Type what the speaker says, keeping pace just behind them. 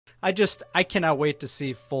I cannot wait to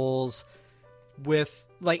see Foles with,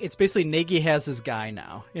 like, it's basically Nagy has his guy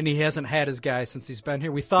now, and he hasn't had his guy since he's been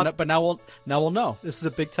here. We thought, but now we'll know. This is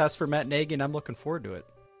a big test for Matt Nagy, and I'm looking forward to it.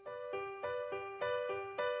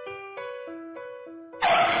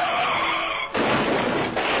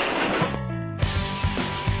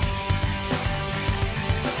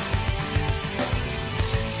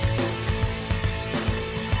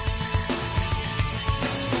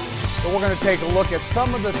 We're going to take a look at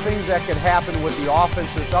some of the things that could happen with the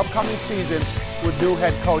offense this upcoming season with new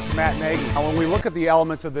head coach Matt Nagy. Now, when we look at the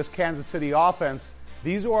elements of this Kansas City offense,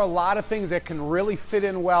 these are a lot of things that can really fit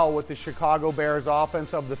in well with the Chicago Bears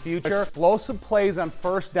offense of the future. Explosive plays on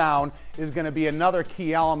first down is going to be another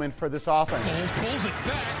key element for this offense. Foles pulls it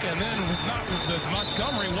back, and then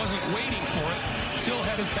Montgomery wasn't waiting for it. Still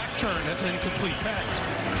had his back turned. That's an incomplete pass.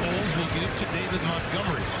 Foles will give to David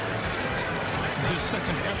Montgomery. His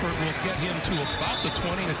second effort will get him to about the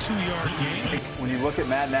 20, a 2-yard gain. When you look at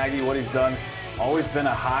Matt Nagy, what he's done, always been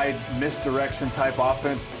a high misdirection type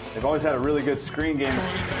offense. They've always had a really good screen game.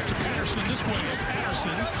 Throwing it back to Patterson this way. Patterson,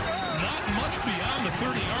 not much beyond the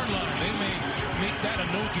 30-yard line. They may make that a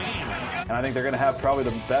no gain. And I think they're going to have probably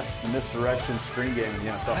the best misdirection screen game in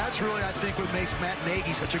the NFL. That's really, I think, what makes Matt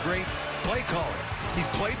Nagy such a great play caller. He's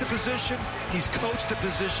played the position. He's coached the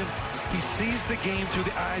position. He sees the game through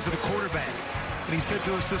the eyes of the quarterback. And he said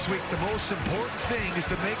to us this week, the most important thing is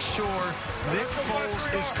to make sure Nick Foles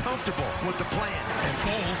is comfortable with the plan. And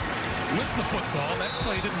Foles, with the football, that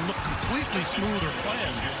play didn't look completely smooth or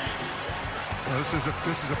planned. Well, this is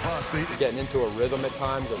a bust. Getting into a rhythm at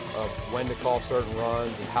times of when to call certain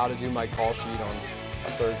runs and how to do my call sheet on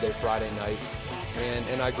a Thursday, Friday night.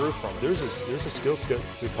 And I grew from it. There's a skill set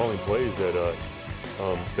to calling plays that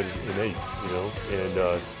is innate, you know,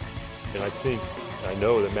 and I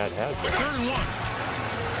know that Matt has that. 3rd and 1.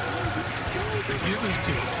 The give is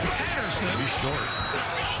to Patterson. He's short.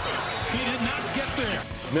 He did not get there.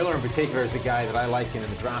 Miller in particular is a guy that I like in the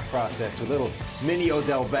draft process. A little mini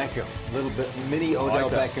Odell Beckham.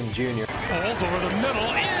 Beckham Jr. Foles over the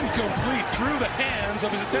middle, incomplete through the hands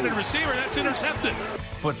of his intended receiver. That's intercepted.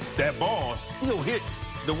 But that ball still hit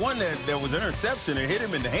the one that was interception. It hit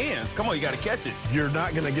him in the hands. Come on, you got to catch it. You're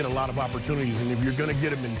not going to get a lot of opportunities, and if you're going to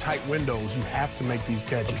get them in tight windows, you have to make these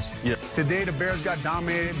catches. Yeah. Today, the Bears got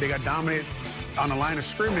dominated. They got dominated on the line of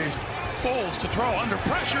scrimmage. Foles to throw under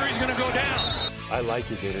pressure. He's going to go down. I like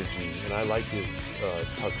his energy, and I like his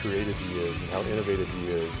how creative he is and how innovative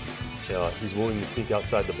he is. He's willing to think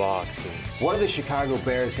outside the box. And what are the Chicago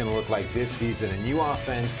Bears going to look like this season? A new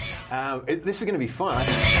offense. This is going to be fun.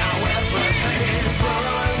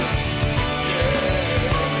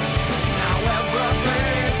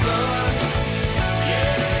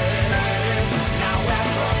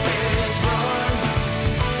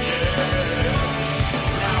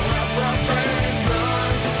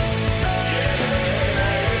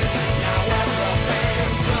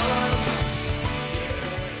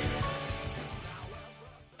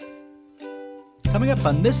 Coming up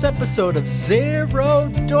on this episode of Zero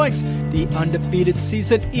Doinks, the undefeated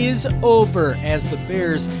season is over as the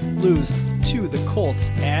Bears lose to the Colts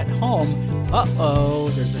at home.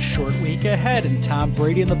 There's a short week ahead, and Tom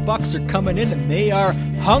Brady and the Bucs are coming in, and they are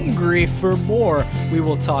hungry for more. We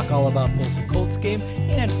will talk all about both the Colts game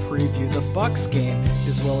and preview the Bucs game,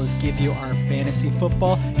 as well as give you our fantasy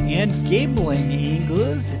football and gambling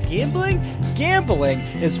angles. Gambling,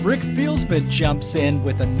 as Rick Fieldsman jumps in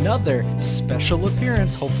with another special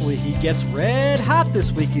appearance. Hopefully he gets red hot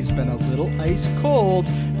this week. He's been a little ice cold.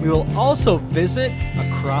 We will also visit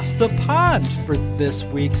across the pond for this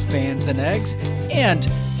week's Fans and Eggs, and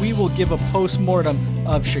we will give a post-mortem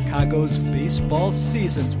of Chicago's baseball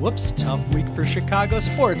seasons. Whoops, tough week for Chicago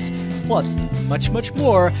sports. Plus, much, much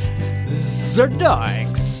more.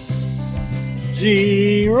 Zerdoinks.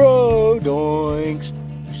 Zero doinks.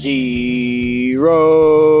 Zero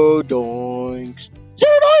doinks. Zero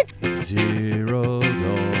doinks. Zero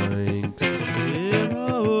doinks.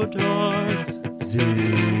 Zero doinks.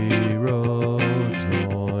 Zero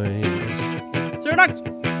doinks. Zero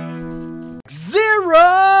doinks.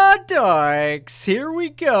 Zero doinks. Here we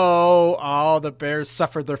go. Oh, the Bears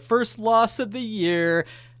suffered their first loss of the year.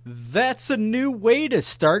 That's a new way to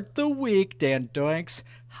start the week, Dan Doinks.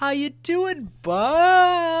 How you doing,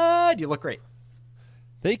 bud? You look great.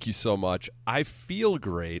 Thank you so much. I feel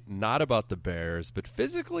great, not about the Bears, but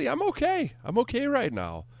physically I'm okay. I'm okay right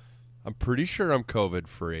now. I'm pretty sure I'm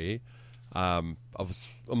COVID-free. I'm a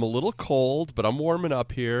little cold, but I'm warming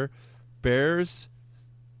up here. Bears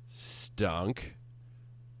stunk.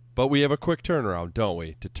 But we have a quick turnaround, don't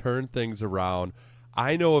we, to turn things around.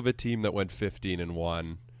 I know of a team that went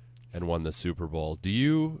 15-1. and won the Super Bowl. Do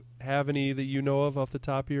you have any that you know of off the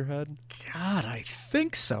top of your head? God, I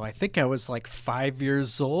think so. I think I was like 5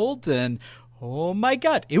 years old, and oh my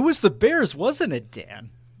God, it was the Bears, wasn't it,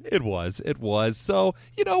 Dan? It was. So,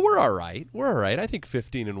 we're all right. I think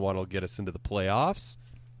 15-1 will get us into the playoffs.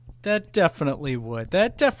 That definitely would.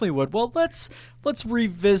 Well, let's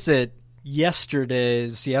revisit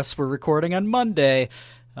yesterday's. Yes, we're recording on Monday.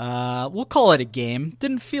 We'll call it a game.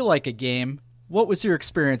 Didn't feel like a game. What was your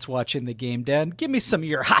experience watching the game, Dan? Give me some of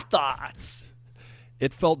your hot thoughts.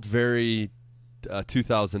 It felt very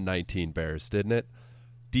 2019 Bears, didn't it?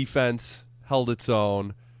 Defense held its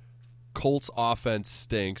own. Colts offense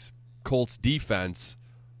stinks. Colts defense,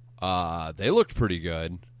 they looked pretty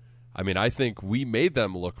good. I mean, I think we made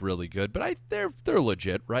them look really good, but they're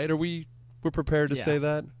legit, right? We're prepared to say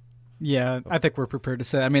that? Yeah, I think we're prepared to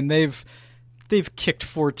say that. I mean, they've kicked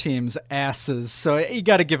 4 teams' asses, so you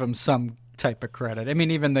got to give them some type of credit. I mean,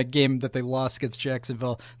 even the game that they lost against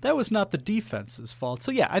Jacksonville, that was not the defense's fault.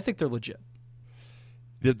 So yeah, I think they're legit.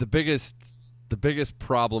 The biggest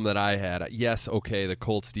problem that I had, yes, okay, the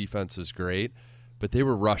Colts defense is great, but they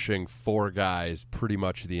were rushing 4 guys pretty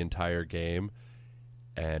much the entire game.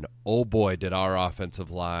 And oh boy, did our offensive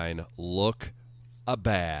line look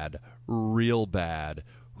real bad.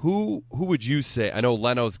 Who would you say? I know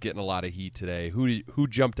Leno's getting a lot of heat today. Who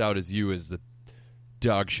jumped out as you as the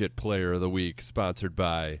dog shit player of the week, sponsored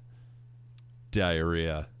by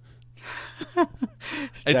Diarrhea?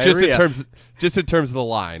 And just in terms of the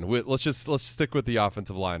line, let's stick with the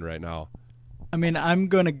offensive line right now. I mean,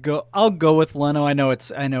 I'll go with Leno. I know it's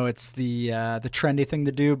the trendy thing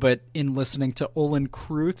to do, but in listening to Olin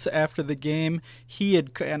Kreutz after the game,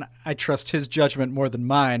 and I trust his judgment more than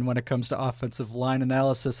mine when it comes to offensive line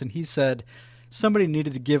analysis, and he said somebody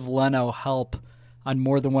needed to give Leno help on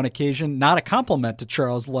more than one occasion. Not a compliment to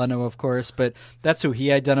Charles Leno, of course, but that's who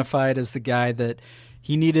he identified as the guy that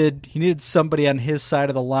he needed somebody on his side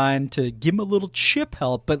of the line to give him a little chip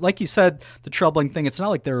help. But like you said, the troubling thing, it's not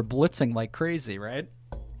like they were blitzing like crazy, right?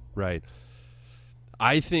 Right.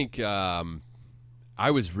 I think I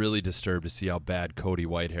was really disturbed to see how bad Cody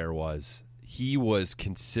Whitehair was. He was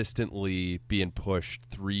consistently being pushed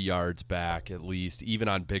 3 yards back at least, even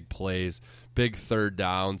on big plays, big third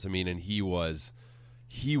downs. I mean, and he was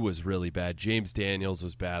really bad. James Daniels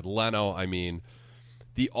was bad. Leno, I mean,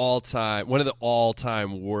 one of the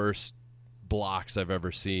all-time worst blocks I've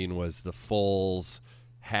ever seen was the Foles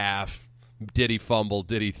half. Did he fumble?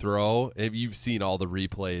 Did he throw? You've seen all the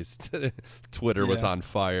replays. Twitter was on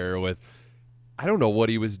fire with. I don't know what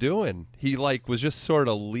he was doing. He was just sort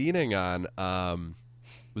of leaning on.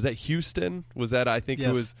 Was that Houston? Was that who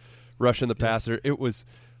was rushing the passer? It was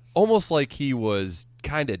almost like he was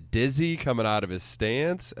kind of dizzy coming out of his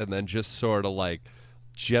stance, and then just sort of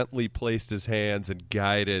gently placed his hands and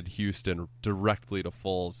guided Houston directly to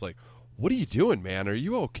Foles. Like, what are you doing, man? Are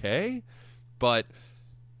you okay? But,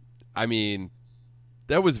 I mean,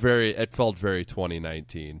 it felt very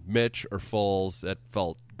 2019. Mitch or Foles, that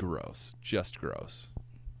felt gross. Just gross.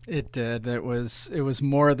 It did. It was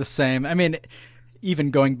more of the same. I mean,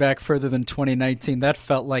 even going back further than 2019, that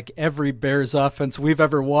felt like every Bears offense we've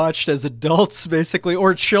ever watched as adults, basically,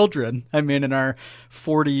 or children. I mean, in our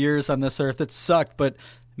 40 years on this earth, it sucked. But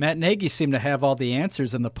Matt Nagy seemed to have all the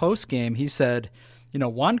answers in the postgame. He said,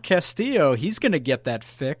 Juan Castillo, he's going to get that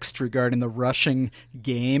fixed regarding the rushing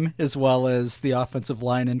game as well as the offensive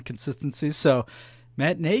line inconsistencies. So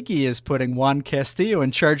Matt Nagy is putting Juan Castillo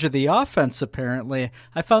in charge of the offense, apparently.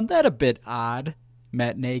 I found that a bit odd.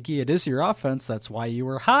 Matt Nagy, it is your offense. That's why you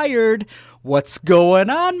were hired. What's going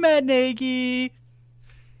on, Matt Nagy?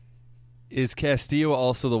 Is Castillo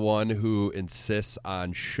also the one who insists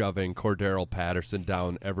on shoving Cordero Patterson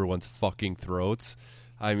down everyone's fucking throats?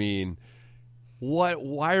 I mean, what?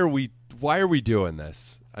 Why are we doing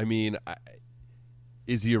this? I mean,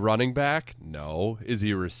 is he a running back? No. Is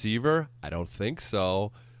he a receiver? I don't think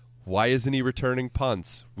so. Why isn't he returning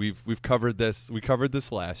punts? We've covered this. We covered this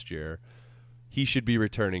last year. He should be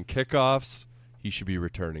returning kickoffs. He should be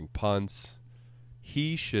returning punts.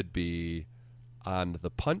 He should be on the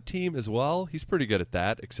punt team as well. He's pretty good at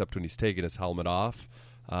that, except when he's taking his helmet off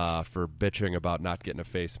for bitching about not getting a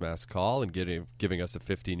face mask call and giving us a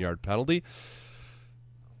 15-yard penalty.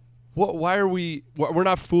 Why are we're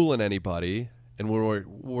not fooling anybody, and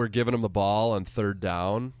we're giving him the ball on third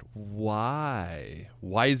down? Why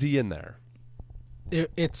is he in there?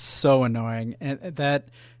 It's so annoying, and that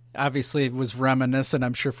obviously was reminiscent,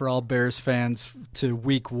 I'm sure, for all Bears fans to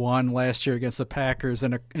Week 1 last year against the Packers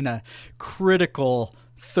in a critical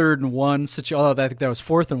 3rd and 1 situation. Although I think that was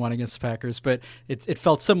 4th and 1 against the Packers, but it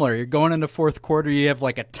felt similar. You're going into fourth quarter, you have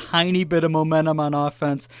like a tiny bit of momentum on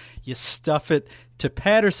offense. You stuff it to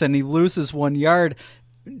Patterson. He loses 1 yard.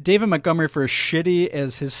 David Montgomery, for as shitty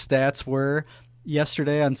as his stats were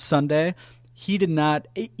yesterday on Sunday, he did not,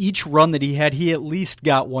 each run that he had, he at least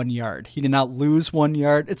got 1 yard. He did not lose 1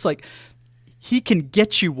 yard. It's like, he can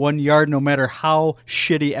get you 1 yard no matter how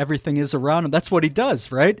shitty everything is around him. That's what he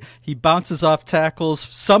does, right? He bounces off tackles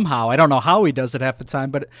somehow. I don't know how he does it half the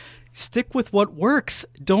time, but stick with what works.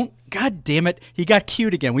 God damn it, he got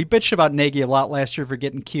cute again. We bitched about Nagy a lot last year for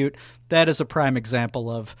getting cute. That is a prime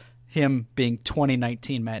example of him being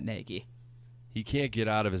 2019 Matt Nagy. He can't get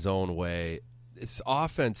out of his own way. It's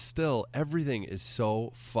offense still. Everything is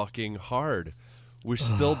so fucking hard. We're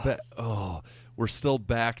still we're still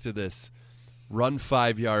back to this run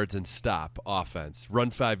 5 yards and stop offense. Run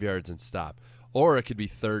 5 yards and stop. Or it could be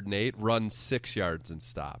 3rd and 8, run 6 yards and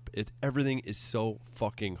stop. Everything is so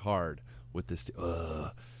fucking hard with this.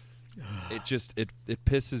 It just it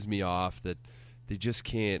pisses me off that they just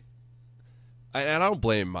can't. And I don't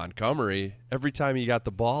blame Montgomery. Every time he got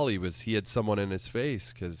the ball, he had someone in his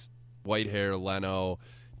face because Whitehair, Leno,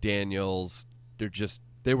 Daniels,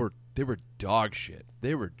 they were dog shit.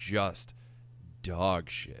 They were just dog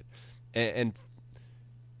shit. And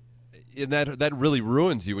that really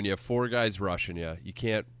ruins you when you have 4 guys rushing you. You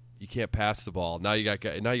can't pass the ball. Now you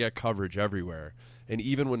got coverage everywhere. And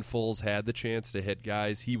even when Foles had the chance to hit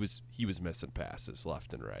guys, he was missing passes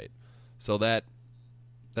left and right. So that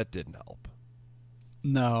didn't help.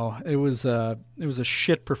 No, it was a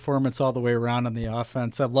shit performance all the way around on the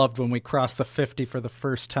offense. I loved when we crossed the 50 for the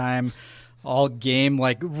first time all game,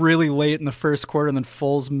 like really late in the first quarter, and then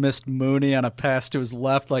Foles missed Mooney on a pass to his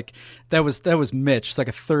left. Like that was Mitch. It's like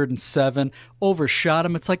a 3rd and 7, overshot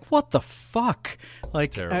him. It's like, what the fuck?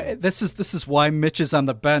 Like this is why Mitch is on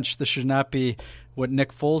the bench. This should not be what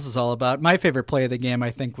Nick Foles is all about. My favorite play of the game,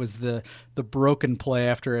 I think, was the broken play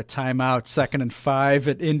after a timeout, 2nd and 5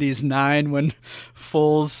 at Indy's 9, when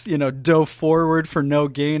Foles, dove forward for no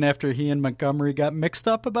gain after he and Montgomery got mixed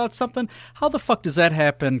up about something. How the fuck does that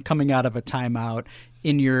happen coming out of a timeout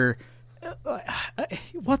in your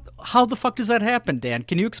how the fuck does that happen, Dan?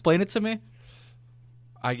 Can you explain it to me?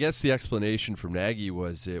 I guess the explanation from Nagy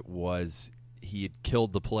was he had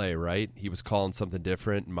killed the play, right? He was calling something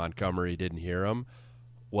different, and Montgomery didn't hear him.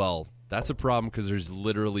 Well, that's a problem because there's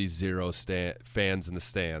literally 0 fans in the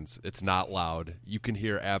stands. It's not loud. You can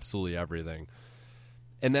hear absolutely everything.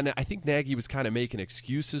 And then I think Nagy was kind of making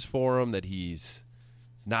excuses for him that he's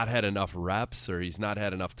not had enough reps or he's not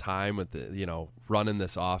had enough time with running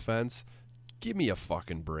this offense. Give me a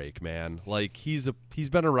fucking break, man. Like he's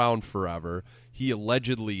been around forever. He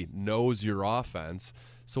allegedly knows your offense.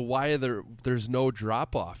 So why there's no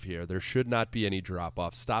drop-off here? There should not be any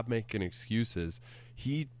drop-off. Stop making excuses.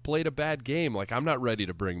 He played a bad game. Like, I'm not ready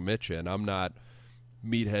to bring Mitch in. I'm not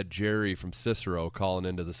Meathead Jerry from Cicero calling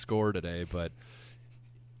into the score today, but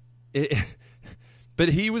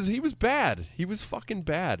he was bad. He was fucking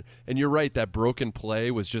bad. And you're right, that broken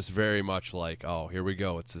play was just very much like, oh, here we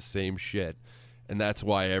go. It's the same shit. And that's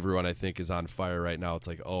why everyone, I think, is on fire right now. It's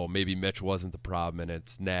like, oh, maybe Mitch wasn't the problem, and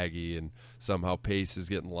it's Nagy, and somehow Pace is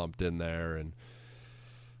getting lumped in there. And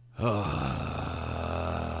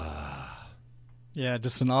yeah,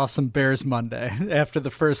 just an awesome Bears Monday. After the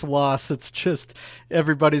first loss, it's just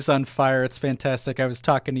everybody's on fire. It's fantastic. I was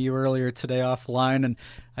talking to you earlier today offline, and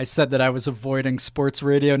I said that I was avoiding sports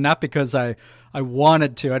radio, not because I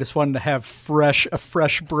wanted to. I just wanted to have a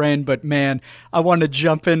fresh brain. But, man, I wanted to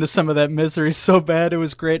jump into some of that misery so bad. It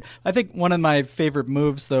was great. I think one of my favorite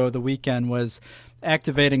moves, though, the weekend was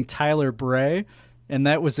activating Tyler Bray. And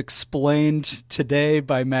that was explained today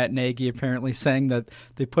by Matt Nagy, apparently saying that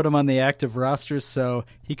they put him on the active roster so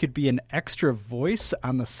he could be an extra voice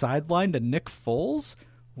on the sideline to Nick Foles.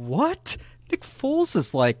 What? Nick Foles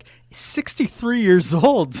is like 63 years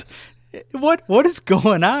old. What is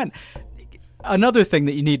going on? Another thing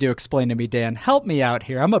that you need to explain to me, Dan. Help me out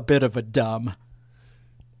here. I'm a bit of a dumb.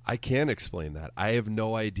 I can't explain that. I have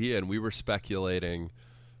no idea. And we were speculating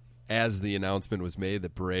as the announcement was made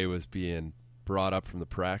that Bray was being brought up from the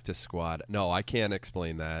practice squad. No, I can't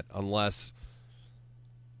explain that unless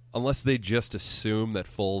they just assume that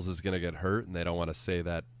Foles is going to get hurt and they don't want to say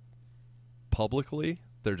that publicly.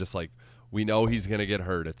 They're just like, we know he's going to get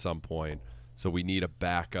hurt at some point, so we need a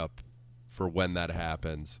backup for when that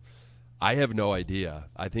happens. I have no idea.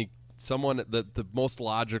 I think the most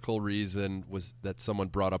logical reason was that someone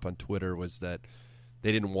brought up on Twitter was that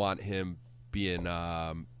they didn't want him being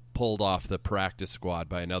pulled off the practice squad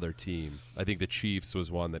by another team. I think the Chiefs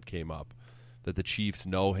was one that came up, that the Chiefs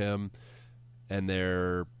know him and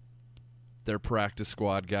their practice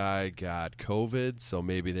squad guy got COVID, so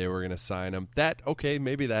maybe they were going to sign him.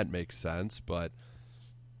 Maybe that makes sense, but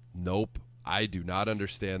nope. I do not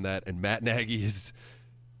understand that. And Matt Nagy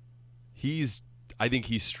I think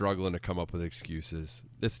he's struggling to come up with excuses.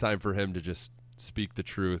 It's time for him to just speak the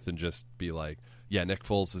truth and just be like, yeah, Nick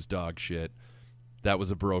Foles is dog shit. That was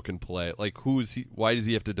a broken play. Like, who's he? Why does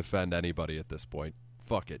he have to defend anybody at this point?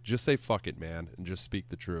 Fuck it. Just say fuck it, man, and just speak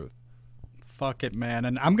the truth. Fuck it, man.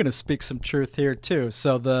 And I'm going to speak some truth here, too.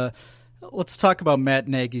 So let's talk about Matt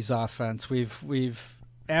Nagy's offense. We've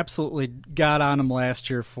absolutely got on him last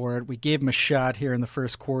year for it. We gave him a shot here in the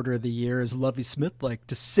first quarter of the year, as Lovie Smith liked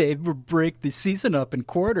to say, or break the season up in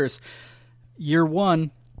quarters. Year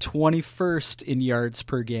one, 21st in yards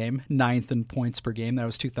per game, 9th in points per game. That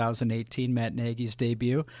was 2018, Matt Nagy's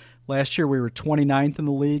debut. Last year, we were 29th in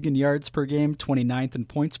the league in yards per game, 29th in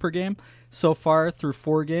points per game. So far, through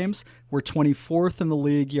 4 games, we're 24th in the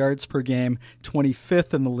league yards per game,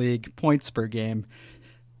 25th in the league points per game.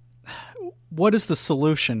 What is the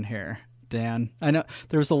solution here, Dan? I know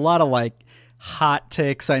there's a lot of hot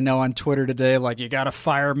takes I know on Twitter today, like you got to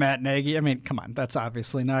fire Matt Nagy. I mean, come on, that's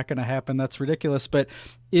obviously not going to happen. That's ridiculous. But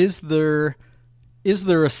is there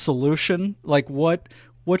a solution? Like what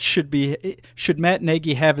should Matt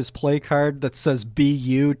Nagy have his play card that says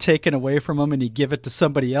 "BU" taken away from him and you give it to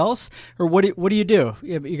somebody else, or what do you do?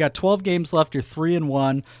 You got 12 games left. You're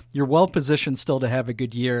 3-1. You're well positioned still to have a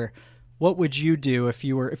good year. What would you do if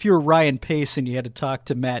you were Ryan Pace and you had to talk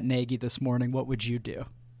to Matt Nagy this morning? What would you do?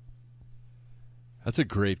 That's a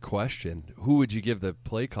great question. Who would you give the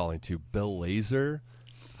play calling to? Bill Lazor?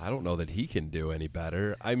 I don't know that he can do any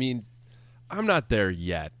better. I mean, I'm not there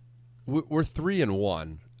yet. We're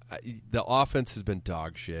 3-1. The offense has been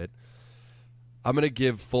dog shit. I'm going to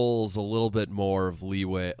give Foles a little bit more of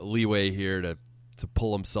leeway here to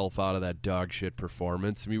pull himself out of that dog shit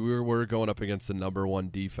performance. I mean, we're going up against the number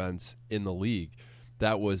 1 defense in the league.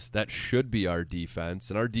 That should be our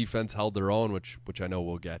defense, and our defense held their own, which I know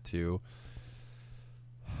we'll get to.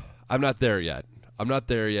 I'm not there yet.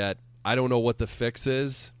 I don't know what the fix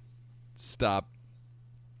is. Stop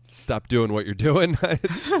doing what you're doing.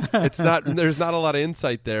 It's not. There's not a lot of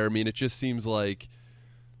insight there. I mean, it just seems like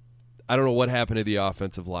I don't know what happened to the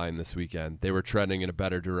offensive line this weekend. They were trending in a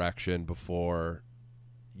better direction before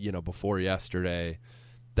yesterday.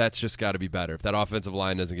 That's just got to be better. If that offensive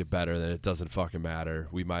line doesn't get better, then it doesn't fucking matter.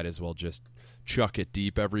 We might as well just chuck it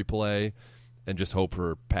deep every play and just hope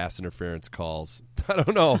for pass interference calls. I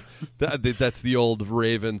don't know. That's the old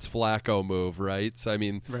Ravens Flacco move, right? So, I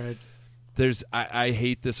mean, right. I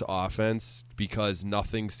hate this offense because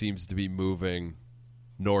nothing seems to be moving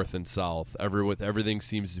north and south. Everything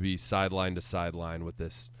seems to be sideline to sideline with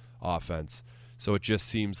this offense. So it just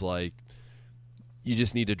seems like you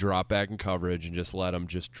just need to drop back in coverage and just let them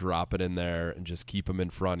just drop it in there and just keep them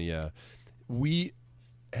in front of you.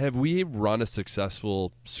 Have we run a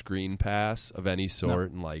successful screen pass of any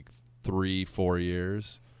sort in 3-4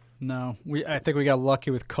 years? No, I think we got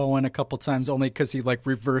lucky with Cohen a couple times, only because he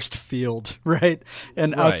reversed field, right?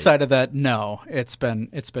 And right. Outside of that, no, it's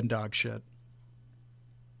been dog shit.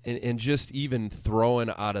 And just even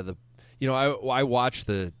throwing out of the, I watched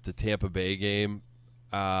the Tampa Bay game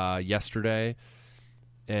yesterday,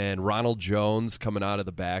 and Ronald Jones coming out of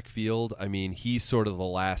the backfield. I mean, he's sort of the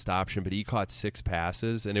last option, but he caught 6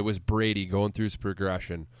 passes, and it was Brady going through his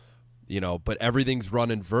progression, but everything's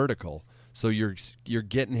running vertical. So you're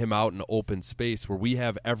getting him out in open space where we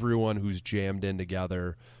have everyone who's jammed in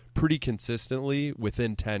together pretty consistently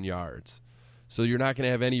within 10 yards. So you're not going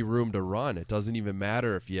to have any room to run. It doesn't even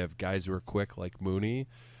matter if you have guys who are quick like Mooney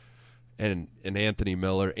and Anthony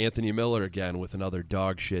Miller. Anthony Miller, again, with another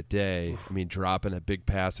dog shit day. I mean, dropping a big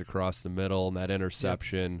pass across the middle and that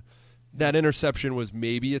interception. Yep. That interception was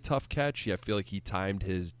maybe a tough catch. I feel like he timed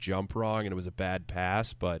his jump wrong and it was a bad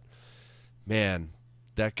pass. But, man,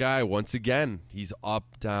 that guy, once again, he's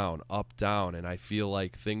up, down. And I feel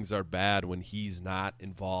like things are bad when he's not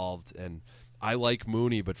involved. And I like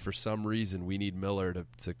Mooney, but for some reason we need Miller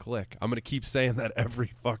to click. I'm going to keep saying that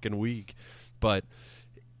every fucking week. But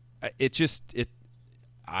I'm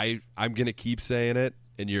going to keep saying it,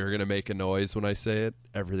 and you're going to make a noise when I say it.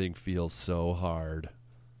 Everything feels so hard.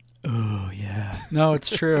 Oh, yeah. No,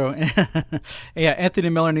 it's true. Yeah, Anthony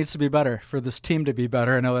Miller needs to be better for this team to be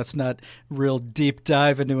better. I know that's not real deep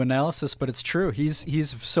dive into analysis, but it's true.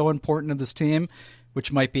 He's so important to this team,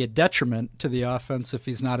 which might be a detriment to the offense if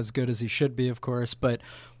he's not as good as he should be, of course. But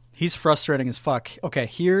he's frustrating as fuck. Okay,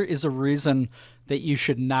 here is a reason that you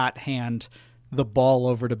should not hand the ball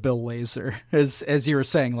over to Bill Lazor, as you were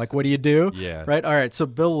saying. What do you do? Yeah. Right? All right, so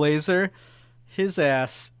Bill Lazor, his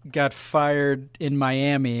ass got fired in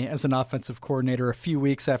Miami as an offensive coordinator a few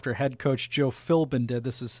weeks after head coach Joe Philbin did.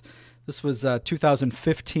 This was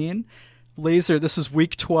 2015. Laser, this is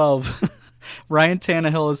week 12. Ryan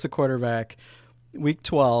Tannehill is the quarterback. Week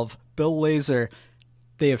 12, Bill Laser,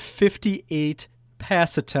 they have 58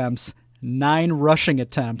 pass attempts, 9 rushing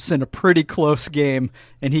attempts in a pretty close game,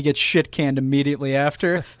 and he gets shit canned immediately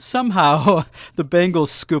after. Somehow, the Bengals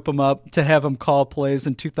scoop him up to have him call plays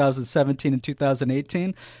in 2017 and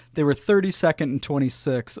 2018. They were 32nd and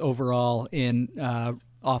 26th overall in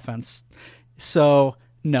offense. So,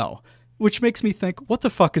 no. Which makes me think, what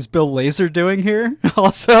the fuck is Bill Laser doing here?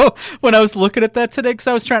 Also, when I was looking at that today, because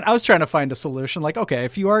I was trying to find a solution. Like, okay,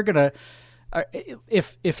 if you are gonna,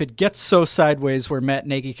 if it gets so sideways where Matt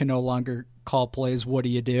Nagy can no longer call plays, what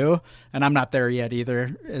do you do? And I'm not there yet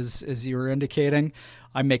either, as you were indicating.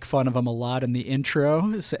 I make fun of him a lot in the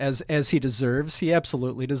intro, as he deserves. He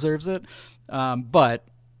absolutely deserves it. But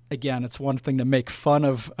again, it's one thing to make fun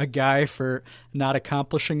of a guy for not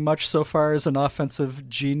accomplishing much so far as an offensive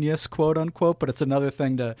genius, quote unquote, but it's another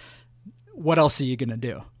thing to, what else are you going to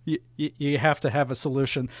do? You have to have a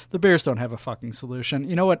solution. The Bears don't have a fucking solution.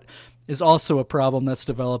 You know what is also a problem that's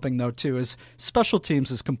developing, though, too, is special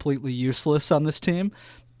teams is completely useless on this team.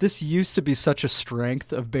 This used to be such a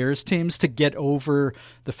strength of Bears teams to get over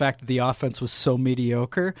the fact that the offense was so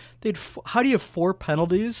mediocre. How do you have 4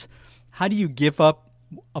 penalties? How do you give up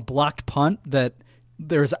a blocked punt that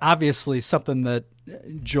there's obviously something that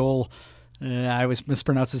Joel, I always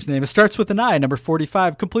mispronounce his name. It starts with an I, number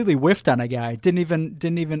 45, completely whiffed on a guy. Didn't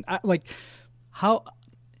even like how,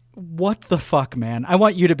 what the fuck, man? I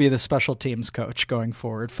want you to be the special teams coach going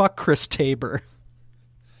forward. Fuck Chris Tabor.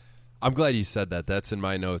 I'm glad you said that. That's in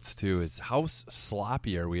my notes too. Is how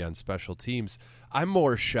sloppy are we on special teams? I'm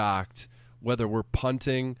more shocked whether we're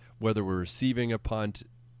punting, whether we're receiving a punt,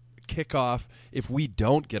 kickoff. If we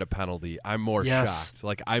don't get a penalty, I'm more shocked.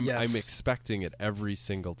 Like I'm expecting it every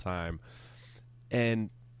single time, and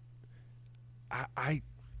I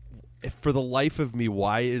for the life of me,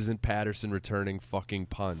 why isn't Patterson returning fucking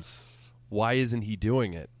punts? Why isn't he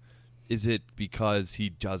doing it? Is it because he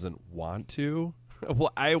doesn't want to?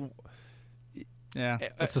 Well,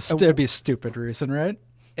 it'd be a stupid reason, right?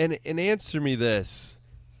 And answer me this,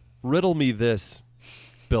 riddle me this,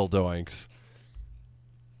 Bill Doinks.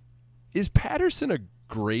 Is Patterson a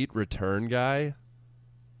great return guy?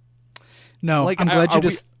 No, like, I'm glad you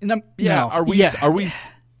just.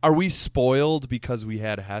 Are we spoiled because we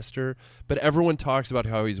had Hester? But everyone talks about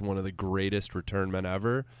how he's one of the greatest return men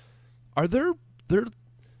ever. Are there?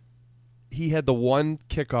 He had the one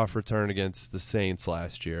kickoff return against the Saints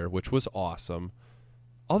last year, which was awesome.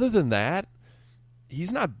 Other than that,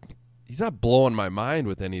 he's not blowing my mind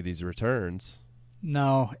with any of these returns.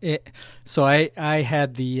 No, so I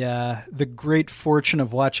had the great fortune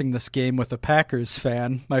of watching this game with a Packers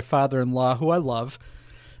fan. My father-in-law, who I love,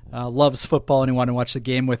 loves football, and he wanted to watch the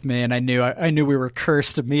game with me. And I knew we were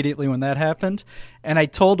cursed immediately when that happened. And I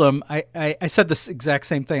told him, I said this exact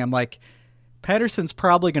same thing. I'm like, Patterson's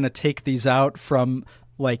probably going to take these out from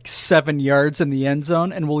like 7 yards in the end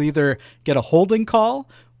zone, and we'll either get a holding call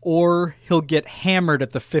or he'll get hammered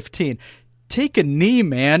at the 15. Take a knee,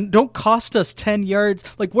 man. Don't cost us 10 yards.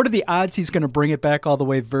 Like, what are the odds he's going to bring it back all the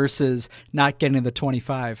way versus not getting to the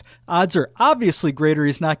 25? Odds are obviously greater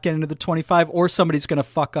he's not getting to the 25 or somebody's going to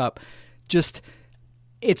fuck up. Just,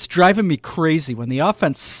 it's driving me crazy. When the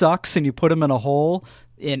offense sucks and you put him in a hole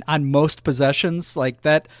on most possessions like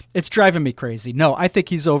that, it's driving me crazy. No, I think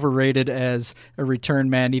he's overrated as a return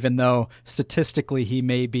man, even though statistically he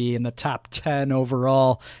may be in the top 10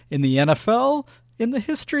 overall in the NFL in the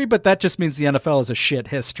history, but that just means the NFL is a shit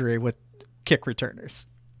history with kick returners.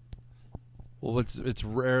 Well, it's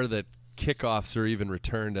rare that kickoffs are even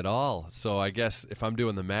returned at all. So I guess if I'm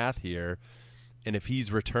doing the math here, and if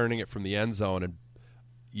he's returning it from the end zone and,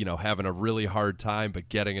 you know, having a really hard time but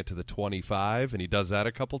getting it to the 25, and he does that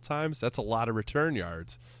a couple times, that's a lot of return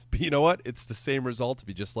yards. But you know what? It's the same result if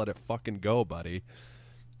you just let it fucking go, buddy.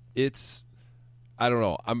 I don't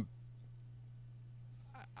know.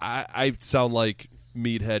 I sound like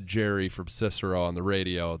Meathead Jerry from Cicero on the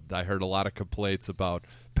radio. I heard a lot of complaints about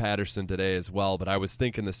Patterson today as well, but I was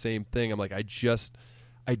thinking the same thing. I'm like, I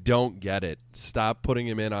don't get it. Stop putting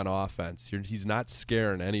him in on offense. He's not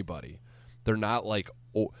scaring anybody. They're not like,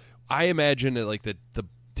 I imagine that like the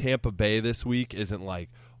Tampa Bay this week isn't like,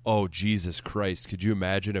 oh, Jesus Christ, could you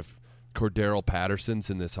imagine if Cordero Patterson's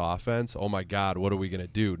in this offense? Oh my God, what are we going to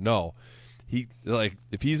do? No.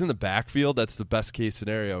 If he's in the backfield, that's the best case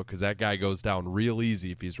scenario because that guy goes down real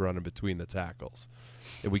easy if he's running between the tackles.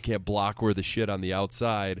 And we can't block worth the shit on the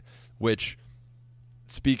outside, which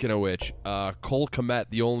speaking of which, Cole Kmet,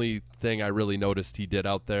 the only thing I really noticed he did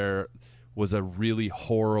out there was a really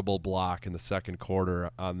horrible block in the second quarter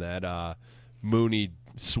on that Mooney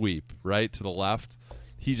sweep right to the left.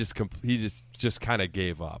 He just kind of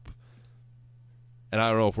gave up. And I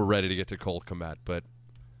don't know if we're ready to get to Cole Kmet, but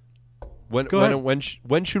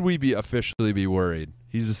when should we be officially be worried?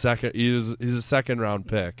 He's a second round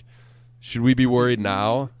pick. Should we be worried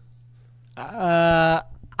now?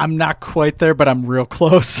 I'm not quite there, but I'm real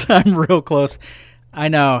close. I'm real close. I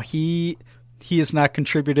know he has not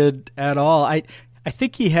contributed at all. I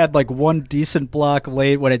think he had like one decent block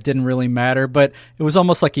late when it didn't really matter, but it was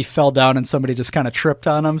almost like he fell down and somebody just kind of tripped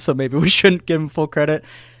on him, so maybe we shouldn't give him full credit.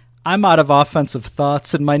 I'm out of offensive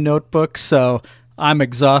thoughts in my notebook, so I'm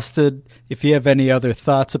exhausted. If you have any other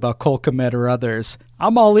thoughts about Cole Kmet or others,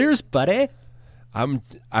 I'm all ears, buddy. I'm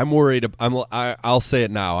worried. I'll say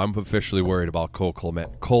it now. I'm officially worried about Cole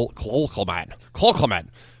Kmet. Cole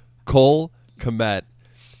Kmet.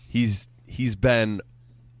 He's been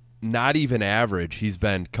not even average. He's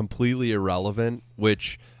been completely irrelevant,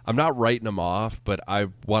 which I'm not writing him off, but I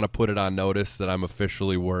want to put it on notice that I'm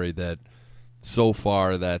officially worried that so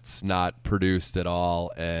far that's not produced at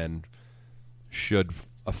all and should.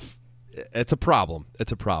 It's a problem.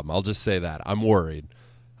 It's a problem. I'll just say that. I'm worried.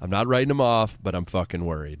 I'm not writing him off, but I'm fucking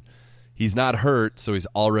worried. He's not hurt, so he's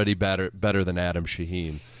already better than Adam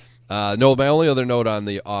Shaheen. No, my only other note on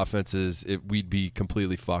the offense is we'd be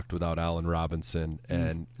completely fucked without Allen Robinson,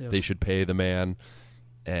 and yes. They should pay the man.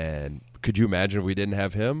 And could you imagine if we didn't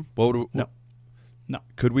have him? No.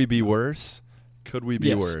 Could we be worse? Could we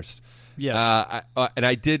be worse? Yes. And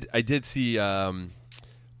I did see.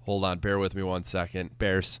 Hold on, bear with me 1 second.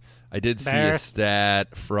 Bears. I did see a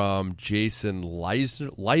stat from Jason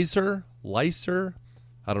Leiser.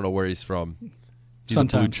 I don't know where he's from. He's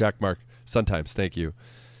Sometimes. a blue check mark. Sometimes. Thank you.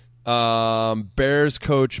 Bears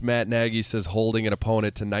coach Matt Nagy says holding an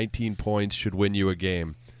opponent to 19 points should win you a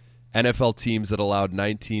game. NFL teams that allowed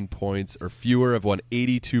 19 points or fewer have won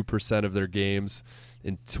 82% of their games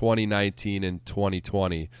in 2019 and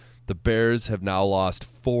 2020. The Bears have now lost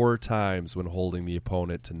 4 times when holding the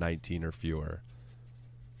opponent to 19 or fewer.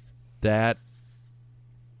 That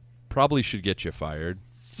probably should get you fired.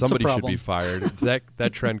 Somebody should be fired. If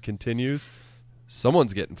that trend continues,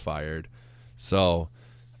 someone's getting fired. So,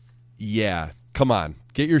 yeah, come on.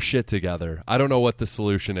 Get your shit together. I don't know what the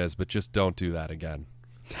solution is, but just don't do that again.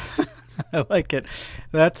 I like it.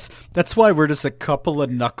 That's why we're just a couple of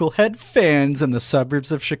knucklehead fans in the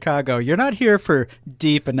suburbs of Chicago. You're not here for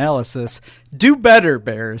deep analysis. Do better,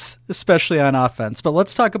 Bears, especially on offense. But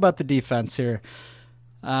let's talk about the defense here.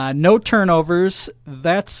 No turnovers.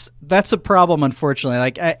 That's a problem,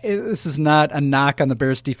 unfortunately. This is not a knock on the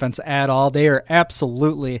Bears defense at all. They are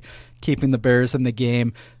absolutely keeping the Bears in the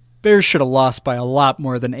game. Bears should have lost by a lot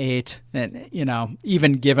more than 8, and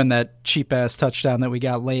even given that cheap-ass touchdown that we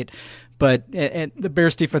got late. But and the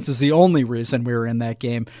Bears defense is the only reason we were in that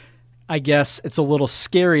game. I guess it's a little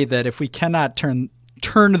scary that if we cannot turn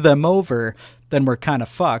them over, then we're kind of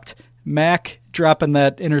fucked. Mac dropping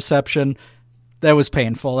that interception, that was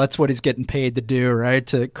painful. That's what he's getting paid to do, right?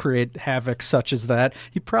 To create havoc such as that.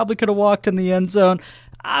 He probably could have walked in the end zone.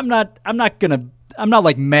 I'm not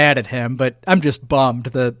like mad at him, but I'm just bummed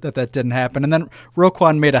that didn't happen. And then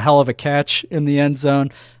Roquan made a hell of a catch in the end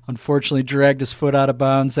zone. Unfortunately, dragged his foot out of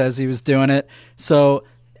bounds as he was doing it. So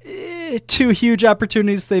 2 huge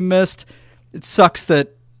opportunities they missed. It sucks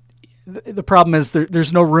that the problem is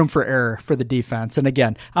there's no room for error for the defense. And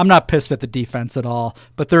again, I'm not pissed at the defense at all,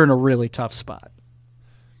 but they're in a really tough spot.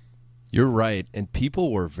 You're right, and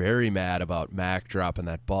people were very mad about Mac dropping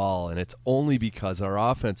that ball, and it's only because our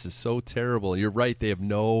offense is so terrible. You're right, they have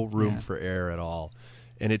no room for error at all,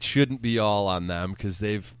 and it shouldn't be all on them because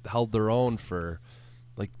they've held their own for,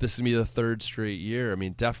 this will be the 3rd straight year. I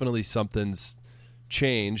mean, definitely something's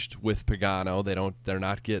changed with Pagano. They're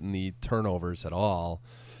not getting the turnovers at all.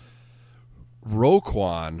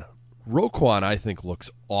 Roquan, I think, looks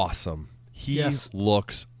awesome. He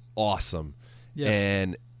looks awesome. Yes.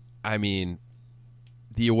 And I mean,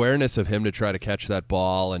 the awareness of him to try to catch that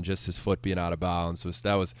ball and just his foot being out of bounds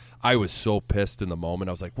I was so pissed in the moment.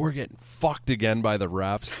 I was like, we're getting fucked again by the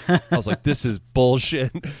refs. I was like, this is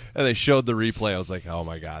bullshit. And they showed the replay. I was like, oh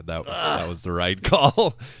my God, that was the right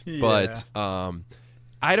call. Yeah. But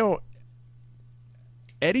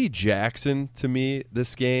Eddie Jackson, to me,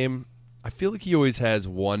 this game, I feel like he always has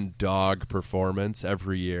one dog performance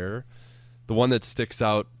every year. The one that sticks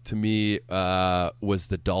out to me was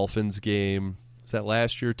the Dolphins game. Was that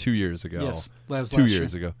last year? 2 years ago? Yes, that was 2 last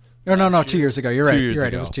years year. ago. Or no, 2 years ago. You're right. You're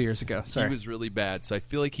right. It was 2 years ago. Sorry. He was really bad. So I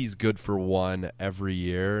feel like he's good for one every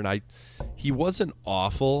year. And he wasn't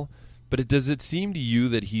awful, but does it seem to you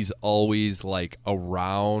that he's always like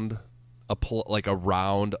around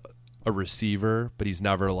a receiver, but he's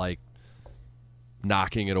never like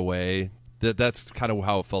knocking it away? That's kind of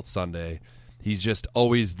how it felt Sunday. He's just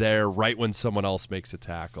always there right when someone else makes a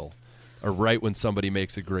tackle or right when somebody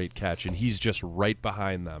makes a great catch, and he's just right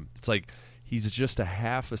behind them. It's like he's just a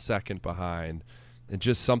half a second behind, and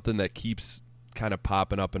just something that keeps kind of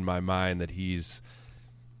popping up in my mind that he's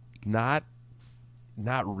not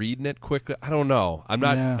reading it quickly. I don't know. I'm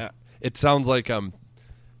not. Yeah. It sounds like I'm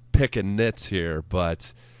picking nits here,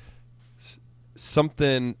 but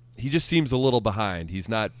something. He just seems a little behind. He's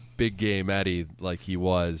not big game Eddie like he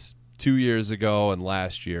was 2 years ago and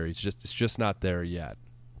last year. It's just not there yet.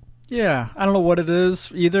 Yeah, I don't know what it is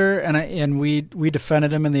either, and we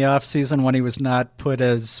defended him in the offseason when he was not put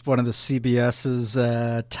as one of the CBS's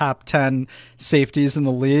top 10 safeties in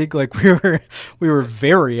the league. Like we were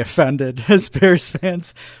very offended as Bears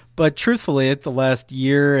fans. But truthfully, at the last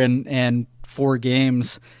year and 4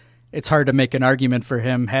 games, it's hard to make an argument for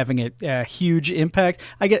him having a huge impact.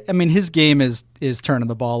 I mean, his game is turning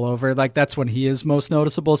the ball over. Like that's when he is most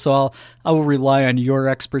noticeable. So I will rely on your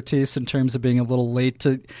expertise in terms of being a little late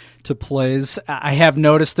to plays. I have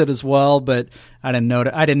noticed it as well, but I didn't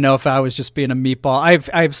know if I was just being a meatball.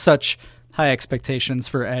 I have such high expectations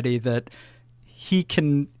for Eddie that he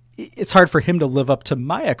can. It's hard for him to live up to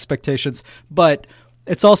my expectations, but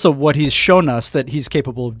it's also what he's shown us that he's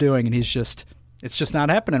capable of doing, and it's just not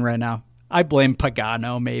happening right now. I blame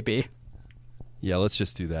Pagano, maybe. Yeah, let's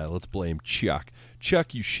just do that. Let's blame Chuck.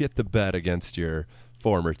 Chuck, you shit the bed against your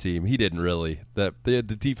former team. He didn't really. The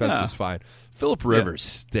defense was fine. Phillip Rivers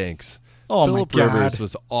stinks. Oh, Phillip my God. Rivers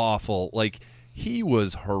was awful. Like, he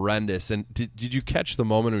was horrendous. And did you catch the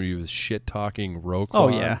moment when he was shit-talking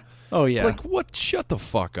Roquan? Oh, yeah. Like, what? Shut the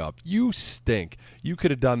fuck up. You stink. You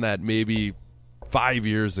could have done that maybe 5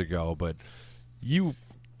 years ago, but you...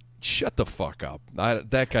 Shut the fuck up.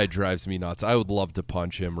 That guy drives me nuts. I would love to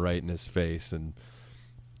punch him right in his face. And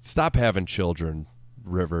stop having children,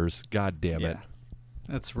 Rivers. God damn it.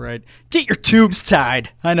 That's right. Get your tubes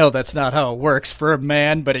tied. I know that's not how it works for a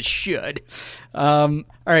man, but it should. All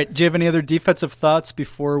right. Do you have any other defensive thoughts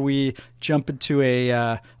before we jump into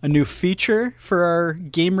a new feature for our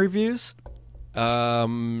game reviews?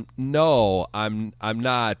 No, I'm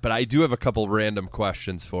not, but I do have a couple random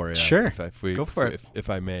questions for you. Sure. Go for it. If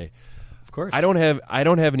I may. Of course. I don't have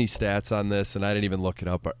any stats on this, and I didn't even look it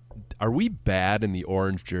up. Are we bad in the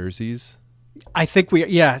orange jerseys? I think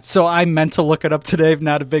so I meant to look it up today. I'm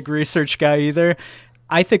not a big research guy either.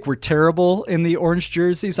 I think we're terrible in the orange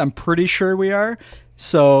jerseys. I'm pretty sure we are.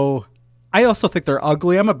 So I also think they're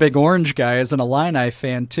ugly. I'm a big orange guy as an Illini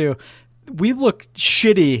fan too. We look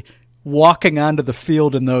shitty walking onto the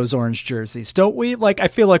field in those orange jerseys, don't we? Like, I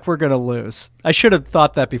feel like we're going to lose. I should have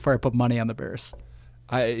thought that before I put money on the Bears.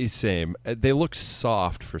 Same. They look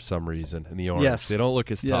soft for some reason in the orange. Yes. They don't look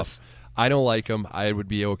as tough. I don't like them. I would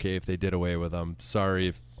be okay if they did away with them. Sorry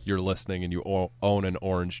if you're listening and you own an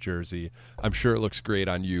orange jersey. I'm sure it looks great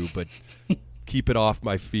on you, but keep it off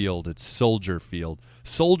my field. It's Soldier Field.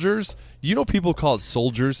 Soldiers? You know people call it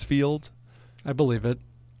Soldiers Field? I believe it.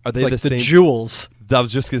 Are they like the same? Jewels. I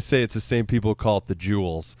was just going to say it's the same people who call it the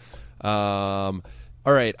Jewels. All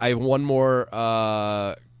right, I have one more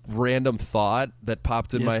random thought that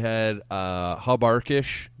popped in my head. Hub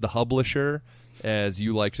Arkish, the Hublisher, as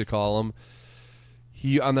you like to call him.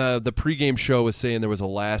 He on the pregame show was saying there was a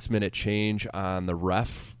last-minute change on the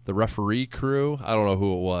referee crew. I don't know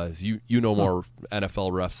who it was. You know more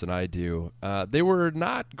NFL refs than I do. They were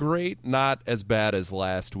not great, not as bad as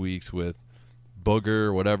last week's with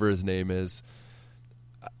Booger, whatever his name is.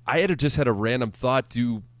 I just had a random thought.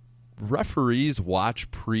 Do referees watch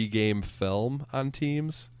pregame film on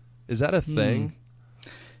teams? Is that a thing?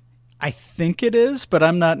 I think it is, but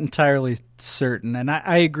I'm not entirely certain. And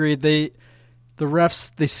I agree. The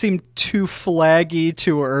refs, they seem too flaggy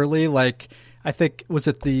too early. Like, I think, was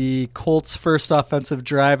it the Colts' first offensive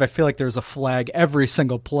drive? I feel like there was a flag every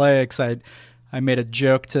single play because I made a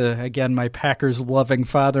joke to, again, my Packers-loving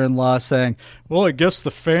father-in-law saying, well, I guess the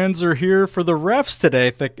fans are here for the refs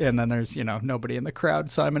today. And then there's, nobody in the crowd,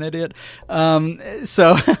 so I'm an idiot. But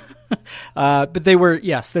they were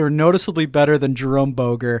noticeably better than Jerome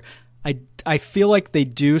Boger. I feel like they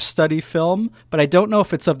do study film, but I don't know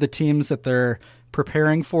if it's of the teams that they're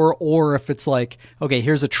preparing for or if it's like, okay,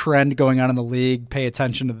 here's a trend going on in the league, pay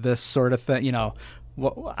attention to this sort of thing.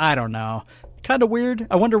 I don't know. Kind of weird.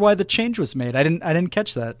 I wonder why the change was made. I didn't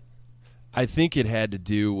catch that. I think it had to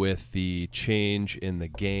do with the change in the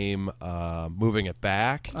game, moving it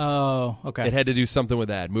back. Oh, okay. It had to do something with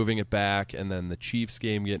that, moving it back, and then the Chiefs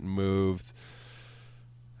game getting moved.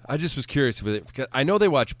 I just was curious. Because I know they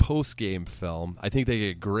watch post-game film. I think they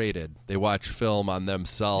get graded. They watch film on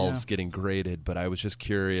themselves getting graded, but I was just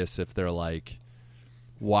curious if they're like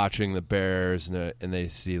watching the Bears and they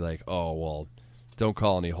see like, oh, well, don't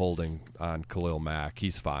call any holding on Khalil Mack.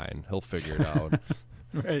 He's fine. He'll figure it out.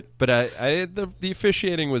 Right. But the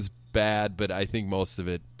officiating was bad, but I think most of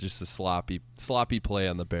it just a sloppy play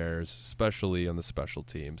on the Bears, especially on the special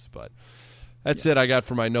teams. But that's it I got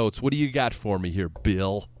for my notes. What do you got for me here,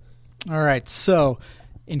 Bill? All right, so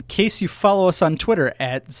in case you follow us on Twitter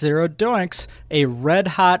at Zero Doinks, a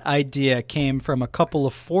red-hot idea came from a couple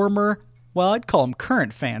of former, well, I'd call them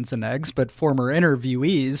current fans and eggs, but former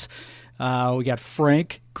interviewees. We got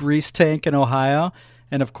Frank, Grease Tank in Ohio,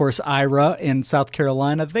 and of course Ira in South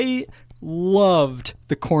Carolina. They loved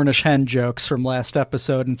the Cornish hen jokes from last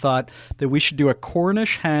episode and thought that we should do a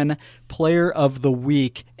Cornish hen player of the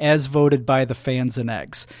week as voted by the fans and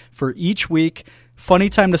eggs. For each week,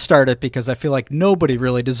 funny time to start it because I feel like nobody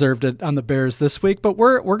really deserved it on the Bears this week, but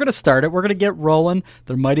we're going to start it. We're going to get rolling.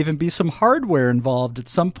 There might even be some hardware involved at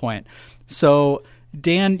some point. So,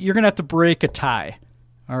 Dan, you're going to have to break a tie,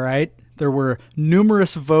 all right? There were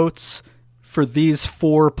numerous votes for these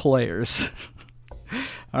 4 players.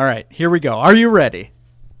 All right, here we go. Are you ready?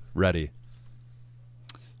 Ready.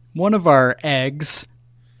 One of our eggs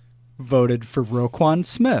voted for Roquan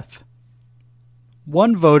Smith.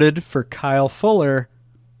 One voted for Kyle Fuller.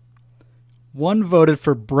 One voted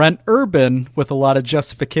for Brent Urban with a lot of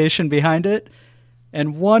justification behind it.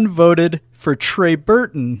 And one voted for Trey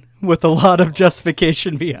Burton with a lot of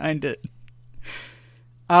justification behind it.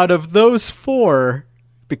 Out of those 4,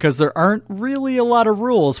 because there aren't really a lot of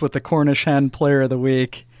rules with the Cornish Hen Player of the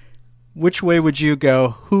Week, which way would you go?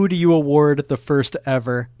 Who do you award the first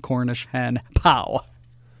ever Cornish Hen? Pow!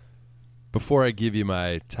 Before I give you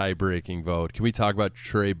my tie-breaking vote, can we talk about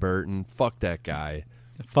Trey Burton? Fuck that guy.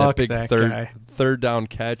 Fuck that big that guy. third down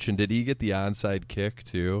catch, and did he get the onside kick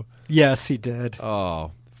too? Yes, he did.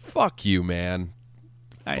 Oh, fuck you, man.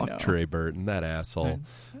 I Fuck know. Trey Burton, that asshole.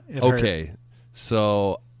 It Okay, hurt.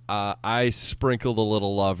 so I sprinkled a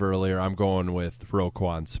little love earlier. I'm going with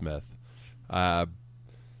Roquan Smith.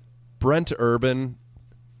 Brent Urban,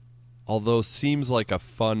 although seems like a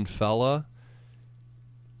fun fella,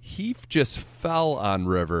 he just fell on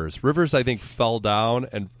Rivers. Rivers, I think, fell down,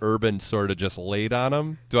 and Urban sort of just laid on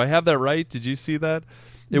him. Do I have that right? Did you see that?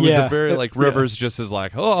 It was a very, like, Rivers just is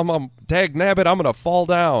like, oh, I'm dag nabbit, I'm going to fall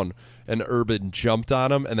down. And Urban jumped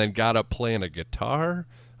on him and then got up playing a guitar.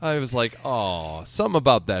 I was like, oh, something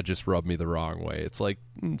about that just rubbed me the wrong way. It's like,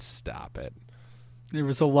 stop it. There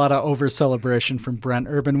was a lot of over-celebration from Brent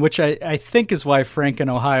Urban, which I think is why Frank in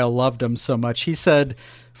Ohio loved him so much. He said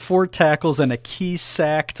 4 tackles and a key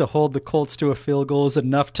sack to hold the Colts to a field goal is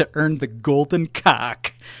enough to earn the golden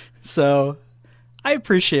cock. So I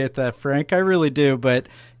appreciate that, Frank. I really do. But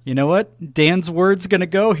you know what? Dan's word's going to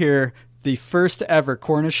go here. The first ever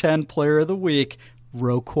Cornish Hen Player of the Week,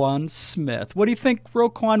 Roquan Smith. What do you think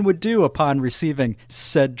Roquan would do upon receiving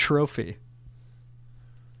said trophy?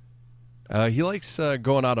 He likes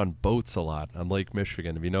going out on boats a lot on Lake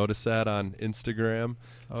Michigan. Have you noticed that on Instagram?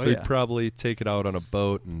 Oh, so yeah. he'd probably take it out on a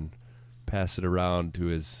boat and pass it around to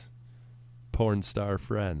his porn star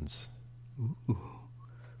friends. Ooh,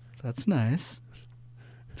 that's nice.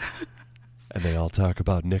 And they all talk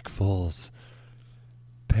about Nick Foles'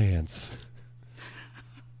 pants.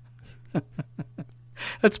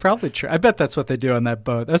 That's probably true. I bet that's what they do on that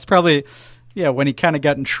boat. That's probably... Yeah, when he kind of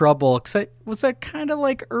got in trouble. Was that kind of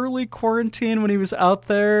like early quarantine when he was out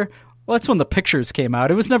there? Well, that's when the pictures came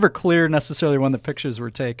out. It was never clear necessarily when the pictures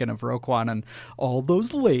were taken of Roquan and all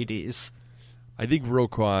those ladies. I think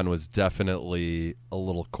Roquan was definitely a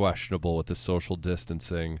little questionable with the social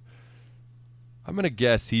distancing. I'm going to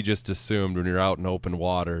guess he just assumed when you're out in open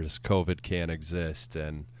waters, COVID can't exist.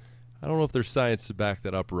 And I don't know if there's science to back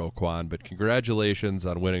that up, Roquan, but congratulations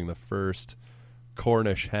on winning the first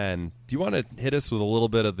Cornish Hen. Do you want to hit us with a little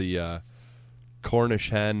bit of the Cornish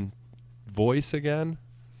Hen voice again?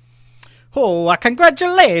 Oh,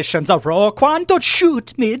 congratulations, Roquan. Don't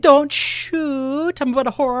shoot me. Don't shoot. I'm a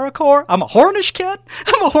horrorcore. I'm a Hornish Ken.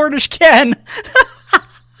 I'm a Hornish Ken.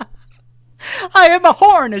 I am a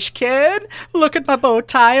Hornish Ken. Look at my bow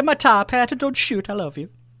tie and my top hat. Don't shoot. I love you.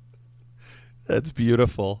 That's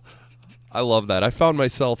beautiful. I love that. I found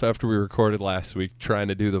myself after we recorded last week trying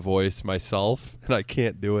to do the voice myself, and I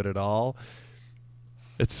can't do it at all.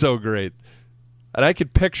 It's so great. And I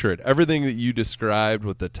could picture it. Everything that you described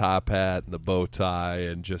with the top hat and the bow tie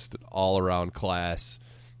and just all around class,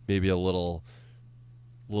 maybe a little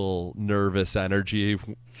nervous energy,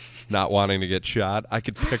 not wanting to get shot. I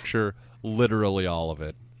could picture literally all of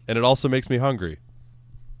it. And it also makes me hungry.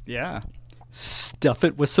 Yeah. Stuff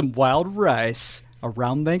it with some wild rice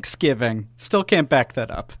around Thanksgiving. Still can't back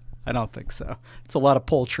that up. I don't think so. It's a lot of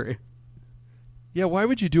poultry. Yeah, why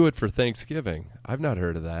would you do it for Thanksgiving? I've not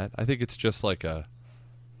heard of that. I think it's just like a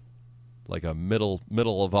middle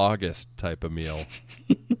of August type of meal.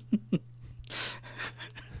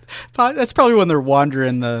 That's probably when they're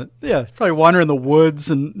wandering the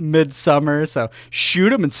woods in midsummer. So shoot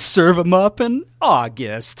them and serve them up in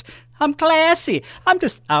August. I'm classy. I'm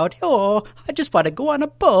just out here. I just want to go on a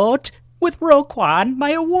boat with Roquan,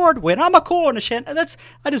 my award winner. I'm a Cornishan. And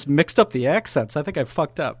I just mixed up the accents. I think I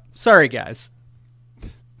fucked up. Sorry, guys.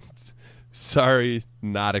 Sorry,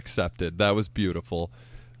 not accepted. That was beautiful.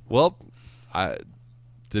 Well,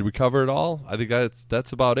 did we cover it all? I think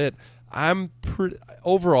that's about it. I'm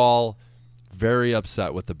overall very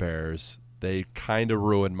upset with the Bears. They kind of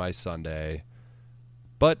ruined my Sunday.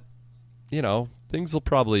 But, things will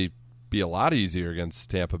probably be a lot easier against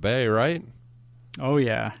Tampa Bay, right? Oh,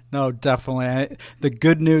 yeah. No, definitely. The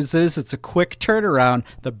good news is it's a quick turnaround.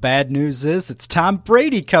 The bad news is it's Tom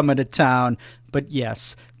Brady coming to town. But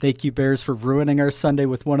yes, thank you, Bears, for ruining our Sunday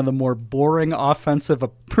with one of the more boring offensive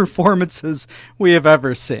performances we have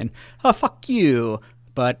ever seen. Fuck you.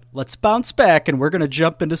 But let's bounce back, and we're going to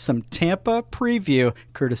jump into some Tampa preview,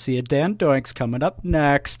 courtesy of Dan Doinks, coming up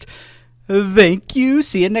next. Thank you.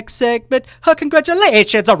 See you next segment.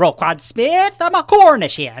 Congratulations, Roquan Smith. I'm a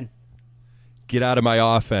Cornishan. Get out of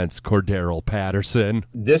my offense, Cordero Patterson.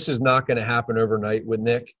 This is not going to happen overnight with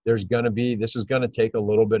Nick. This is going to take a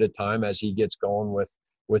little bit of time as he gets going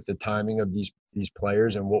with the timing of these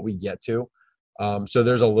players and what we get to. So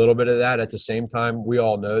there's a little bit of that. At the same time, we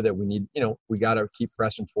all know that we need, we got to keep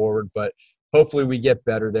pressing forward, but hopefully we get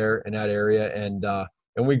better there in that area and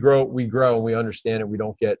we grow and we understand it. We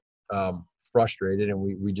don't get frustrated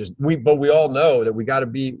and but we all know that we got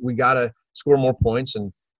to score more points, and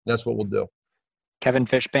that's what we'll do. Kevin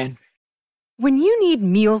Fishbane. When you need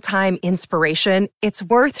mealtime inspiration, it's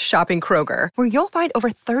worth shopping Kroger, where you'll find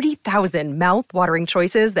over 30,000 mouth-watering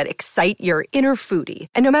choices that excite your inner foodie.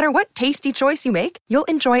 And no matter what tasty choice you make, you'll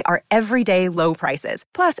enjoy our everyday low prices,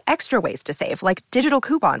 plus extra ways to save, like digital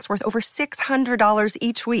coupons worth over $600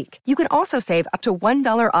 each week. You can also save up to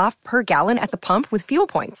 $1 off per gallon at the pump with fuel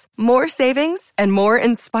points. More savings and more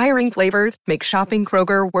inspiring flavors make shopping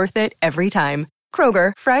Kroger worth it every time.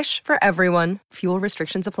 Kroger, fresh for everyone. Fuel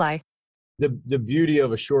restrictions apply. The beauty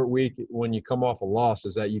of a short week when you come off a loss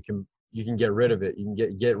is that you can get rid of it. You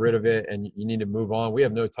can get rid of it, and you need to move on. We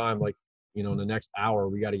have no time. In the next hour,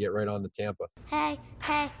 we got to get right on to Tampa. Hey,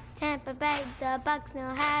 Tampa Bay, the Bucks know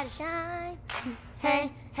how to shine. Hey,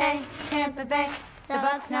 Tampa Bay, the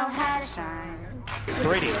Bucks know how to shine.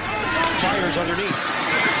 Brady fires underneath.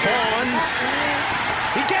 Vaughn.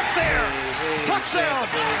 He gets there. Touchdown.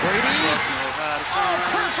 Brady. Oh,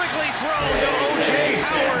 perfectly thrown to O.J.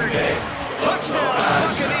 Howard. Touchdown,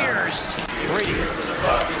 Buccaneers. Brady.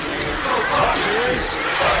 Tosses.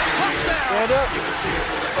 Touchdown.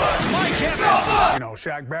 Mike Evans.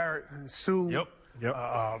 Shaq Barrett, Sue. Yep.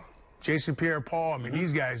 Jason Pierre-Paul. I mean,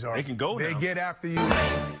 these guys are. They can go now. They get after you.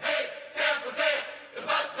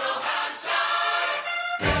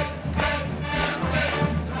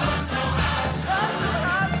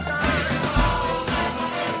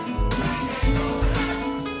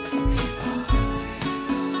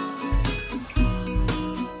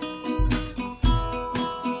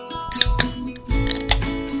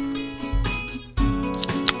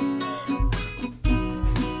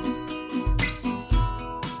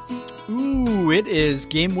 It is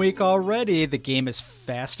game week already. The game is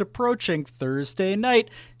fast approaching Thursday night.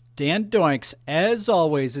 Dan Doinks, as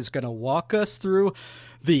always, is going to walk us through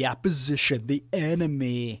the opposition, the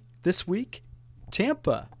enemy. This week,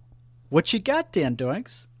 Tampa. What you got, Dan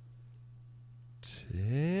Doinks?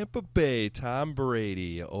 Tampa Bay, Tom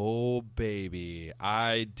Brady. Oh, baby.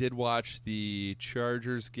 I did watch the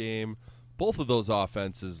Chargers game. Both of those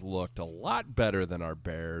offenses looked a lot better than our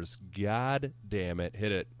Bears. God damn it.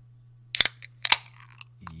 Hit it.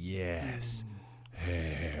 Yes.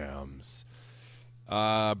 Hams.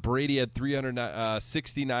 Brady had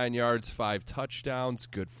 369 yards, 5 touchdowns.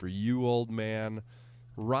 Good for you, old man.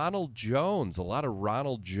 Ronald Jones, a lot of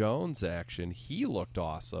Ronald Jones action. He looked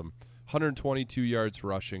awesome. 122 yards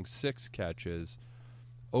rushing, 6 catches.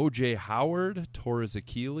 O.J. Howard tore his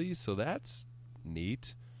Achilles, so that's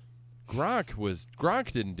neat.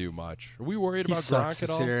 Gronk didn't do much. Are we worried about Gronk at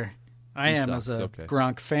all? Here. I am as a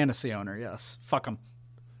Gronk fantasy owner, yes. Fuck him.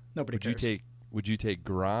 Nobody cares. Would you take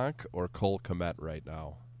Gronk or Cole Kmet right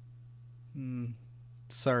now?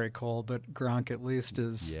 Sorry, Cole, but Gronk at least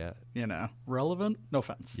is, relevant. No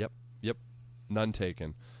offense. Yep. None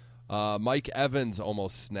taken. Mike Evans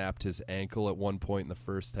almost snapped his ankle at one point in the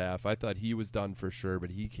first half. I thought he was done for sure,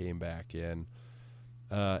 but he came back in.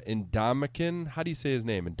 Ndamukong, how do you say his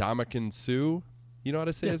name? Ndamukong Suh? You know how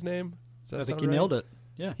to say his name? I think you nailed it.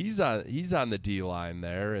 Yeah. He's on the D-line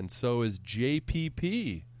there, and so is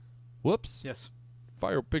JPP. Whoops. Yes.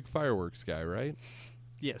 Big fireworks guy, right?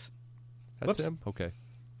 Yes. That's him? Okay.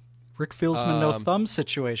 Rick Fieldsman, no thumb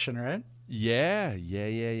situation, right? Yeah.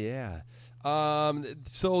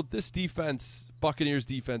 So this defense, Buccaneers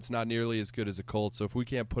defense, not nearly as good as the Colts. So if we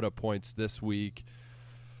can't put up points this week,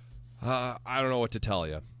 I don't know what to tell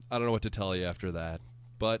you. I don't know what to tell you after that.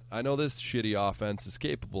 But I know this shitty offense is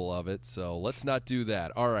capable of it, so let's not do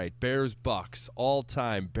that. All right, Bears-Bucks,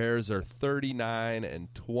 all-time. Bears are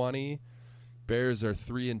 39-20. Bears are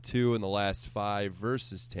 3-2 in the last 5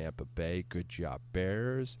 versus Tampa Bay. Good job,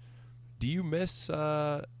 Bears. Do you miss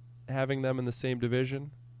having them in the same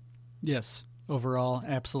division? Yes, overall,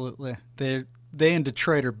 absolutely. They and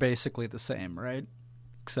Detroit are basically the same, right?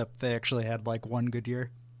 Except they actually had like one good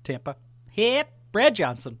year. Tampa. Hip, Brad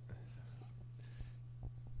Johnson.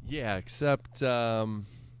 Yeah, except I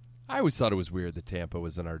always thought it was weird that Tampa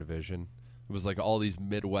was in our division. It was like all these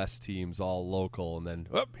Midwest teams, all local, and then,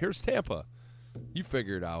 here's Tampa. You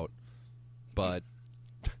figure it out. But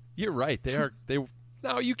you're right.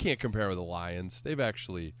 No, you can't compare with the Lions.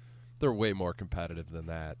 They're way more competitive than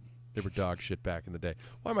that. They were dog shit back in the day.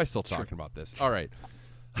 Why am I still talking about this? All right.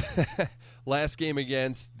 Last game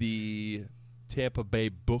against the Tampa Bay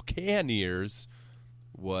Buccaneers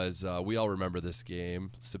was, we all remember this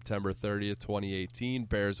game, September 30th, 2018.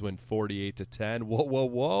 Bears win 48-10.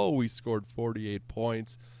 Whoa. We scored 48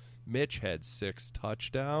 points. Mitch had 6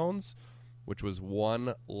 touchdowns, which was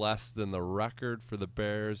 1 less than the record for the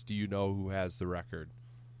Bears. Do you know who has the record?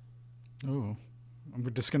 Ooh.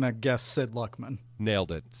 I'm just going to guess Sid Luckman.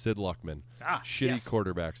 Nailed it. Sid Luckman. Shitty yes.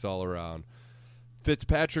 Quarterbacks all around.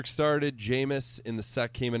 Fitzpatrick started.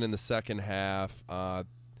 Jameis came in the second half.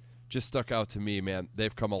 Just stuck out to me, man.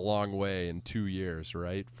 They've come a long way in 2 years,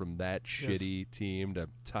 right? From that shitty team to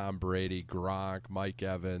Tom Brady, Gronk, Mike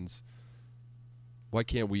Evans. Why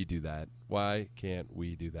can't we do that?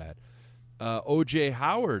 O.J.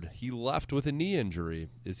 Howard, he left with a knee injury.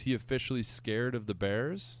 Is he officially scared of the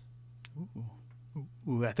Bears?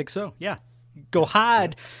 Ooh, I think so, yeah. Go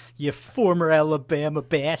hide, you former Alabama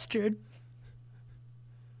bastard.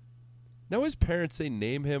 Now his parents, they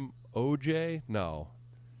name him O.J.? No.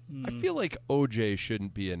 I feel like O.J.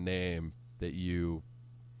 shouldn't be a name that you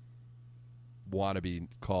want to be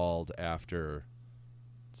called after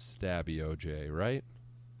Stabby O.J., right?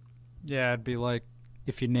 Yeah, it'd be like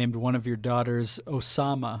if you named one of your daughters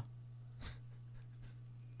Osama.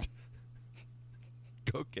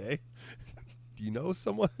 Okay. Do you know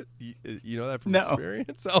someone? You know that from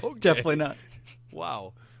experience? Okay. Definitely not.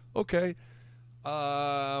 Wow. Okay.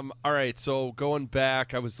 All right, so going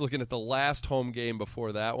back, I was looking at the last home game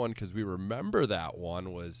before that one because we remember that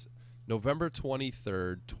one was November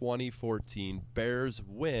 23rd, 2014. Bears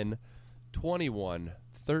win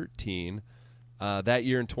 21-13. That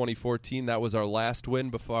year in 2014, that was our last win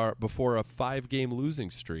before a 5-game losing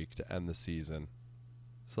streak to end the season.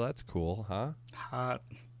 So that's cool, huh? Hot.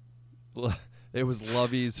 It was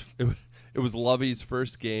Lovey's. It was Lovey's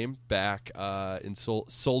first game back in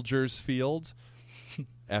Soldiers Field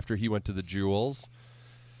after he went to the Jewels.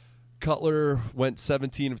 Cutler went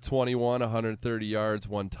 17 of 21, 130 yards,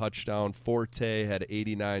 1 touchdown. Forte had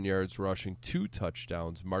 89 yards rushing, 2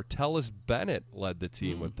 touchdowns. Martellus Bennett led the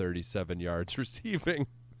team with 37 yards receiving.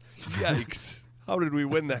 Yikes. How did we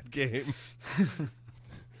win that game?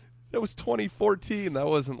 That was 2014. That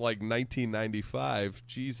wasn't like 1995.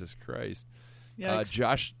 Jesus Christ.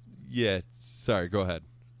 Josh... Yeah, sorry, go ahead.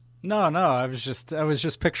 No, I was just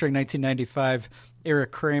picturing 1995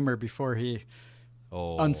 Eric Kramer before he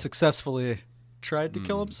unsuccessfally tried to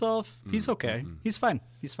kill himself. He's okay. He's fine.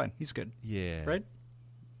 He's good. Yeah. Right?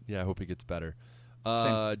 Yeah, I hope he gets better.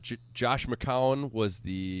 Josh McCown was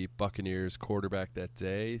the Buccaneers quarterback that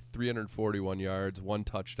day. 341 yards, 1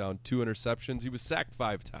 touchdown, 2 interceptions. He was sacked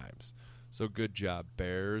 5 times. So good job,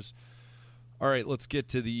 Bears. All right, let's get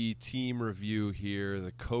to the team review here.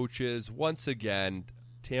 The coaches, once again,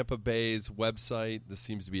 Tampa Bay's website, this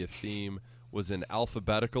seems to be a theme, was in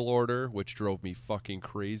alphabetical order, which drove me fucking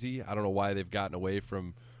crazy. I don't know why they've gotten away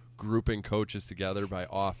from grouping coaches together by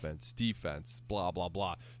offense, defense, blah, blah,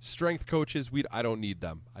 blah. Strength coaches, I don't need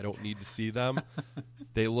them. I don't need to see them.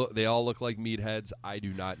 They all look like meatheads. I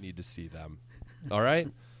do not need to see them. All right?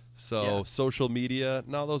 So social media,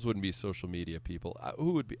 no, those wouldn't be social media people.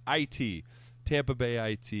 Who would be? IT, Tampa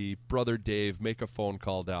Bay IT, Brother Dave, make a phone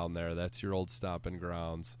call down there. That's your old stomping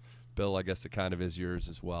grounds. Bill, I guess it kind of is yours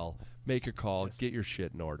as well. Make a call. Yes. Get your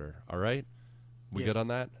shit in order. All right? We good on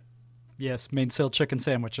that? Yes, Mainsail chicken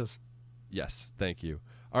sandwiches. Yes, thank you.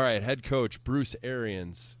 All right, head coach Bruce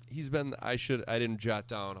Arians. He's been. I didn't jot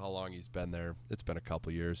down how long he's been there. It's been a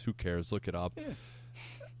couple years. Who cares? Look it up.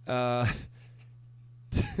 Yeah.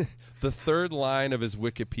 The third line of his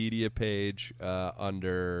Wikipedia page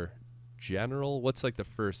under general. What's like the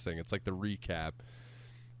first thing? It's like the recap.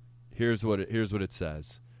 Here's what it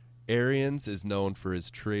says. Arians is known for his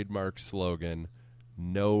trademark slogan,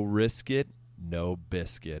 "No risk it, no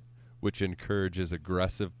biscuit," which encourages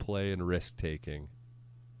aggressive play and risk taking.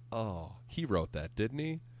 Oh, he wrote that, didn't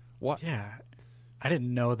he? What? Yeah. I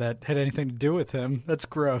didn't know that had anything to do with him. That's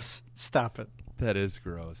gross. Stop it. That is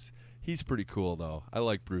gross. He's pretty cool, though. I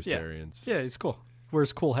like Bruce Arians. Yeah, he's cool.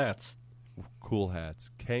 Wears cool hats. Cool hats.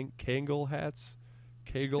 Kegel hats?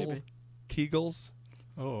 Kegel? Kegels?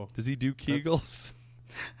 Oh. Does he do Kegels?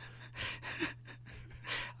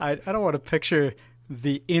 I don't want to picture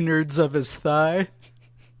the innards of his thigh.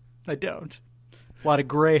 I don't. A lot of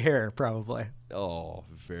gray hair, probably. Oh,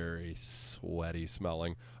 very sweaty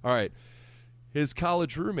smelling. All right. His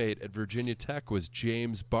college roommate at Virginia Tech was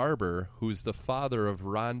James Barber, who's the father of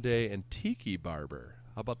Rondé and Tiki Barber.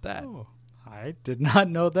 How about that? Oh, I did not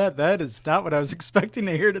know that. That is not what I was expecting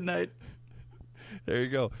to hear tonight. There you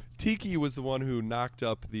go. Tiki was the one who knocked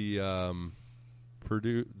up the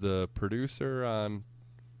producer on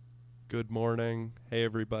Good Morning. Hey,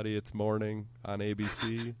 everybody, it's morning on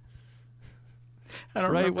ABC. I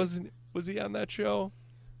don't remember. Was he on that show?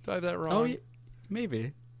 Do I have that wrong? Oh,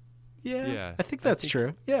 maybe. Yeah, I think that's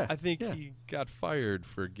true. Yeah, I think he got fired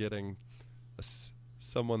for getting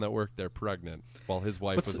someone that worked there pregnant while his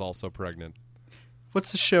wife was also pregnant.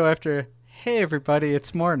 What's the show after? Hey, everybody,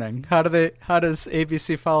 it's morning. How does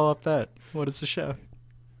ABC follow up that? What is the show?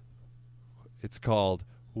 It's called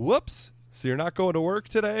Whoops. So you're not going to work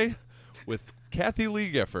today with Kathy Lee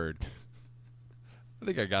Gifford. I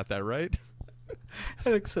think I got that right. I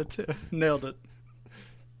think so too. Nailed it.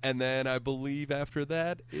 And then I believe after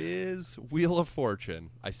that is Wheel of Fortune.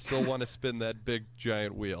 I still want to spin that big,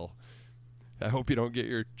 giant wheel. I hope you don't get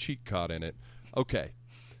your cheek caught in it. Okay.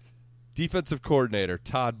 Defensive coordinator,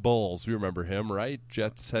 Todd Bowles. We remember him, right?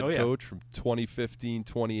 Jets head coach from 2015,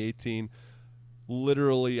 2018.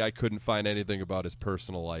 Literally, I couldn't find anything about his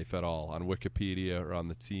personal life at all on Wikipedia or on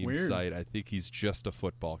the team site. I think he's just a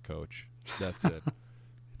football coach. That's it. I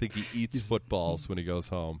think he eats footballs when he goes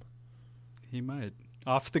home. He might.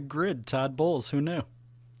 Off the grid, Todd Bowles. Who knew?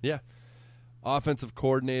 Yeah. Offensive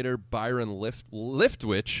coordinator, Byron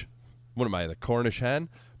Leftwich. What am I, the Cornish hen?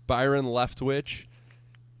 Byron Leftwich.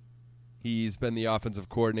 He's been the offensive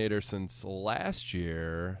coordinator since last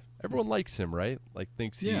year. Everyone likes him, right? Like,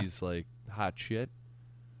 thinks he's, like, hot shit.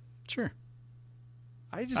 Sure.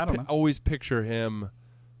 I always picture him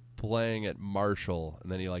playing at Marshall,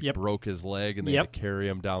 and then he, like, broke his leg, and they had to carry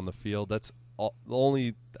him down the field. That's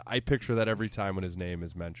I picture that every time when his name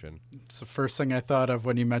is mentioned. It's the first thing I thought of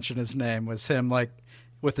when you mentioned his name was him, like,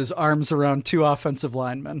 with his arms around two offensive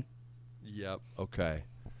linemen. Yep. Okay.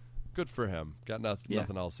 Good for him. Got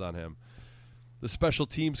nothing else on him. The special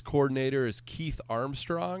teams coordinator is Keith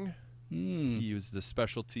Armstrong. He was the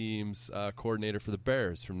special teams coordinator for the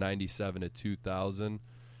Bears from 97 to 2000.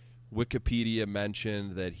 Wikipedia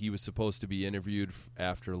mentioned that he was supposed to be interviewed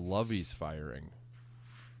after Lovey's firing.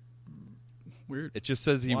 Weird. It just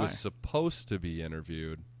says he was supposed to be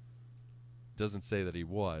interviewed. Doesn't say that he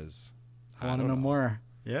was. I want to know more.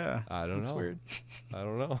 Yeah. I don't know. That's weird. I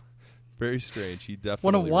don't know. Very strange. He definitely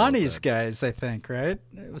one of Wani's guys, I think, right?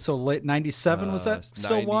 So late 97, was that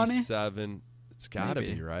still Wani? 97. It's got to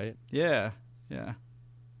be, right? Yeah. Yeah.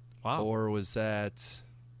 Wow. Or was that...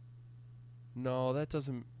 No, that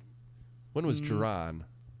doesn't... When was Duran?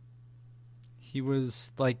 He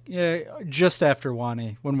was like just after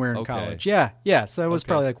Wani when we were in college. Yeah, so that was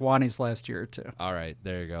probably like Wani's last year or two. All right,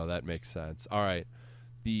 there you go. That makes sense. All right.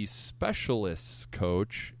 The specialists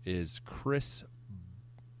coach is Chris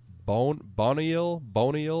Boniol,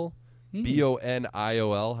 Boniol. How do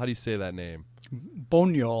you say that name?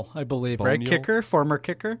 Boniol, I believe, right? Kicker, former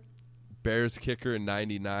kicker. Bears kicker in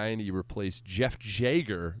 99. He replaced Jeff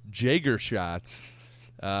Jager shots.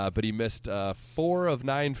 But he missed 4 of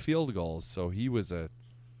 9 field goals, so he was a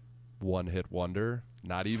one-hit wonder.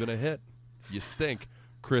 Not even a hit. You stink.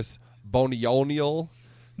 Chris Boniol.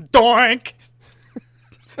 Doink!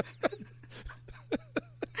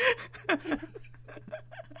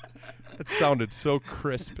 That sounded so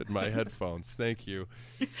crisp in my headphones. Thank you.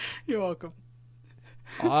 You're welcome.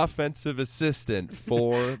 Offensive assistant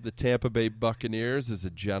for the Tampa Bay Buccaneers is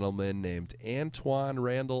a gentleman named Antoine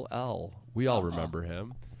Randall L. We all remember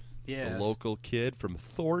him. Yes. The local kid from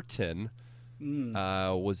Thornton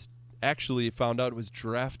was actually found out was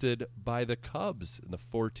drafted by the Cubs in the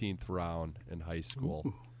 14th round in high school.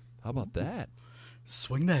 Ooh. How about that?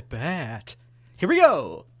 Swing that bat. Here we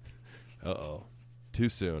go. Uh-oh. Too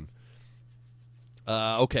soon.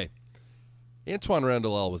 Okay. Antoine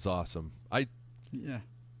Randall L. was awesome. I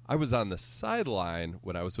was on the sideline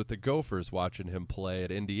when I was with the Gophers watching him play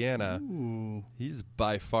at Indiana. Ooh. He's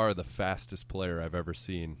by far the fastest player I've ever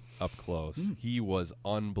seen up close. He was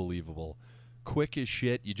unbelievable. Quick as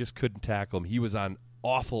shit. You just couldn't tackle him. He was on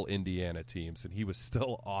awful Indiana teams, and he was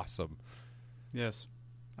still awesome. Yes.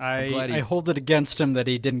 I hold it against him that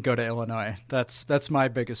he didn't go to Illinois. That's my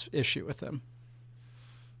biggest issue with him.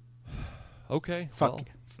 Okay. Fuck.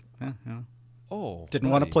 Well. Yeah. Oh. Didn't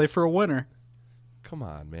want to play for a winner. Come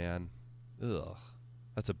on, man. Ugh.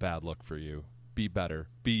 That's a bad look for you. Be better.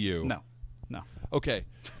 Be you. No. Okay.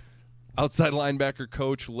 Outside linebacker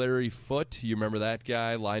coach Larry Foote. You remember that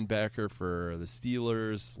guy? Linebacker for the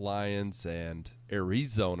Steelers, Lions, and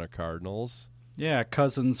Arizona Cardinals. Yeah,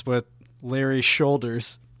 cousins with Larry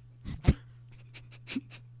Shoulders.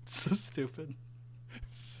 So stupid.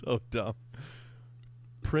 So dumb.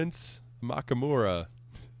 Prince Makamura.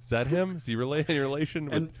 Is that him? Is he in relation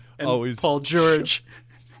with... And he's Paul George.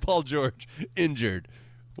 Paul George, injured.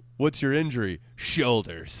 What's your injury?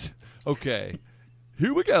 Shoulders. Okay,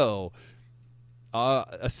 here we go.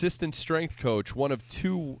 Assistant strength coach, one of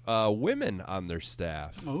two women on their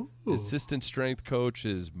staff. Ooh. Assistant strength coach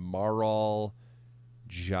is Maral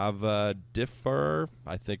Javadifar.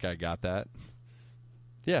 I think I got that.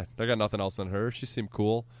 Yeah, I got nothing else on her. She seemed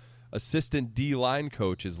cool. Assistant D-line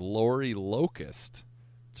coach is Lori Locust.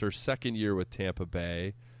 It's her second year with Tampa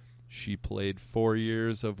Bay. She played 4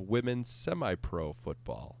 years of women's semi-pro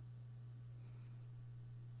football.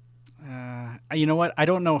 You know what? I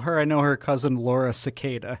don't know her. I know her cousin Laura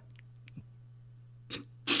Cicada.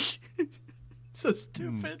 So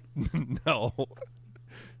stupid.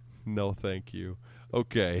 No, thank you.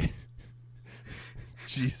 Okay.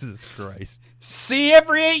 Jesus Christ. See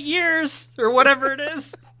every 8 years or whatever it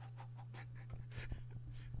is.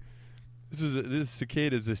 These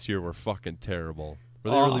cicadas this year were fucking terrible.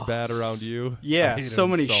 Were they really bad around you? Yeah, so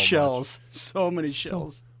many shells. So many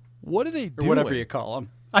shells. What are they doing? Or whatever you call them.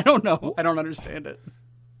 I don't know. I don't understand it.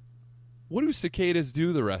 What do cicadas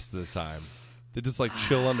do the rest of the time? They just like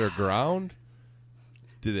chill underground?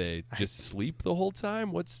 Do they just sleep the whole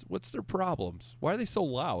time? What's their problems? Why are they so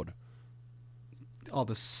loud? All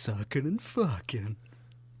the sucking and fucking.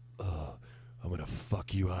 I'm going to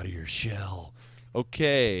fuck you out of your shell.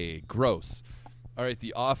 Okay, gross. All right,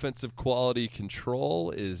 the offensive quality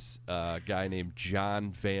control is a guy named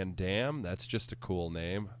John Van Dam. That's just a cool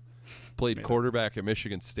name. Played quarterback at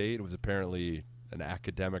Michigan State. Was apparently an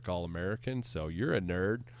academic All-American, so you're a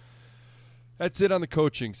nerd. That's it on the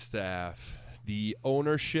coaching staff. The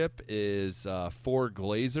ownership is 4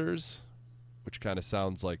 Glazers, which kind of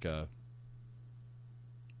sounds like a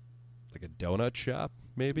donut shop,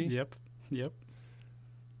 maybe? Yep.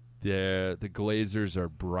 The Glazers are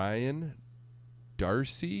Brian,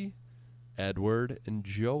 Darcy, Edward, and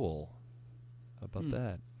Joel. How about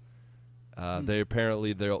that? They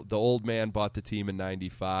apparently, the old man bought the team in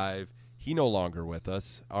 95. He no longer with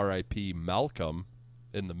us. R.I.P. Malcolm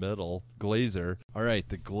in the middle. Glazer. All right,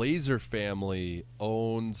 the Glazer family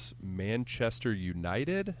owns Manchester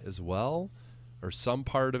United as well, or some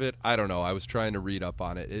part of it. I don't know. I was trying to read up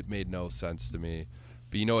on it. It made no sense to me.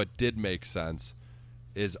 But you know what did make sense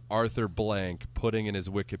is Arthur Blank putting in his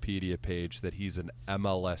Wikipedia page that he's an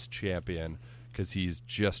MLS champion because he's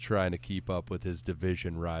just trying to keep up with his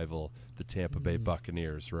division rival, the Tampa Bay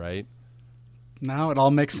Buccaneers, right? Now it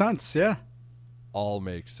all makes sense, yeah. All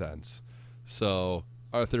makes sense. So,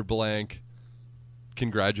 Arthur Blank,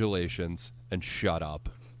 congratulations, and shut up.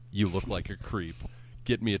 You look like a creep.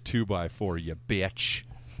 Get me a 2x4, you bitch.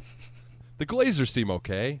 The Glazers seem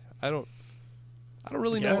okay. I don't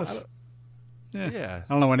really know. Yeah.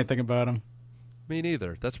 I don't know anything about them. Me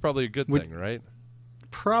neither. That's probably a good thing, right?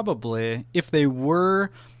 Probably. If they were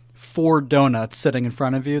 4 donuts sitting in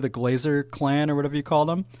front of you, the Glazer clan or whatever you call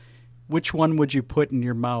them, which one would you put in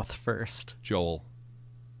your mouth first? Joel.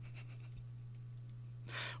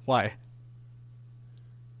 Why?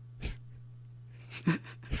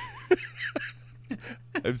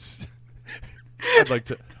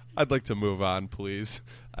 I'd like to move on, please.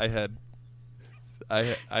 I had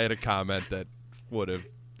a comment that would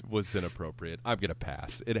was inappropriate. I'm going to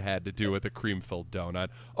pass. It had to do with a cream-filled donut.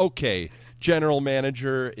 Okay, general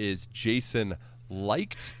manager is Jason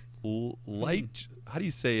Licht. How do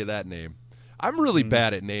you say that name? I'm really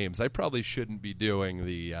bad at names. I probably shouldn't be doing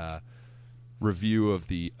the review of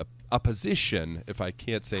the opposition if I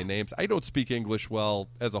can't say names. I don't speak English well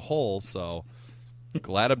as a whole, so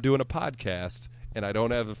glad I'm doing a podcast, and I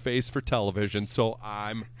don't have a face for television, so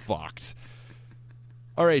I'm fucked.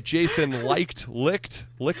 All right, Jason licked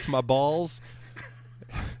my balls.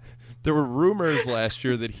 There were rumors last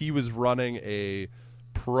year that he was running a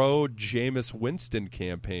pro Jameis Winston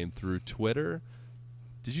campaign through Twitter.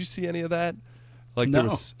 Did you see any of that? Like, no, there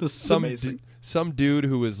was this is amazing. Some dude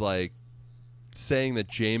who was like saying that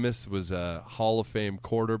Jameis was a Hall of Fame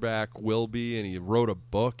quarterback, will be, and he wrote a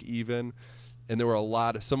book even. And there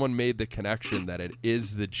were someone made the connection that it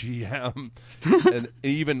is the GM. And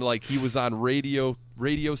even like he was on radio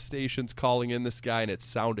stations calling in this guy, and it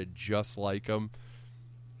sounded just like him.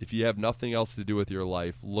 If you have nothing else to do with your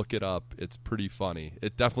life, look it up. It's pretty funny.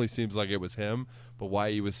 It definitely seems like it was him, but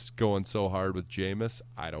why he was going so hard with Jameis,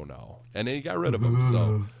 I don't know. And then he got rid of him.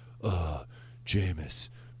 So, Jameis,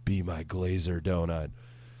 be my Glazer donut.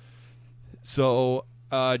 So,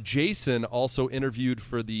 Jason also interviewed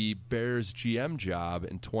for the Bears GM job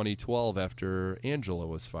in 2012 after Angela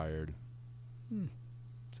was fired. So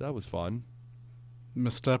that was fun.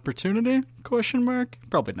 Missed opportunity? Question mark?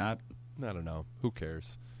 Probably not. I don't know. Who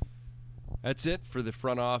cares? That's it for the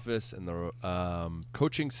front office and the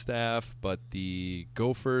coaching staff, but the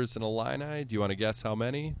Gophers and Illini, do you want to guess how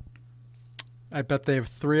many? I bet they have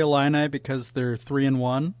 3 Illini because they're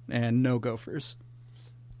 3-1 and no Gophers.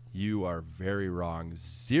 You are very wrong.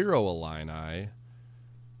 0 Illini,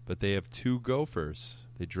 but they have 2 Gophers.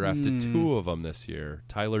 They drafted 2 of them this year,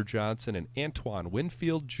 Tyler Johnson and Antoine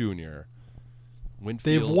Winfield Jr.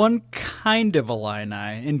 They have 1 kind of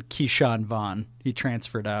Illini in Keyshawn Vaughn. He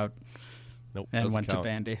transferred out and went to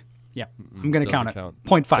Vandy. Yeah, I'm going to count it.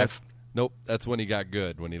 0.5. Nope, that's when he got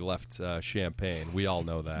good, when he left Champaign. We all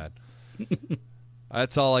know that.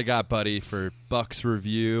 That's all I got, buddy, for Bucks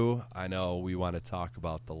review. I know we want to talk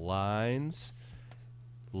about the lines.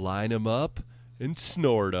 Line them up and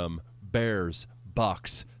snort them. Bears,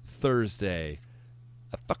 Bucks, Thursday.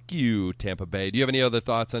 Fuck you, Tampa Bay. Do you have any other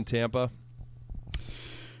thoughts on Tampa?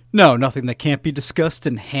 No, nothing that can't be discussed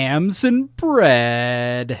in hams and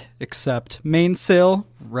bread. Except Mainsail,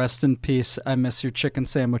 rest in peace. I miss your chicken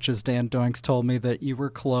sandwiches. Dan Doinks told me that you were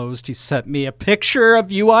closed. He sent me a picture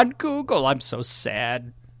of you on Google. I'm so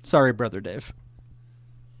sad. Sorry, Brother Dave.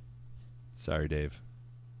 Sorry, Dave.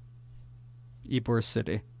 Ybor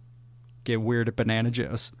City. Get weird at Banana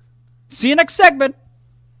Joe's. See you next segment.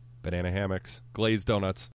 Banana hammocks. Glazed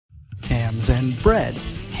donuts. Hams and bread.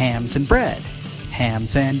 Hams and bread.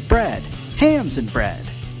 Hams and bread. Hams and bread.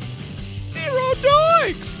 0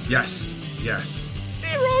 Doinks! Yes. Yes.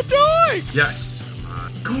 0 Doinks! Yes.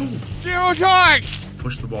 Go. 0 Doinks!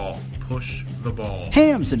 Push the ball. Push the ball.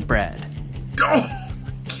 Hams and bread. Go.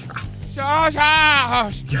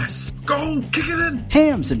 Sausage! Yes. Go. Kick it in.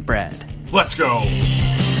 Hams and bread. Let's go.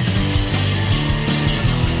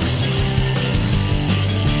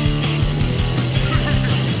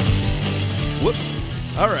 Whoops.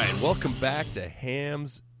 All right, welcome back to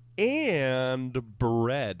Hams and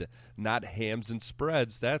Bread. Not Hams and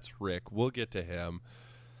Spreads. That's Rick. We'll get to him.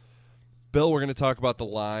 Bill, we're going to talk about the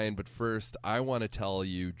line, but first I want to tell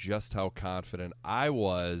you just how confident I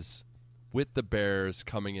was with the Bears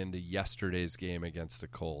coming into yesterday's game against the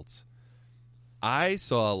Colts. I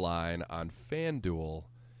saw a line on FanDuel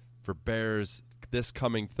for Bears this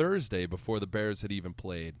coming Thursday before the Bears had even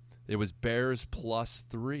played. It was Bears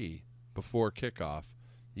 +3 before kickoff.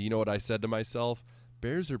 You know what I said to myself?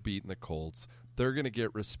 Bears are beating the Colts. They're going to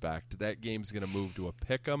get respect. That game's going to move to a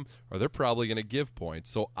pick'em, or they're probably going to give points.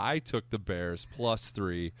 So I took the Bears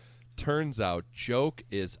 +3. Turns out, joke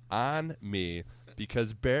is on me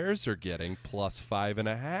because Bears are getting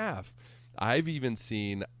 +5.5. I've even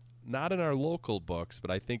seen, not in our local books, but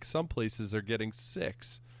I think some places are getting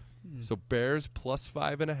 6. So Bears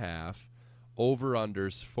 +5.5.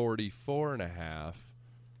 Over-unders 44.5.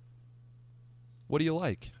 What do you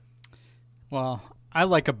like? Well, I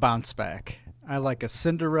like a bounce back. I like a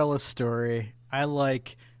Cinderella story. I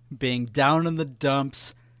like being down in the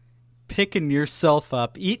dumps, picking yourself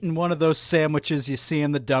up, eating one of those sandwiches you see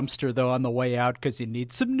in the dumpster, though, on the way out because you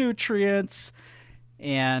need some nutrients.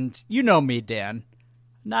 And you know me, Dan.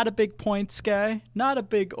 Not a big points guy, not a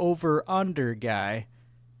big over-under guy.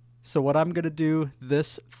 So what I'm going to do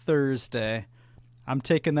this Thursday, I'm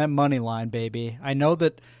taking that money line, baby. I know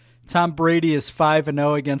that Tom Brady is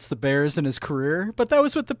 5-0 against the Bears in his career, but that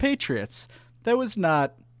was with the Patriots. That was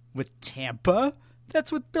not with Tampa.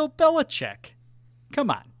 That's with Bill Belichick. Come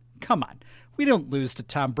on. We don't lose to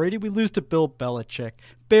Tom Brady. We lose to Bill Belichick.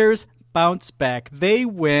 Bears bounce back. They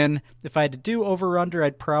win. If I had to do over-under,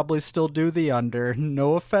 I'd probably still do the under.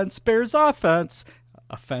 No offense, Bears offense.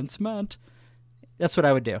 Offense meant. That's what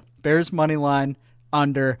I would do. Bears money line,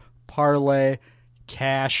 under, parlay,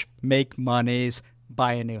 cash, make monies,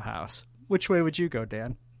 buy a new house. Which way would you go,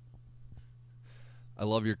 Dan? I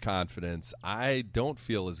love your confidence. I don't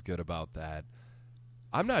feel as good about that.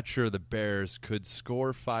 I'm not sure the Bears could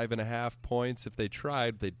score 5.5 points if they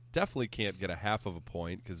tried. They definitely can't get a half of a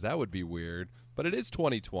point because that would be weird. But it is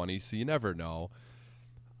 2020, so you never know.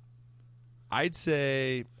 I'd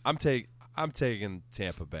say I'm taking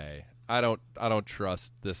Tampa Bay. I don't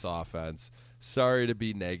trust this offense. Sorry to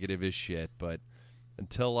be negative as shit, but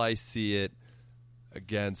until I see it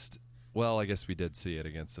against, well, I guess we did see it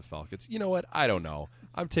against the Falcons. You know what? I don't know.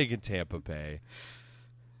 I'm taking Tampa Bay.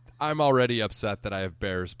 I'm already upset that I have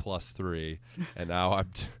Bears +3, and now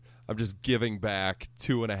I'm just giving back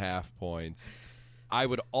 2.5 points. I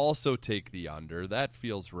would also take the under. That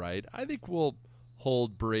feels right. I think we'll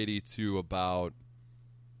hold Brady to about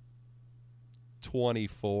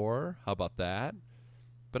 24. How about that?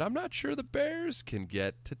 But I'm not sure the Bears can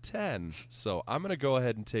get to 10. So I'm going to go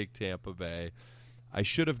ahead and take Tampa Bay. I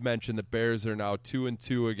should have mentioned the Bears are now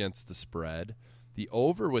 2-2 against the spread. The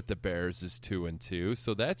over with the Bears is 2-2,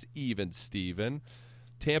 so that's even, Steven.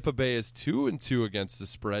 Tampa Bay is 2-2 against the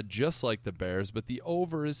spread, just like the Bears, but the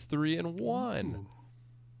over is 3-1. Ooh.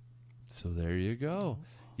 So there you go.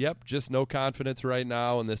 Yep, just no confidence right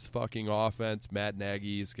now in this fucking offense. Matt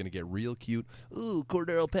Nagy is going to get real cute. Ooh,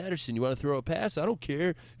 Cordero Patterson, you want to throw a pass? I don't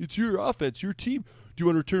care. It's your offense, your team. Do you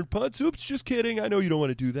want to return punts? Oops, just kidding. I know you don't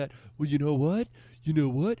want to do that. Well, you know what?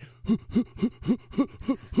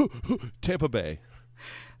 Tampa Bay.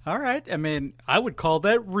 All right. I mean, I would call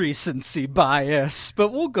that recency bias,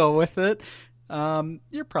 but we'll go with it.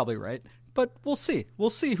 You're probably right, but we'll see. We'll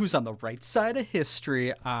see who's on the right side of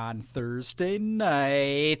history on Thursday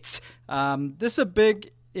night. This is a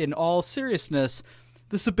big, in all seriousness,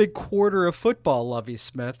 this is a big quarter of football, Lovie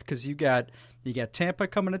Smith, because you got Tampa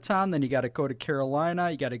coming to town, then you got to go to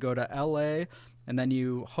Carolina, you got to go to L.A., and then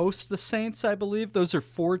you host the Saints, I believe. Those are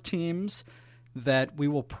 4 teams that we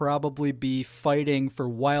will probably be fighting for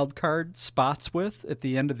wild card spots with at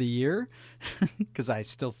the end of the year, because I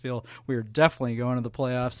still feel we're definitely going to the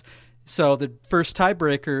playoffs. So the first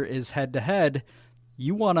tiebreaker is head-to-head.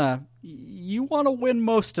 You wanna win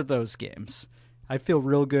most of those games. I feel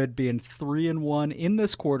real good being 3-1 in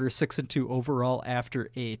this quarter, 6-2 overall after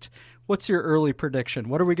 8. What's your early prediction?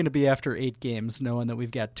 What are we going to be after 8 games, knowing that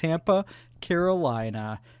we've got Tampa,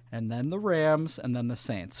 Carolina, and then the Rams, and then the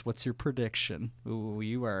Saints? What's your prediction? Ooh,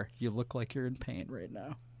 you look like you're in pain right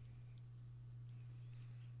now.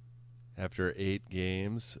 After 8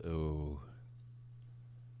 games,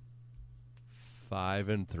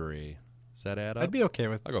 5-3. Does that add up? I'd be okay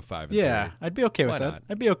with. I'll go 5-3. Yeah, I'd be okay with that. Not?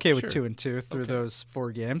 I'd be okay with Sure. 2-2 through those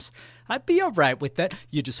 4 games. I'd be all right with that.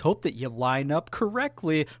 You just hope that you line up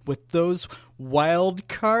correctly with those wild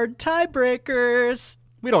card tiebreakers.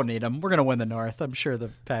 We don't need them. We're going to win the North. I'm sure the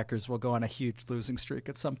Packers will go on a huge losing streak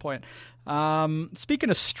at some point. Speaking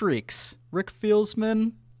of streaks, Rick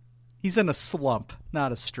Fieldsman, he's in a slump,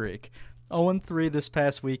 not a streak. 0-3 this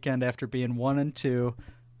past weekend after being 1-2.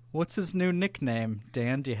 What's his new nickname,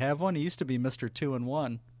 Dan? Do you have one? He used to be Mr.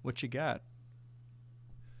 2-1. What you got?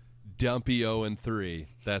 Dumpy 0-3.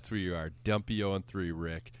 That's where you are. Dumpy 0-3,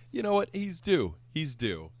 Rick. You know what? He's due.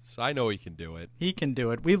 So I know he can do it. He can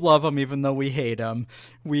do it. We love him even though we hate him.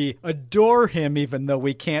 We adore him even though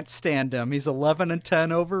we can't stand him. He's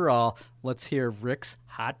 11-10 overall. Let's hear Rick's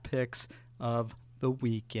hot picks of the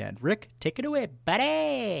weekend. Rick, take it away,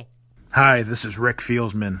 buddy. Hi, this is Rick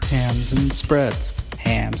Fieldsman. Hams and spreads.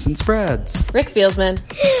 Hams and spreads. Rick Fieldsman.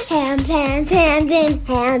 Hams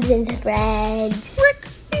and spreads. Rick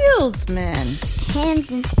Fieldsman.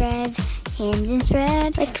 Hams and spreads. Hams and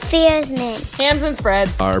spreads. Rick Fieldsman. Hams and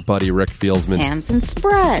spreads. Our buddy Rick Fieldsman. Hams and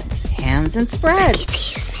spreads. Hams and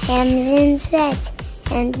spreads. Hams and spreads.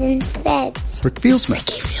 Hams and spreads. Rick Fieldsman.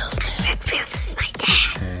 Ricky Fieldsman. Rick Fieldsman's my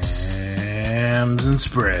dad. Hams and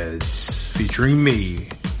spreads. Featuring me,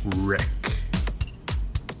 Rick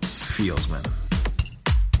Fieldsman.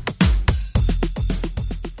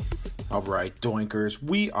 All right, Doinkers,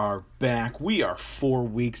 we are back. We are 4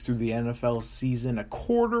 weeks through the NFL season, a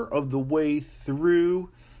quarter of the way through.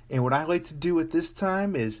 And what I like to do at this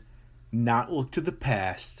time is not look to the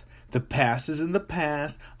past. The past is in the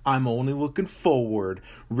past. I'm only looking forward.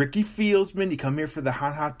 Ricky Fieldsman, you come here for the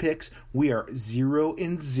hot picks. We are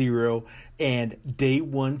 0-0, and day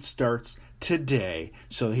one starts today.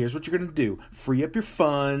 So here's what you're going to do. Free up your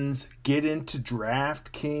funds, get into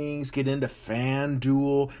DraftKings, get into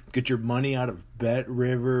FanDuel, get your money out of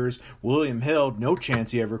BetRivers. William Hill, no chance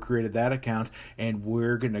he ever created that account, and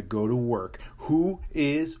we're going to go to work. Who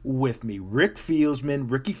is with me? Rick Fieldsman,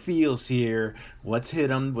 Ricky Fields here. Let's hit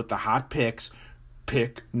him with the hot picks.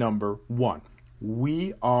 Pick number 1.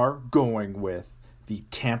 We are going with the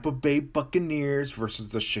Tampa Bay Buccaneers versus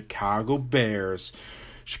the Chicago Bears.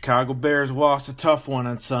 Chicago Bears lost a tough one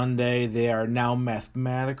on Sunday. They are now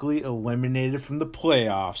mathematically eliminated from the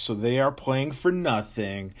playoffs, so they are playing for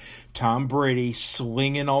nothing. Tom Brady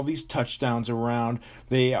slinging all these touchdowns around.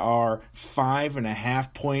 They are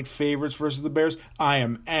 5.5-point favorites versus the Bears. I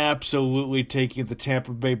am absolutely taking the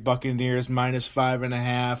Tampa Bay Buccaneers minus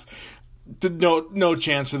 5.5. No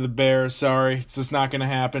chance for the Bears. Sorry, it's just not going to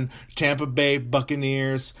happen. Tampa Bay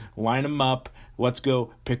Buccaneers, line them up. Let's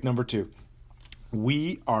go. Pick number 2.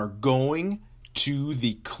 We are going to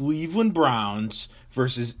the Cleveland Browns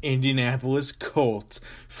versus Indianapolis Colts.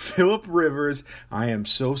 Phillip Rivers, I am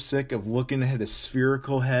so sick of looking at his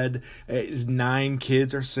spherical head. His 9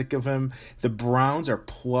 kids are sick of him. The Browns are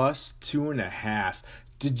plus 2.5.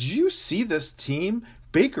 Did you see this team?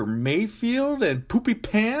 Baker Mayfield and Poopy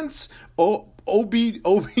Pants? OBJ,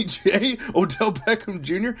 Odell Beckham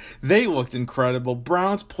Jr., they looked incredible.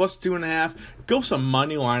 Browns plus 2.5. Go some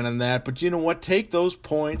money line on that. But you know what? Take those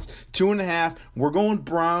points. 2.5. We're going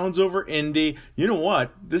Browns over Indy. You know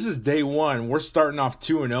what? This is day one. We're starting off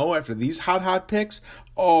 2-0 after these hot picks.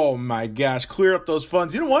 Oh my gosh, clear up those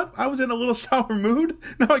funds. You know what? I was in a little sour mood.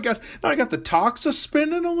 Now I got the talks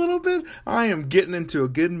spinning a little bit. I am getting into a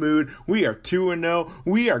good mood. We are 2-0.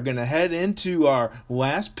 We are going to head into our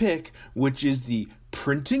last pick, which is the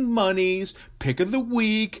Printing Money's pick of the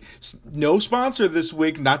week. No sponsor this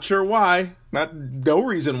week. Not sure why. No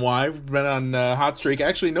reason why. We've been on hot streak.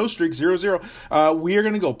 Actually, no streak. 0-0. We are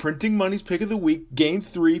going to go Printing Money's pick of the week. Game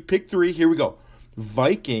 3, pick 3. Here we go.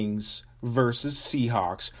 Vikings versus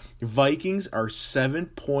Seahawks. Vikings are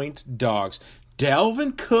 7-point dogs.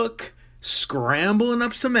 Dalvin Cook scrambling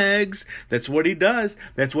up some eggs. That's what he does.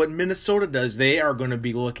 That's what Minnesota does. They are going to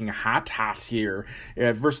be looking hot here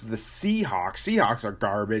versus the Seahawks. Seahawks are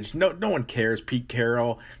garbage. No one cares. Pete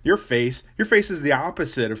Carroll, your face is the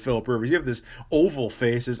opposite of Phillip Rivers. You have this oval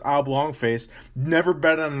face, this oblong face. Never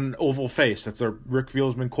bet on an oval face. That's a Rick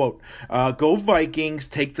Fieldsman quote. Go Vikings.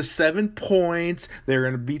 Take the 7 points. They're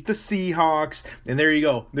going to beat the Seahawks. And there you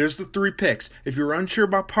go. There's the 3 picks. If you're unsure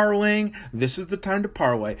about parlaying, this is the time to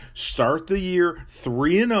parlay. Start the year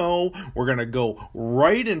 3-0. We're going to go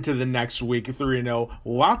right into the next week 3-0.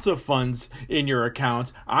 Lots of funds in your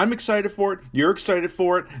account. I'm excited for it. You're excited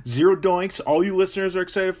for it. Zero doinks. All you listeners are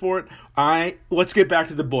excited for it. Let's get back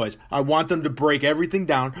to the boys. I want them to break everything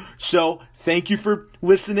down. So thank you for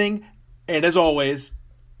listening. And as always,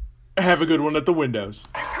 have a good one at the windows.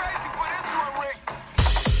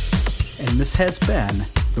 And this has been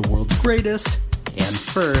the world's greatest and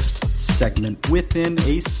first segment within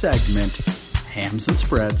a segment, Hams and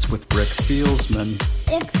Spreads with Rick Fieldsman.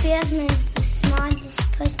 Rick Fieldsman is the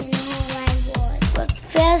smartest person in the whole wide world. Rick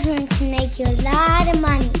Fieldsman can make you a lot of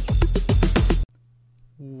money.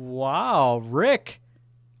 Wow, Rick.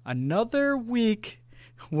 Another week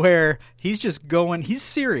where he's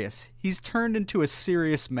serious. He's turned into a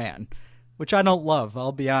serious man, which I don't love,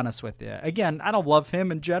 I'll be honest with you. Again, I don't love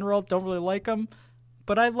him in general, don't really like him,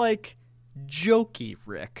 but I like jokey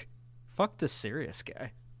Rick. Fuck the serious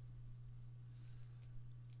guy.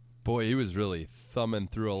 Boy, he was really thumbing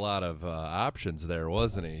through a lot of options there,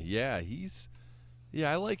 wasn't he? Yeah,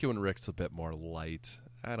 I like it when Rick's a bit more light.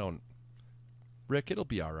 Rick, it'll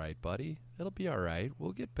be all right, buddy. It'll be all right.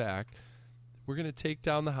 We'll get back. We're going to take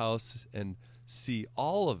down the house and see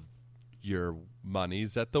all of your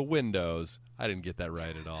monies at the windows. I didn't get that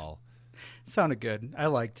right at all. It sounded good. I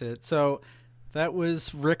liked it. So that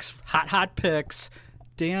was Rick's hot picks.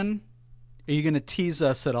 Dan, are you going to tease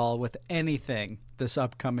us at all with anything this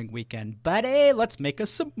upcoming weekend? Buddy, let's make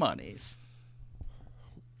us some monies.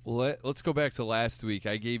 Well, let's go back to last week.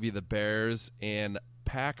 I gave you the Bears and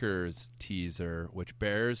Packers teaser, which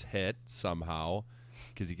Bears hit somehow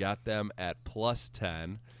because you got them at plus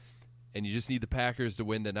 10. And you just need the Packers to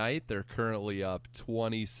win tonight. They're currently up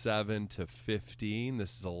 27-15.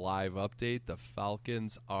 This is a live update. The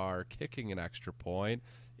Falcons are kicking an extra point.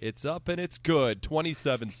 It's up and it's good.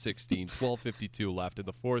 27-16, 12:52 left in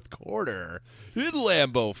the fourth quarter in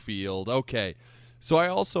Lambeau Field. Okay, So I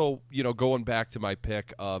also, going back to my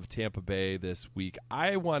pick of Tampa Bay this week,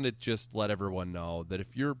 I want to just let everyone know that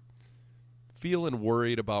if you're feeling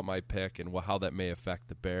worried about my pick and how that may affect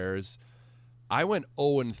the Bears, I went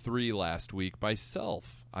 0-3 last week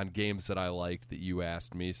myself on games that I liked that you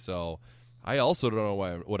asked me. So I also don't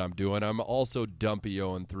know what I'm doing. I'm also dumpy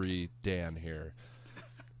 0-3 Dan here.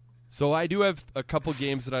 So I do have a couple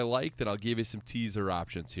games that I like that I'll give you some teaser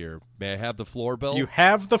options here. May I have the floor, Bill? You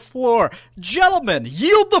have the floor. Gentlemen,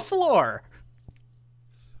 yield the floor.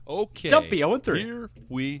 Okay. Dumpy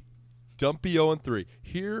 0-3. Dumpy 0-3.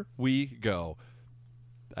 Here we go.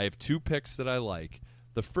 I have 2 picks that I like.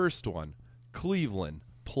 The first one, Cleveland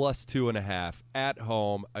plus 2.5 at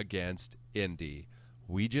home against Indy.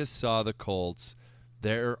 We just saw the Colts.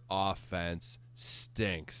 Their offense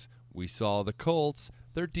stinks. We saw the Colts.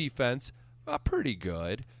 Their defense, pretty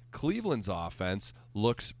good. Cleveland's offense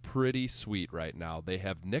looks pretty sweet right now. They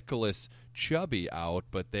have Nicholas Chubby out,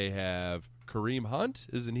 but they have Kareem Hunt.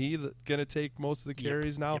 Isn't he going to take most of the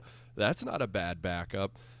carries now? Yep. That's not a bad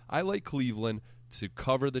backup. I like Cleveland to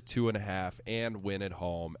cover the 2.5 and win at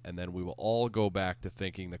home, and then we will all go back to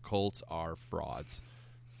thinking the Colts are frauds.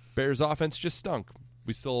 Bears offense just stunk.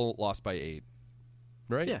 We still lost by 8,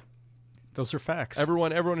 right? Yeah, those are facts.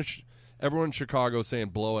 Everyone in Chicago saying,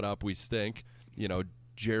 blow it up, we stink.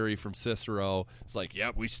 Jerry from Cicero is like,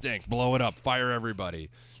 yep, we stink, blow it up, fire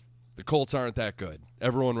everybody. The Colts aren't that good.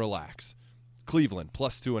 Everyone relax. Cleveland,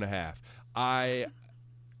 plus 2.5.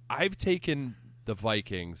 I've taken the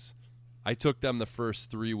Vikings. I took them the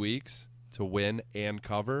first 3 weeks to win and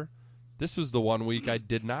cover. This was the 1 week I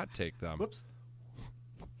did not take them.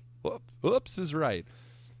 Whoops is right.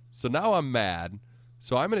 So now I'm mad.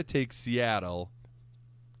 So I'm going to take Seattle,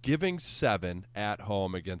 giving 7 at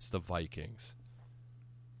home against the Vikings.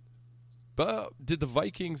 But did the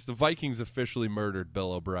Vikings officially murdered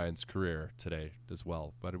Bill O'Brien's career today as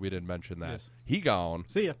well, but we didn't mention that. Yes. He gone.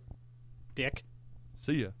 See ya, dick.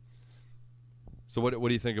 See ya. So what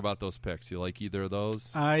do you think about those picks? You like either of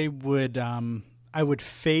those? I would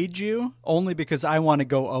fade you only because I want to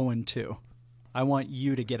go 0-2. I want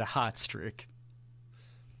you to get a hot streak.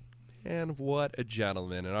 And what a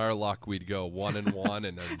gentleman! In our luck, we'd go 1-1,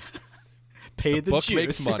 and then pay the book juice,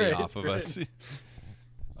 makes money right, off of us.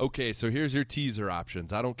 Okay, so here's your teaser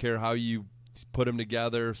options. I don't care how you put them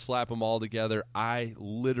together, slap them all together. I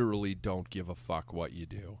literally don't give a fuck what you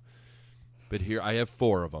do. But here, I have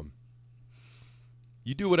 4 of them.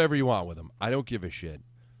 You do whatever you want with them. I don't give a shit.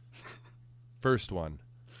 First one,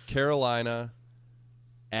 Carolina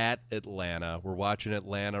at Atlanta. We're watching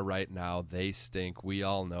Atlanta right now. They stink. We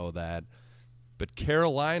all know that. But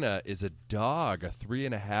Carolina is a dog, a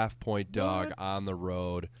 3.5-point dog on the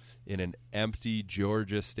road in an empty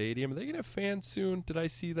Georgia stadium. Are they going to have fans soon? Did I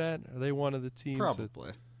see that? Are they one of the teams?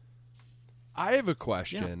 Probably. I have a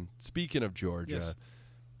question. Yeah. Speaking of Georgia, yes.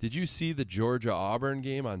 Did you see the Georgia-Auburn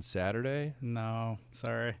game on Saturday? No,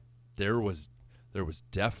 sorry. There was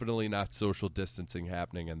definitely not social distancing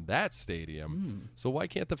happening in that stadium. So why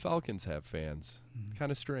can't the Falcons have fans?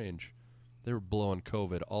 Kind of strange. They were blowing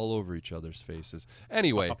COVID all over each other's faces.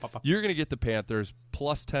 Anyway, you're going to get the Panthers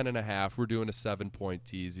plus 10.5. We're doing a 7-point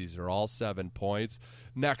tease. These are all 7 points.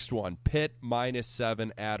 Next one, Pitt minus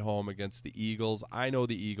 7 at home against the Eagles. I know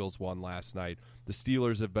the Eagles won last night. The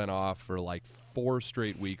Steelers have been off for like 4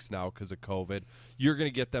 straight weeks now because of COVID. You're going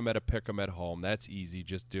to get them at a pick 'em at home. That's easy.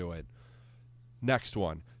 Just do it. Next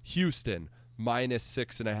one, Houston minus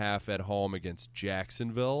 6.5 at home against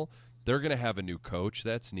Jacksonville. They're going to have a new coach.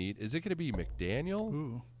 That's neat. Is it going to be McDaniel?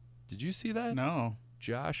 Ooh. Did you see that? No.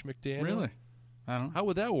 Josh McDaniel? Really? I don't. How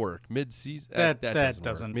would that work? Mid-season? That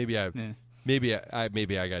doesn't. Work.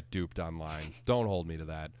 Maybe I got duped online. Don't hold me to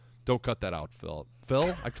that. Don't cut that out, Phil.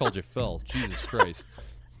 Phil? I called you Phil. Jesus Christ.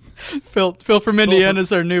 Phil from Indiana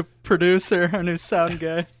is our new producer, our new sound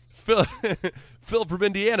guy. Phil from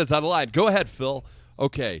Indiana's on the line. Go ahead, Phil.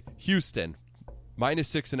 Okay, Houston.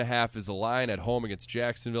 Minus 6.5 is the line at home against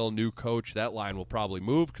Jacksonville. New coach. That line will probably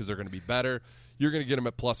move because they're going to be better. You're going to get them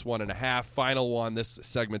at plus 1.5. Final one. This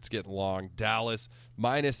segment's getting long. Dallas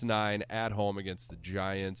minus 9 at home against the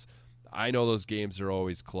Giants. I know those games are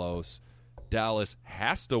always close. Dallas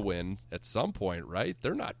has to win at some point, right?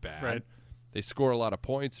 They're not bad. Right. They score a lot of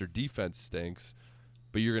points. Their defense stinks.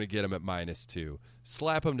 But you're going to get them at minus 2.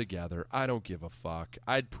 Slap them together. I don't give a fuck.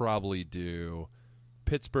 I'd probably do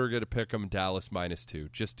Pittsburgh at a pick 'em, Dallas minus 2.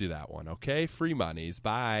 Just do that one, okay? Free monies.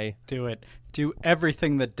 Bye. Do it. Do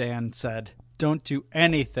everything that Dan said. Don't do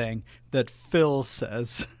anything that Phil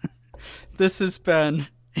says. This has been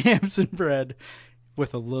Hams and Bread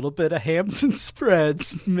with a little bit of hams and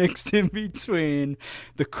spreads mixed in between.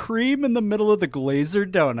 The cream in the middle of the Glazer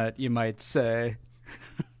donut, you might say.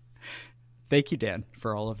 Thank you, Dan,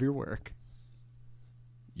 for all of your work.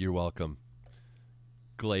 You're welcome.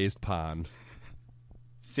 Glazed pond.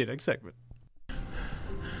 See you next segment.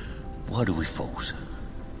 Why do we fall?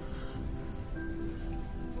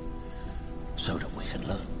 So that we can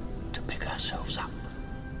learn to pick ourselves up.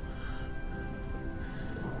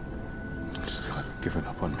 You still haven't given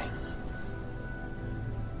up on me.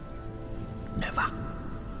 Never.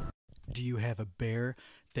 Do you have a bear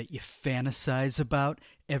that you fantasize about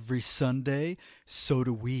every Sunday? So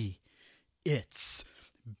do we. It's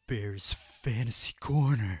Bears Fantasy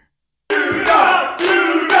Corner. Zero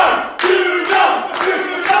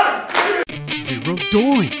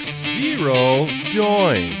doinks. Zero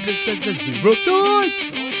doinks. Zero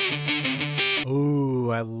doinks.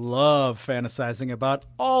 Ooh, I love fantasizing about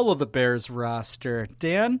all of the Bears roster.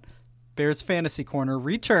 Dan, Bears Fantasy Corner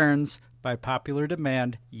returns by popular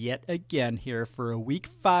demand yet again here for a Week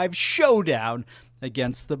 5 showdown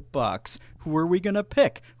against the Bucs. Who are we going to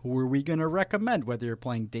pick? Who are we going to recommend? Whether you're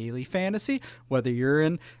playing daily fantasy, whether you're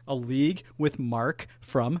in a league with Mark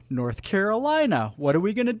from North Carolina. What are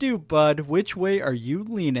we going to do, bud? Which way are you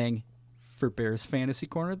leaning for Bears Fantasy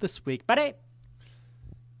Corner this week, buddy?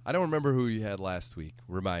 I don't remember who you had last week.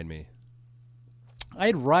 Remind me. I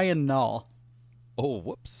had Ryan Nall. Oh,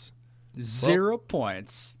 whoops. 0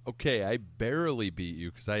 points. Okay, I barely beat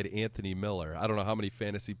you because I had Anthony Miller. I don't know how many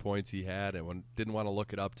fantasy points he had and didn't want to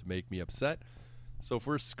look it up to make me upset. So if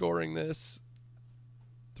we're scoring this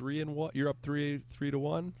 3-1, you're up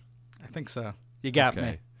 3-1? I think so. You got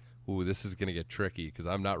me. Ooh, this is going to get tricky because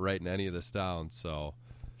I'm not writing any of this down. So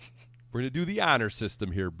we're going to do the honor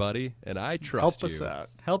system here, buddy, and I trust you.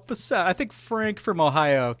 Help us out. I think Frank from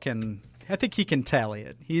Ohio can tally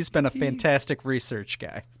it. He's been a fantastic research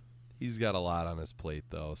guy. He's got a lot on his plate,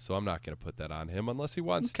 though, so I'm not going to put that on him unless he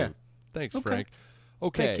wants to. Thanks, Frank.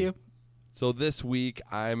 Okay. Thank you. So this week,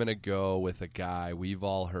 I'm going to go with a guy we've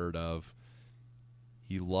all heard of.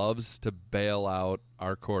 He loves to bail out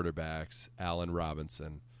our quarterbacks, Allen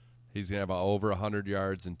Robinson. He's going to have over 100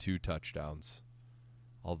 yards and 2 touchdowns.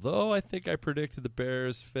 Although I think I predicted the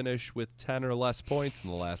Bears finish with 10 or less points in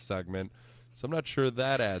the last segment, so I'm not sure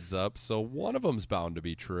that adds up. So one of them's bound to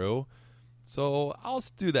be true. So I'll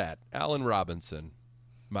do that. Allen Robinson,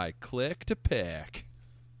 my click to pick.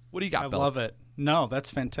 What do you got, I Bill? love it. No,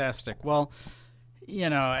 that's fantastic. Well,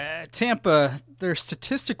 Tampa, they're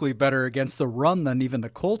statistically better against the run than even the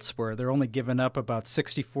Colts were. They're only giving up about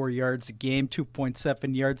 64 yards a game,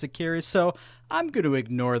 2.7 yards a carry. So I'm going to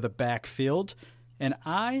ignore the backfield, and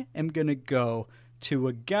I am going to go to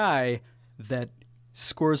a guy that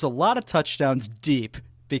scores a lot of touchdowns deep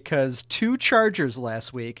because 2 Chargers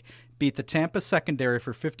last week beat the Tampa secondary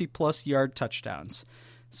for 50-plus yard touchdowns.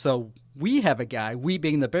 So we have a guy, we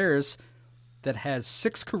being the Bears, that has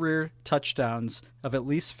 6 career touchdowns of at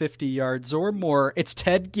least 50 yards or more. It's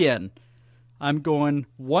Ted Ginn. I'm going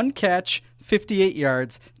 1 catch, 58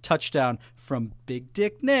 yards, touchdown from Big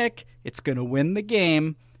Dick Nick. It's going to win the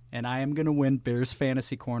game, and I am going to win Bears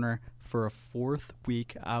Fantasy Corner for a 4th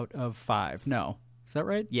week out of 5. No. Is that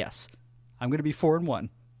right? Yes. I'm going to be 4-1.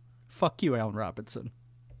 Fuck you, Allen Robinson.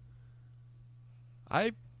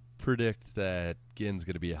 I predict that Ginn's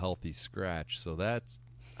going to be a healthy scratch, so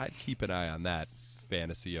I'd keep an eye on that,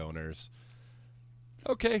 fantasy owners.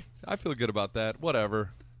 Okay, I feel good about that.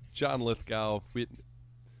 Whatever. John Lithgow, what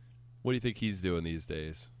do you think he's doing these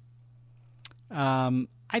days? I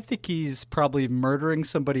think he's probably murdering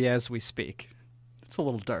somebody as we speak. It's a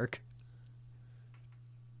little dark.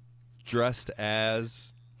 Dressed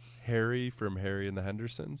as Harry from Harry and the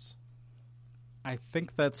Hendersons? I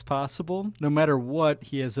think that's possible. No matter what,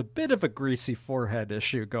 he has a bit of a greasy forehead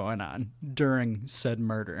issue going on during said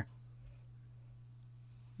murder.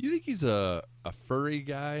 You think he's a furry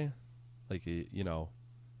guy? Like,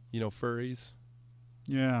 furries?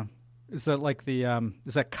 Yeah. Is that like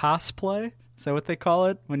is that cosplay? Is that what they call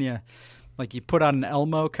it? When you put on an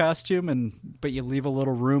Elmo costume but you leave a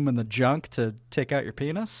little room in the junk to take out your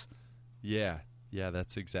penis? Yeah. Yeah,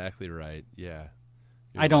 that's exactly right. Yeah.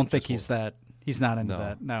 I don't think he's that. He's not into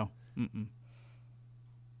that. No. Mm-mm.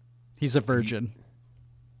 He's a virgin.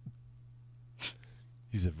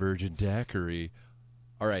 He's a virgin daiquiri.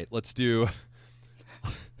 All right, let's do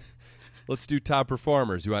top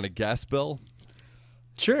performers. You want to guess, Bill?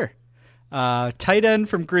 Sure. Tight end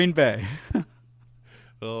from Green Bay.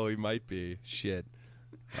 Oh, he might be. Shit.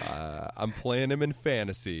 I'm playing him in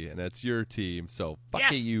fantasy, and that's your team. So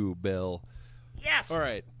fuck you, Bill. Yes. All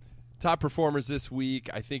right. Top performers this week.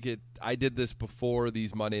 I did this before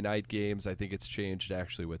these Monday night games. I think it's changed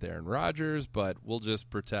actually with Aaron Rodgers, but we'll just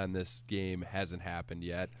pretend this game hasn't happened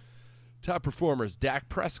yet. Top performers, Dak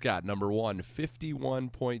Prescott, number 1,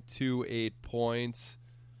 51.28 points.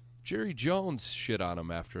 Jerry Jones shit on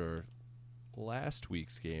him after last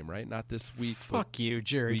week's game, right? Not this week. Fuck you,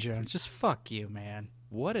 Jerry Jones. Just fuck you, man.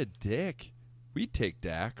 What a dick. We'd take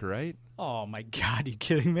Dak, right? Oh, my God. Are you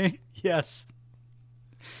kidding me? Yes.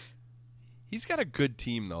 He's got a good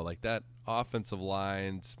team, though. Like, that offensive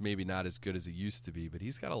line's maybe not as good as it used to be, but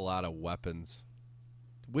he's got a lot of weapons.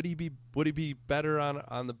 Would he be better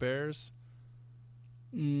on the Bears?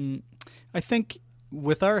 I think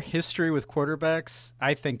with our history with quarterbacks,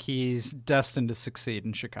 I think he's destined to succeed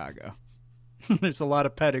in Chicago. There's a lot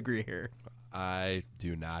of pedigree here. I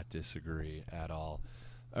do not disagree at all.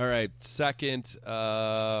 All right, second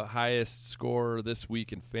highest scorer this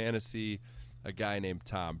week in fantasy, a guy named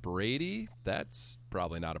Tom Brady. That's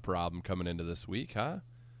probably not a problem coming into this week, huh?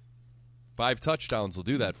 5 touchdowns will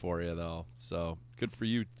do that for you, though. So good for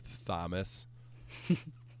you, Thomas.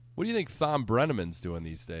 What do you think Thom Brenneman's doing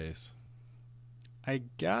these days? I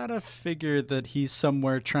gotta figure that he's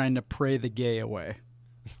somewhere trying to pray the gay away.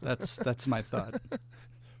 That's my thought.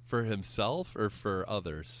 For himself or for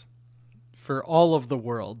others? For all of the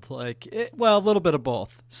world. A little bit of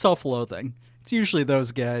both. Self-loathing. It's usually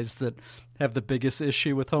those guys that have the biggest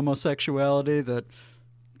issue with homosexuality that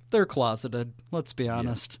they're closeted. Let's be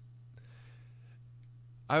honest.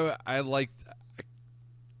 Yeah. I liked.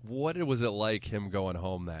 What was it like him going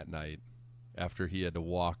home that night after he had to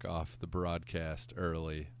walk off the broadcast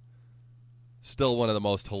early? Still one of the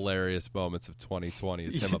most hilarious moments of 2020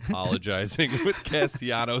 is him apologizing with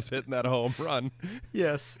Castellanos hitting that home run.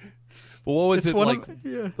 Yes. But what was it like?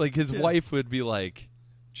 Like his wife would be like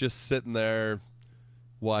just sitting there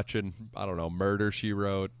watching, I don't know, Murder, She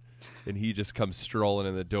Wrote, and he just comes strolling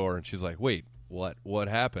in the door and she's like, "Wait, what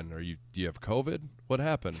happened? Do you have COVID? What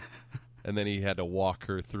happened?" And then he had to walk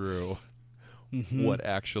her through what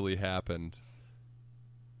actually happened.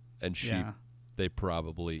 And he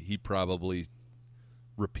probably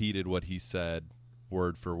repeated what he said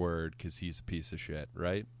word for word because he's a piece of shit,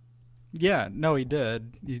 right? Yeah, no, he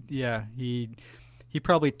did. He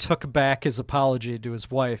probably took back his apology to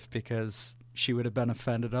his wife because she would have been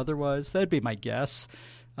offended otherwise. That'd be my guess.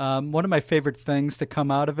 One of my favorite things to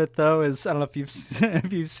come out of it, though, is I don't know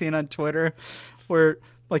if you've seen on Twitter where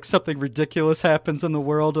like something ridiculous happens in the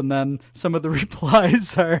world, and then some of the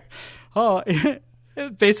replies are,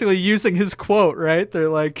 basically using his quote, right?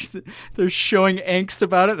 They're showing angst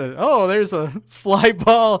about it. And, there's a fly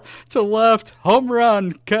ball to left, home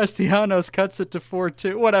run. Castellanos cuts it to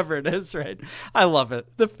 4-2, whatever it is, right? I love it.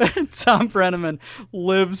 Thom Brenneman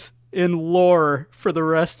lives in lore for the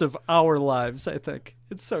rest of our lives, I think.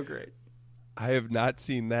 It's so great. I have not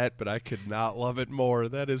seen that, but I could not love it more.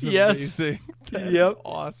 That is amazing. That is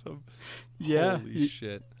awesome. Yeah. Holy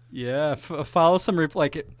shit. Yeah. Follow some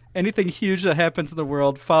anything huge that happens in the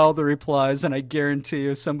world, follow the replies, and I guarantee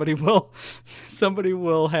you somebody will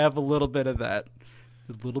have a little bit of that.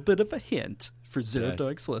 A little bit of a hint for Zero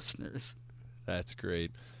Doinks listeners. That's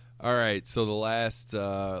great. All right, so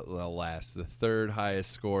the third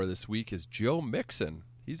highest score this week is Joe Mixon.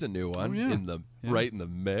 He's a new one right in the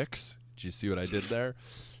mix. Did you see what I did there?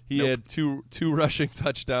 He had two rushing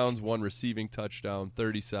touchdowns, 1 receiving touchdown,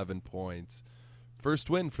 37 points.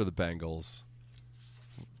 First win for the Bengals.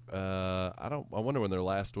 I wonder when their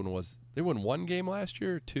last one was. They won 1 game last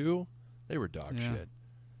year, 2. They were dog shit.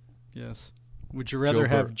 Yes. Would you rather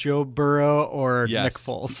have Joe Burrow or Nick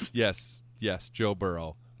Foles? Yes, Joe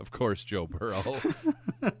Burrow. Of course, Joe Burrow.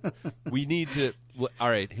 We need to. All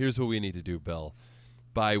right, here's what we need to do, Bill.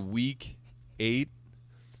 By week 8,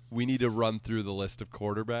 we need to run through the list of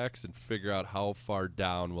quarterbacks and figure out how far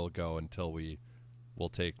down we'll go until we'll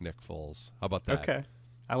take Nick Foles. How about that? Okay.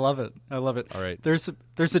 I love it. All right. There's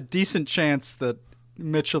a decent chance that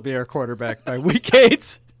Mitch will be our quarterback by week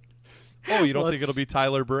 8. Oh, you don't think it'll be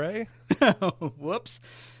Tyler Bray? Whoops.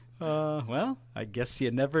 Well, I guess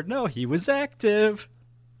you never know. He was active.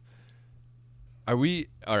 All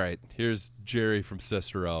right, here's Jerry from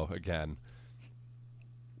Cicero again.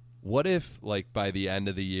 What if, by the end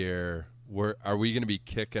of the year, are we going to be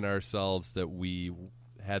kicking ourselves that we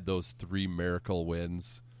had those 3 miracle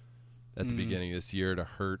wins at the beginning of this year to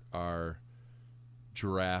hurt our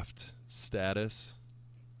draft status?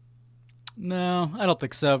 No, I don't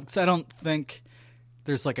think so. 'Cause I don't think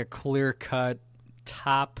there's a clear-cut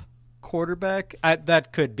top quarterback.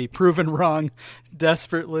 That could be proven wrong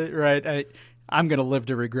desperately, right? I'm going to live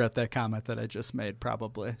to regret that comment that I just made,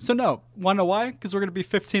 probably. So, no. Want to know why? Because we're going to be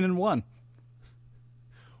 15-1.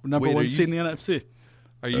 Number 1 seed in the NFC.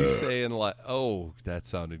 Are you saying like? Oh, that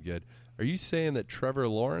sounded good. Are you saying that Trevor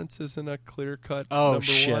Lawrence isn't a clear-cut Oh, number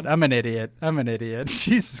shit. one? I'm an idiot.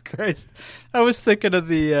 Jesus Christ. I was thinking of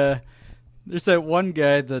the, there's that one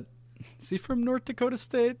guy that, is he from North Dakota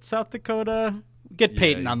State, South Dakota? Get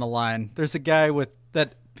Peyton on the line. There's a guy with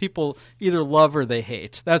that people either love or they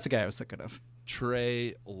hate. That's the guy I was thinking of.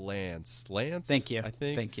 Trey Lance. Thank you. I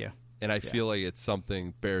think. Thank you. And I feel like it's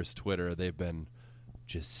something Bears Twitter, they've been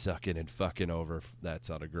just sucking and fucking over. That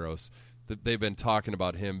sounded gross. They've been talking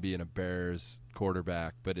about him being a Bears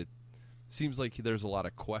quarterback, but it seems like there's a lot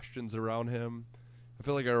of questions around him. I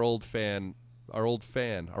feel like our old Fans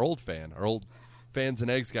and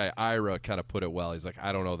Eggs guy, Ira, kind of put it well. He's like,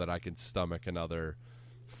 I don't know that I can stomach another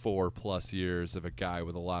 4+ years of a guy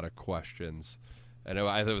with a lot of questions. And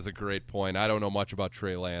I thought it was a great point. I don't know much about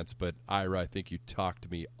Trey Lance, but Ira, I think you talked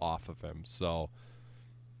me off of him. So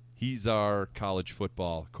he's our college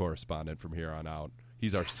football correspondent from here on out.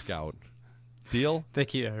 He's our scout. Deal?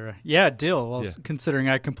 Thank you, Ira. Yeah, deal. Well, considering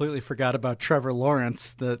I completely forgot about Trevor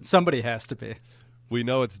Lawrence, that somebody has to be. We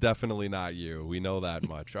know it's definitely not you. We know that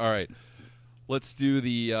much. All right. Let's do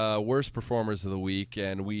the worst performers of the week,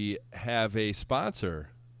 and we have a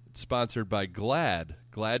sponsor. It's sponsored by Glad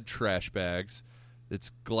Trash Bags.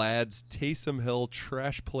 It's Glad's Taysom Hill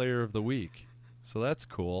Trash Player of the Week. So that's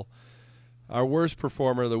cool. Our worst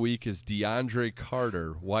performer of the week is DeAndre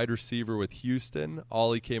Carter, wide receiver with Houston.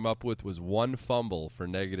 All he came up with was one fumble for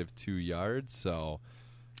 -2 yards. So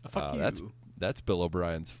that's Bill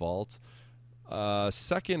O'Brien's fault.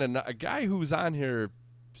 Second, a guy who's on here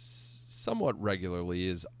somewhat regularly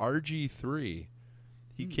is RG3.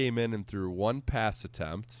 He came in and threw one pass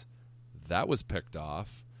attempt. That was picked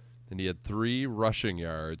off. And he had 3 rushing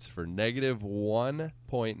yards for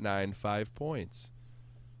 -1.95 points.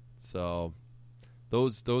 So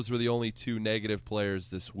those were the only 2 negative players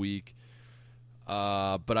this week.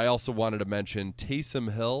 But I also wanted to mention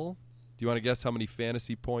Taysom Hill. Do you want to guess how many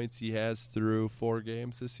fantasy points he has through 4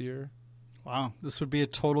 games this year? Wow, this would be a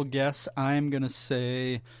total guess. I'm going to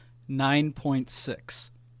say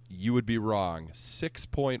 9.6. You would be wrong.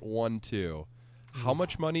 6.12. How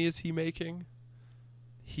much money is he making?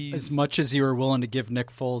 As much as you were willing to give Nick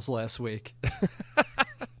Foles last week.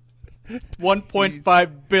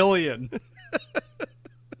 $1.5 billion.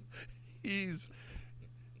 He's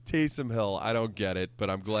Taysom Hill. I don't get it, but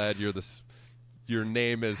I'm glad your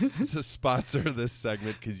name is a sponsor of this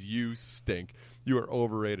segment because you stink. You are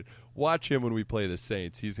overrated. Watch him when we play the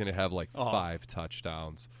Saints. He's going to have 5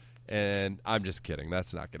 touchdowns. And I'm just kidding.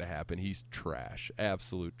 That's not going to happen. He's trash.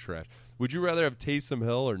 Absolute trash. Would you rather have Taysom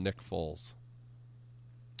Hill or Nick Foles?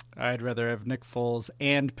 I'd rather have Nick Foles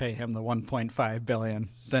and pay him the $1.5 billion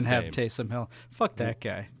than have Taysom Hill. Fuck that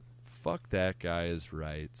guy. Fuck that guy is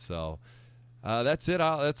right. So that's it.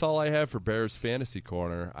 That's all I have for Bears Fantasy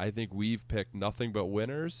Corner. I think we've picked nothing but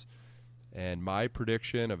winners, and my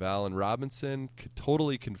prediction of Allen Robinson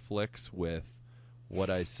totally conflicts with what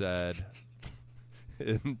I said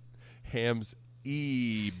in Ham's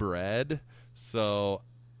bread. So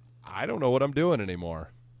I don't know what I'm doing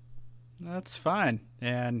anymore. That's fine.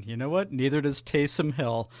 And you know what? Neither does Taysom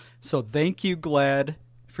Hill. So thank you, Glad,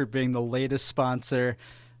 for being the latest sponsor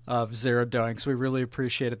of Zero Doinks. We really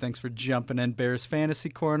appreciate it. Thanks for jumping in Bears Fantasy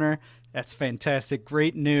Corner. That's fantastic.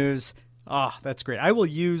 Great news. Oh, that's great. I'll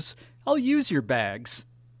use your bags.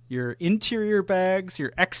 Your interior bags,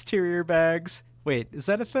 your exterior bags. Wait, is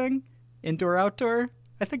that a thing? Indoor, outdoor?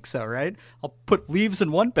 I think so, right? I'll put leaves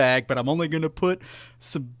in one bag, but I'm only going to put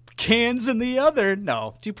some cans in the other.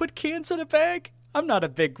 No. Do you put cans in a bag? I'm not a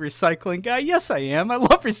big recycling guy. Yes, I am. I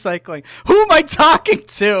love recycling. Who am I talking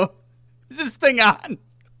to? Is this thing on?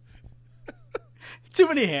 Too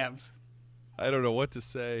many hams. I don't know what to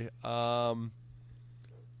say.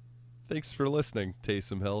 Thanks for listening,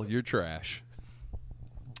 Taysom Hill. You're trash.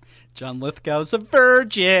 John Lithgow's a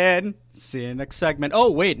virgin. See you next segment.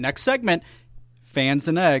 Oh, wait. Next segment, Fans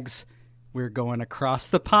and Eggs. We're going across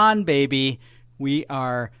the pond, baby. We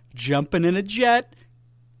are jumping in a jet.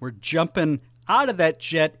 We're jumping out of that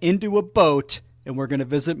jet into a boat, and we're going to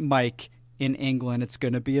visit Mike in England. It's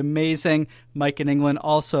going to be amazing. Mike in England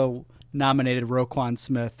also nominated Roquan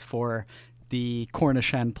Smith for the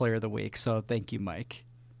Cornish Hen Player of the Week. So thank you, Mike.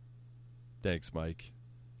 Thanks, Mike.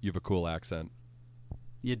 You have a cool accent.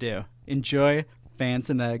 You do. Enjoy Fans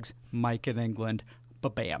and Eggs, Mike in England.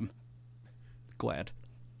 Ba-bam. Glad.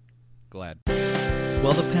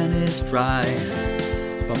 Well, the pen is dry,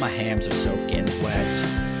 but my hams are soaking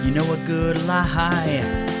wet. You know a good lie,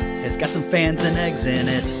 it's got some fans and eggs in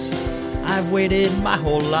it. I've waited my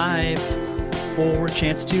whole life for a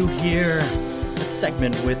chance to hear a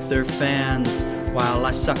segment with their fans while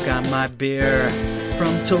I suck on my beer.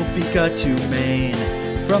 From Topeka to Maine,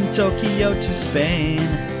 from Tokyo to Spain,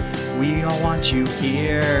 we all want you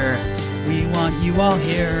here. We want you all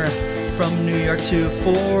here. From New York to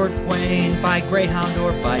Fort Wayne, by Greyhound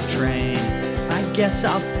or by train. I guess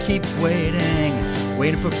I'll keep waiting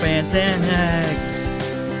for Fans and Eggs.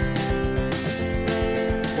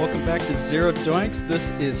 Welcome back to Zero Doinks. This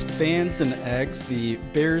is Fans and Eggs, the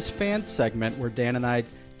Bears fan segment where Dan and I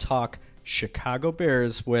talk Chicago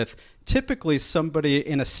Bears with typically somebody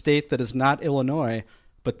in a state that is not Illinois,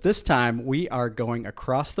 but this time we are going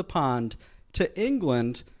across the pond to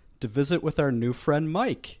England to visit with our new friend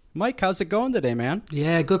Mike. Mike, how's it going today, man?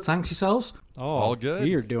 Yeah, good. Thanks yourselves. Oh, all good.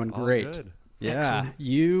 You're doing great. All good. Yeah,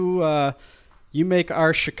 you make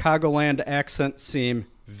our Chicagoland accent seem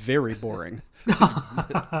very boring.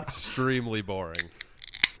 Extremely boring.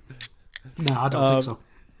 No, I don't think so.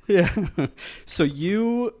 Yeah. So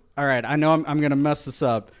you, all right, I know I'm going to mess this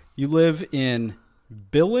up. You live in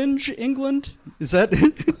Billinge, England? Is that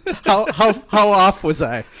how off was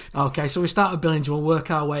I? Okay, so we start at Billinge, we'll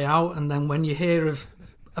work our way out, and then when you hear of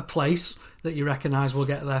a place that you recognise, we'll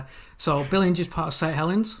get there. So Billinge is part of St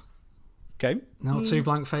Helens. Okay. No two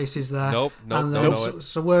blank faces there. Nope.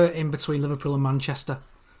 So we're in between Liverpool and Manchester.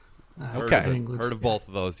 Heard of both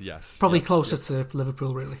of those, yes. Probably closer to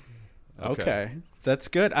Liverpool, really. Okay. That's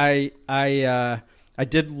good. I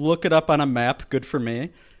did look it up on a map. Good for me.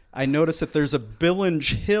 I noticed that there's a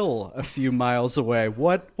Billinge Hill a few miles away.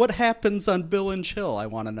 What happens on Billinge Hill, I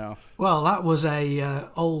want to know. Well, that was a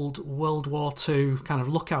old World War II kind of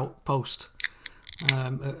lookout post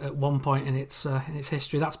at one point in its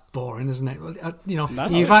history. That's boring, isn't it? You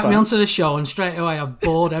invite me onto the show and straight away I've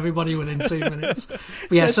bored everybody within 2 minutes. But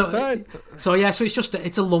yeah, so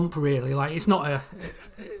it's a lump really. Like it's not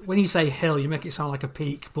when you say hill, you make it sound like a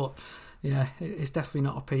peak, but yeah, it's definitely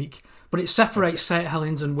not a peak. But it separates St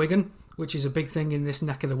Helens and Wigan, which is a big thing in this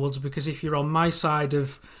neck of the woods, because if you're on my side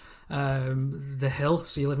of the hill,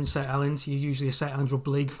 so you live in St Helens, you're usually a St Helens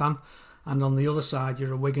Rugby League fan, and on the other side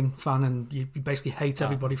you're a Wigan fan, and you basically hate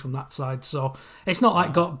everybody from that side. So it's not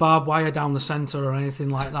like got barbed wire down the centre or anything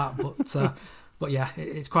like that, but yeah,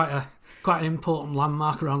 it's quite an important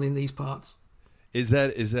landmark around in these parts. Is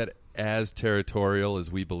that as territorial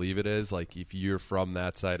as we believe it is? Like if you're from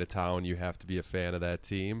that side of town, you have to be a fan of that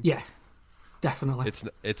team? Yeah. Definitely.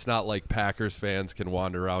 It's not like Packers fans can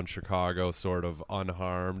wander around Chicago sort of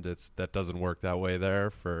unharmed. That doesn't work that way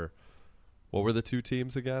there for what were the two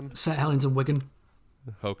teams again? St Helens and Wigan.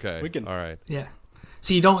 Okay. Wigan. All right. Yeah.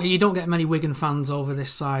 So you don't get many Wigan fans over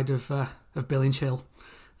this side of Billinge Hill,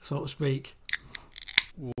 so to speak.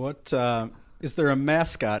 What is there a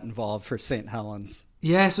mascot involved for St Helens?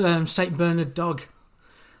 Yes, St Bernard dog.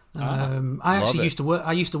 I actually used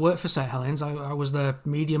to work for St Helens. I was the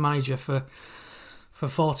media manager for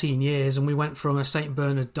 14 years, and we went from a St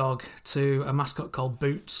Bernard dog to a mascot called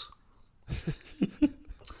Boots.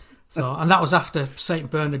 And that was after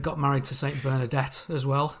St Bernard got married to St Bernadette as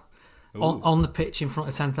well, on the pitch in front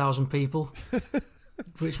of 10,000 people,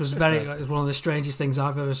 which was it was one of the strangest things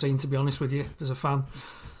I've ever seen, to be honest with you, as a fan.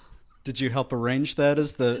 Did you help arrange that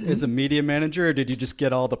as a media manager, or did you just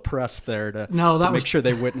get all the press there to make sure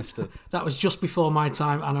they witnessed it? That was just before my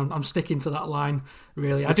time, and I'm sticking to that line,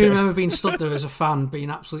 really. I do remember being stood there as a fan, being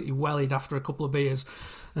absolutely wellied after a couple of beers,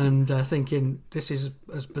 and thinking, this is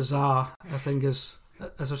as bizarre, I think, as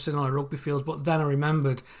I've seen on a rugby field. But then I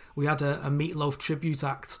remembered we had a Meatloaf tribute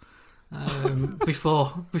act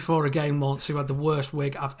before a game once, who had the worst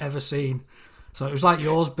wig I've ever seen. So it was like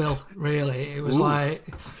yours, Bill, really. It was like...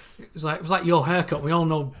 It was like your haircut. We all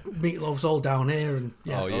know Meatloaf's all down here, and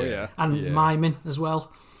miming as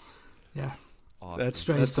well. Yeah, awesome. That's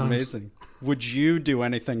times. Amazing. Would you do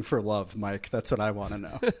anything for love, Mike? That's what I want to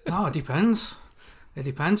know. Oh, it depends. We're at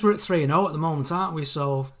 3-0 at the moment, aren't we?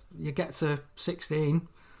 So you get to 16,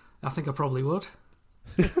 I think I probably would.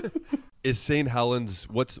 Is St Helens?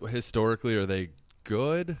 Historically? Are they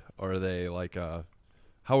good? Or are they like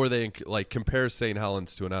how are they compare St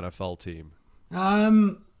Helens to an NFL team?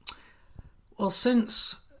 Well,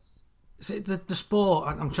 since the sport,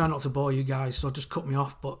 I'm trying not to bore you guys, so just cut me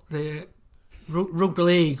off, but the rugby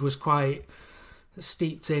league was quite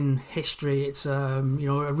steeped in history. It's a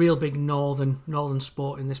real big northern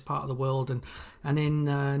sport in this part of the world, and in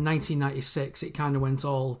 1996 it kind of went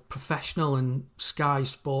all professional, and Sky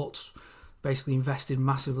Sports basically invested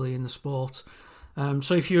massively in the sport.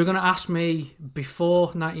 So if you were going to ask me before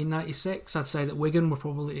 1996, I'd say that Wigan were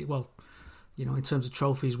probably, in terms of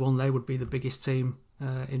trophies won, they would be the biggest team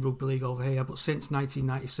in rugby league over here. But since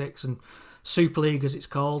 1996 and Super League, as it's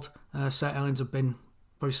called, St Helens have been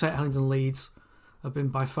probably St Helens and Leeds have been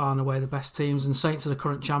by far and away the best teams, and Saints are the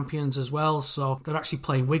current champions as well. So they're actually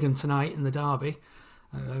playing Wigan tonight in the derby,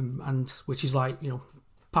 and which is like, you know,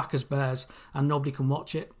 Packers Bears, and nobody can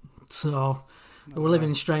watch it. So we're living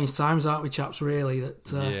in strange times, aren't we, chaps? Really,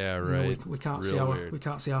 that yeah, right. You know, we can't Real we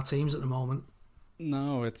can't see our teams at the moment.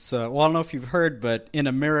 No, it's well, I don't know if you've heard, but in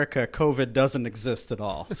America, COVID doesn't exist at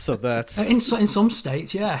all. So that's in some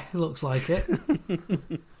states, yeah, it looks like it.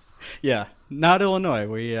 Yeah, not Illinois.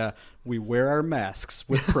 We wear our masks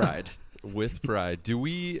with pride. With pride.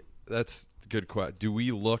 That's a good question. Do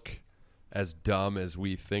we look as dumb as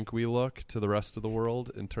we think we look to the rest of the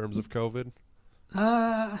world in terms of COVID?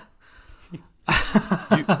 You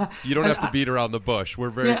don't have to beat around the bush.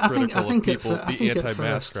 We're very critical of people, the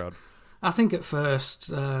anti-mask crowd. I think at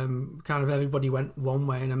first, kind of everybody went one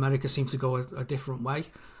way, and America seemed to go a different way.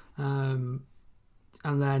 And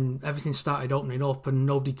then everything started opening up, and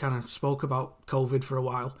nobody kind of spoke about COVID for a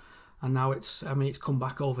while. And now it's come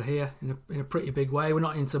back over here in a pretty big way. We're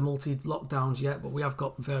not into multi-lockdowns yet, but we have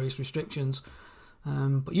got various restrictions.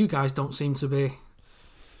 But you guys don't seem to be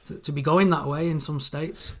going that way in some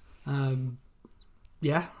states.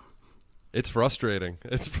 Yeah. It's frustrating.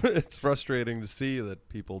 It's frustrating to see that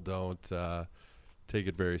people don't take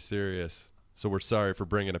it very serious. So we're sorry for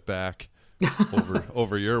bringing it back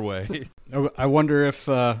over your way. I wonder if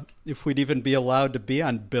we'd even be allowed to be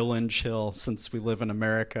on Billinge Hill since we live in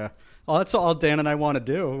America. Oh, that's all Dan and I want to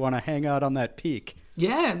do. We want to hang out on that peak.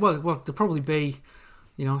 Yeah, well, there'll probably be,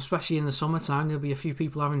 you know, especially in the summertime, there'll be a few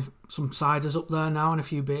people having some ciders up there now and a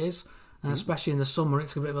few beers. And especially in the summer,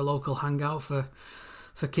 it's a bit of a local hangout for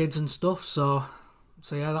kids and stuff. So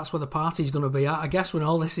yeah, that's where the party's going to be at, I guess, when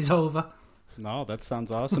all this is over. No, that sounds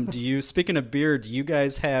awesome. Speaking of beer, do you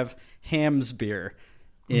guys have Hamm's beer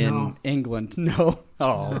in England? No.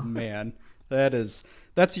 Oh, man. That's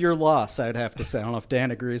your loss, I'd have to say. I don't know if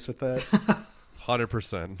Dan agrees with that.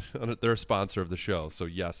 100%. They're a sponsor of the show, so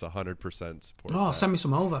yes, 100% support. Oh, send me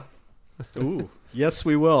some over. Ooh, yes,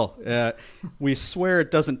 we will. We swear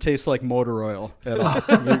it doesn't taste like motor oil at all.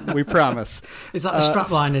 we promise. Is that a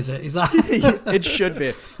strapline, is it? Is that? It should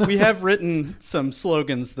be. We have written some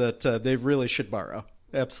slogans that they really should borrow.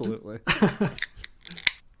 Absolutely.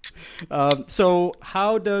 So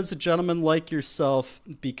how does a gentleman like yourself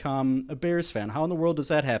become a Bears fan? How in the world does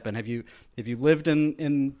that happen? Have you lived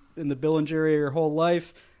in the Billinge area your whole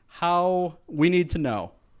life? How? We need to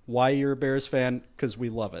know why you're a Bears fan, because we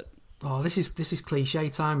love it. Oh, this is cliche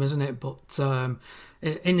time, isn't it? But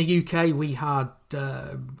in the UK, we had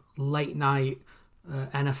late night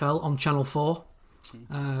NFL on Channel 4,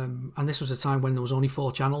 and this was a time when there was only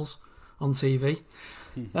 4 channels on TV.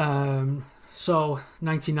 So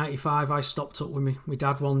 1995, I stopped up with my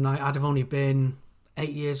dad one night. I'd have only been 8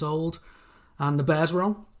 years old, and the Bears were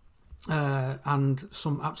on, and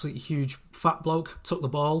some absolutely huge fat bloke took the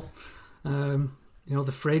ball. You know,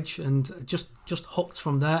 the fridge, and just hooked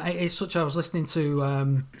from there. It's such. I was listening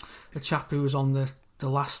to a chap who was on the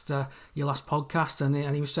last your last podcast,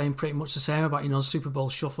 and he was saying pretty much the same about, you know, Super Bowl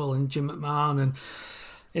Shuffle and Jim McMahon and,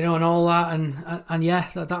 you know, and all that, and yeah,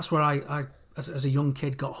 that's where I as a young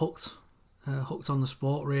kid got hooked on the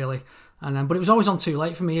sport, really. And then, but it was always on too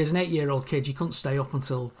late for me. As an 8-year-old kid, you couldn't stay up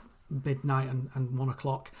until midnight and 1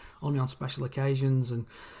 o'clock, only on special occasions. And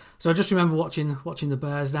so I just remember watching the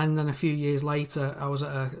Bears then. Then a few years later, I was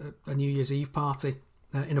at a New Year's Eve party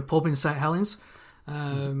in a pub in St Helens,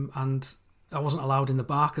 and I wasn't allowed in the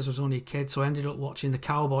bar because I was only a kid. So I ended up watching the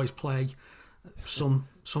Cowboys play some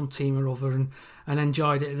team or other, and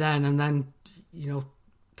enjoyed it then. And then, you know,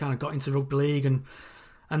 kind of got into rugby league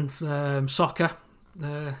and soccer,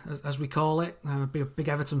 as we call it. I'm a big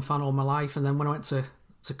Everton fan all my life. And then when I went to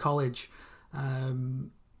college,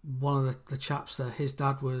 one of the chaps there, his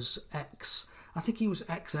dad was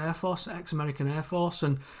ex-Air Force, ex-American Air Force,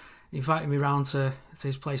 and he invited me round to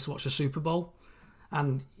his place to watch the Super Bowl.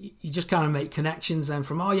 And you just kind of make connections then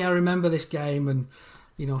from, oh yeah, I remember this game. And,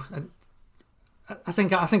 you know, I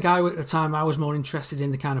think at the time I was more interested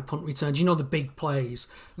in the kind of punt returns, you know, the big plays,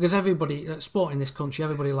 because everybody, sport in this country,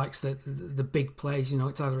 everybody likes the big plays. You know,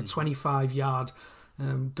 it's either a 25-yard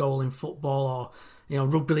goal in football, or, you know,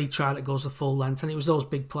 rugby league try that goes the full length, and it was those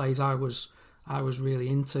big plays I was really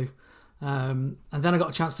into. And then I got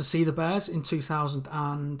a chance to see the Bears in 2000,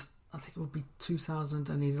 and I think it would be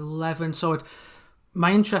 2011. So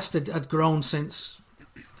my interest had grown since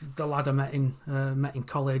the lad I met in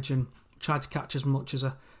college, and tried to catch as much as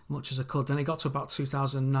I could. Then it got to about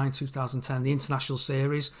 2009, 2010. The international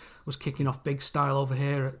series was kicking off big style over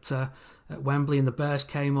here at Wembley, and the Bears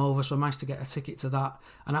came over, so I managed to get a ticket to that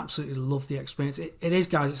and absolutely loved the experience. It is,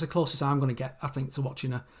 guys, it's the closest I'm going to get, I think, to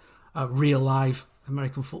watching a real live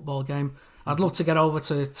American football game. I'd love to get over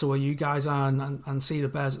to where you guys are and see the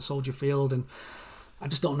Bears at Soldier Field, and I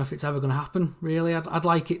just don't know if it's ever going to happen, really. I'd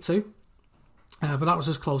like it to. But that was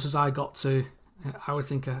as close as I got to, I would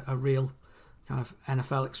think, a real kind of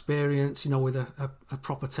NFL experience, with a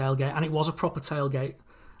proper tailgate. And it was a proper tailgate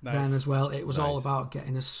then as well. It was all about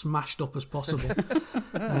getting as smashed up as possible.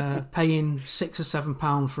 Paying £6 or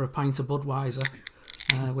 £7 for a pint of Budweiser,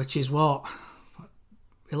 which is what?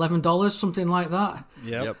 $11, something like that.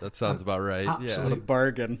 Yep, that sounds about right. Absolute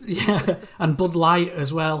bargain. Yeah, and Bud Light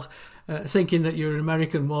as well. Thinking that you're an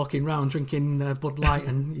American walking around drinking Bud Light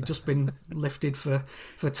and you've just been lifted for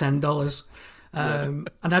 $10. And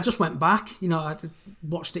I just went back. I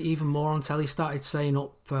watched it even more on telly. Started staying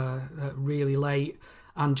up really late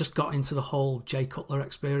and just got into the whole Jay Cutler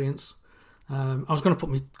experience. I was going to put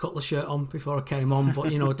my Cutler shirt on before I came on, but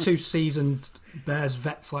 2 seasoned Bears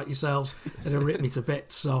vets like yourselves that have ripped me to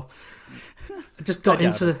bits. So I just got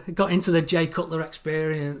into the Jay Cutler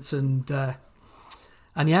experience, and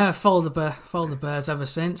yeah, I've followed the Bears ever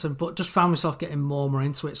since. But just found myself getting more and more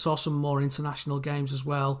into it. Saw some more international games as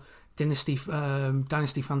well, Dynasty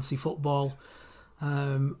Fantasy Football,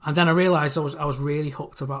 and then I realised I was really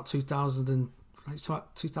hooked about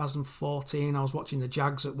 2014. I was watching the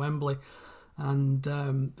Jags at Wembley. And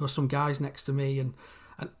there were some guys next to me, and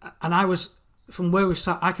I was, from where we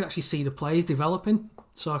sat, I could actually see the plays developing.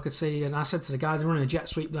 So I could see, and I said to the guy, they're running a jet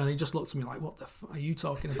sweep there, and he just looked at me like, "What the are you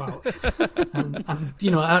talking about?" and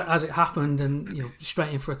as it happened, and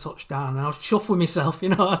straight in for a touchdown, and I was chuffed with myself.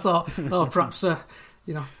 I thought, perhaps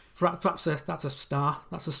that's a star.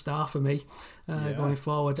 That's a star for me going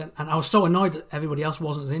forward. And I was so annoyed that everybody else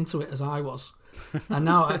wasn't as into it as I was. And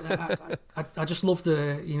now I just love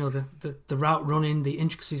the route running, the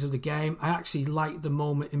intricacies of the game. I actually like the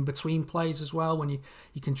moment in between plays as well, when you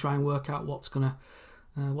can try and work out what's gonna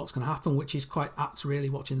happen, which is quite apt really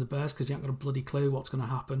watching the Bears, because you haven't got a bloody clue what's gonna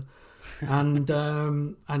happen. And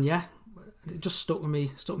yeah, it just stuck with me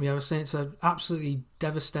ever since. I'm absolutely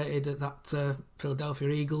devastated at that Philadelphia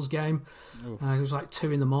Eagles game. It was like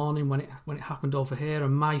 2 a.m. when it happened over here,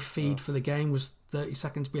 and my feed for the game was 30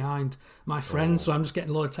 seconds behind my friends, so I'm just getting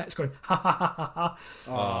a lot of texts going, ha ha ha ha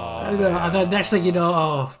ha. And then next thing you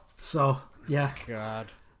know, so yeah.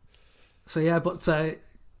 God. So yeah, but from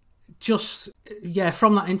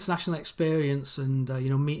that international experience and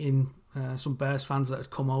meeting some Bears fans that had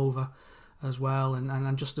come over as well,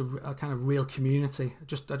 and just a kind of real community. I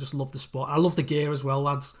just love the sport. I love the gear as well,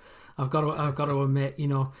 lads. I've got to admit,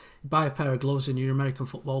 you buy a pair of gloves and you're an American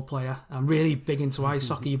football player. I'm really big into ice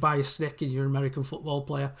hockey. You buy a stick and you're an American football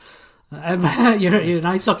player. You're an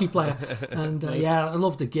ice hockey player. And yeah, I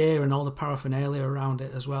love the gear and all the paraphernalia around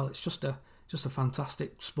it as well. It's just a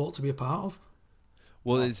fantastic sport to be a part of.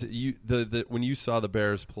 Well, when you saw the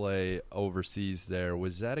Bears play overseas there,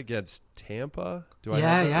 was that against Tampa? Do I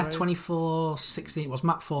have that right? 24-16. It was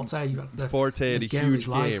Matt Forte. Forte had a huge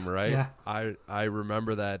game, right? Yeah. I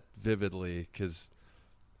remember that vividly because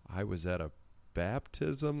I was at a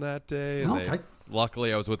baptism that day. And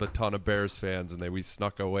luckily, I was with a ton of Bears fans, and we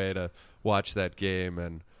snuck away to watch that game.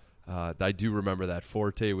 And I do remember that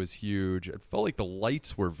Forte was huge. It felt like the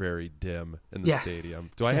lights were very dim in the stadium.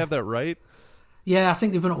 Do I have that right? Yeah, I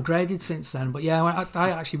think they've been upgraded since then. But yeah, I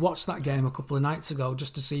actually watched that game a couple of nights ago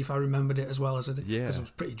just to see if I remembered it as well as I did, because I was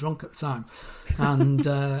pretty drunk at the time. And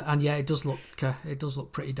yeah, it does look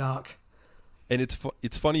pretty dark. And it's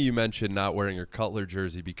funny you mentioned not wearing your Cutler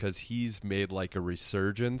jersey, because he's made like a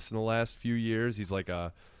resurgence in the last few years. He's like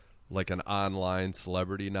an online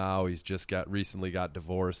celebrity now. He's just recently got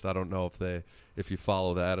divorced. I don't know if you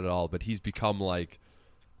follow that at all, but he's become like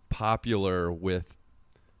popular with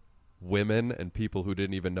women and people who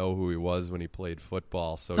didn't even know who he was when he played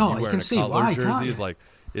football. So you wearing a Cutler jersey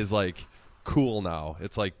is like cool now.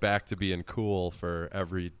 It's like back to being cool for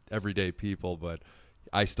everyday people, but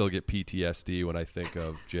I still get PTSD when I think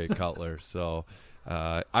of Jay Cutler. So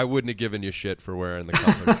I wouldn't have given you shit for wearing the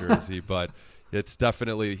Cutler jersey, but it's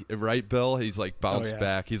definitely right, Bill. He's like bounced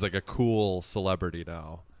back. He's like a cool celebrity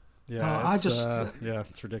now. Yeah,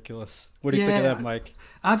 it's ridiculous. What do you think of that, Mike?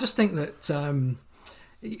 I just think that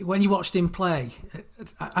when you watched him play,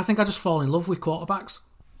 I think I just fall in love with quarterbacks.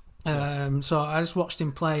 So I just watched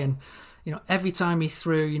him play, and every time he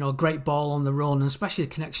threw a great ball on the run, and especially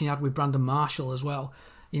the connection he had with Brandon Marshall as well.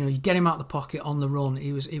 You get him out the pocket on the run.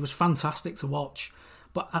 He was fantastic to watch.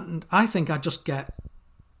 And I think I just get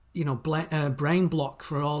brain block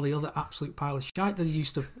for all the other absolute pile of shite that he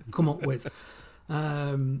used to come up with.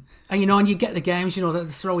 And you get the games, the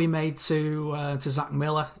throw he made to Zach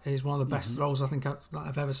Miller is one of the best throws I think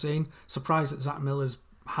I've ever seen. Surprised that Zach Miller's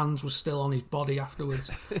hands was still on his body afterwards.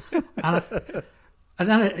 And And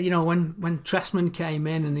then, you know, when Tressman came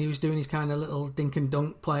in and he was doing his kind of little dink and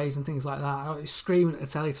dunk plays and things like that, I was screaming at the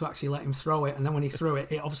telly to actually let him throw it. And then when he threw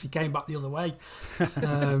it, it obviously came back the other way.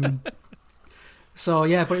 So,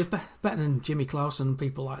 yeah, but it's better than Jimmy Clausen and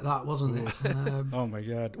people like that, wasn't it? Oh, my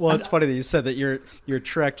God. Well, it's funny that you said that you're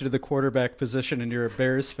attracted to the quarterback position and you're a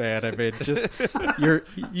Bears fan. I mean, just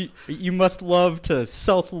you must love to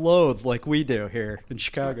self-loathe like we do here in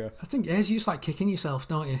Chicago. I think, you just like kicking yourself,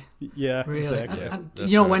 don't you? Yeah, really. exactly. And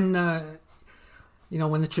you know, when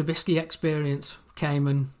the Trubisky experience came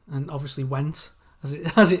and obviously went, as it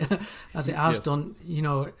has done, you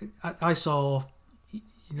know, I saw...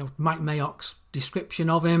 You know, Mike Mayock's description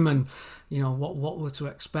of him and, you know, what were to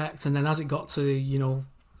expect. And then as it got to, you know,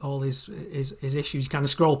 all his issues, you kind of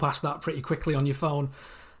scroll past that pretty quickly on your phone.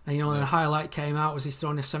 And, you know, then a highlight came out was he's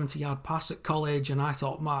throwing a 70-yard pass at college. And I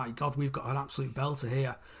thought, my God, we've got an absolute belter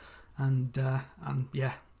here. And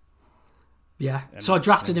yeah. And, so I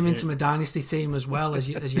drafted him into my dynasty team as well, as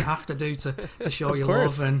you have to do to show your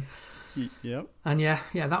love. And, yep. And yeah,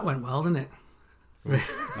 that went well, didn't it?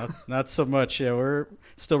 Not so much. Yeah, we're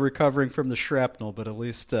still recovering from the shrapnel, but at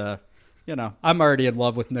least you know, I'm already in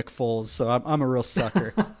love with Nick Foles, so I'm a real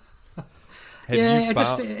sucker.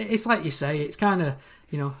 It's like you say, it's kind of,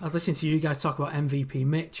 you know, I was listening to you guys talk about MVP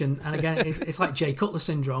Mitch, and again, it's like Jay Cutler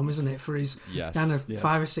syndrome, isn't it? For his kind of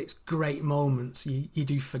 5 or 6 great moments, you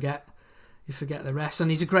do forget. You forget the rest,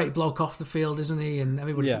 and he's a great bloke off the field, isn't he? And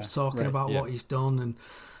everybody keeps talking about what he's done,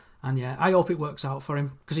 and yeah, I hope it works out for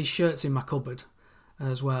him because his shirt's in my cupboard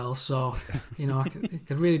as well, so you know I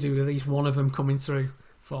could really do with at least one of them coming through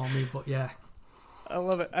for me. But yeah, I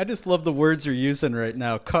love it. I just love the words you're using right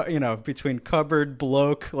now. You know, between cupboard,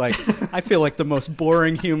 bloke, like I feel like the most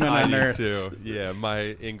boring human on earth. Too. Yeah,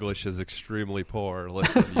 my English is extremely poor.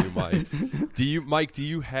 Listen to you, Mike.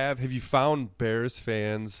 Have you found Bears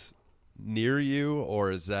fans near you, or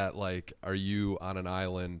is that like, are you on an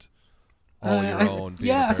island all your own?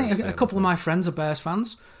 Yeah, I think a couple of my friends are Bears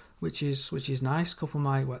fans. Which is nice. A couple of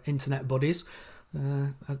my internet buddies,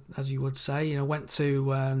 as you would say. You know, went to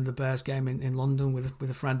the Bears game in London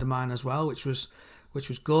with a friend of mine as well, which was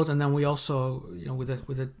good. And then we also, you know, with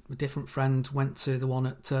a different friend, went to the one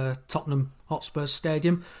at Tottenham Hotspur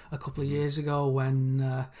Stadium a couple of years ago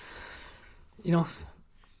when, you know,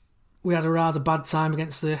 we had a rather bad time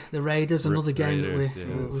against the Raiders. Another game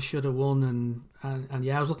that we should have won. And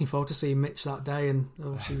yeah, I was looking forward to seeing Mitch that day, and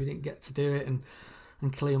obviously we didn't get to do it. And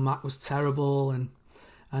Khalil Mack was terrible, and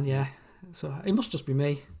yeah, so it must just be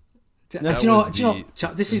me. Do you know,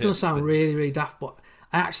 this is going to sound really, really daft, but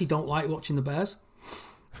I actually don't like watching the Bears.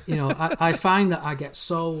 You know, I find that I get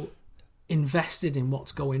so invested in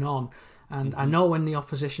what's going on, and I know when the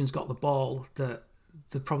opposition's got the ball that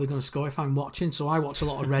they're probably going to score if I'm watching, so I watch a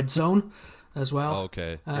lot of Red Zone as well.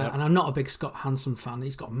 Okay. And I'm not a big Scott Hansen fan.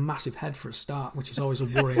 He's got a massive head for a start, which is always a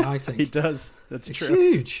worry, I think. He does. It's true.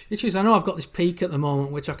 Huge. It's huge. I know I've got this peak at the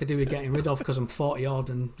moment, which I could do with getting rid of because I'm 40 odd,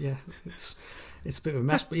 and yeah, it's a bit of a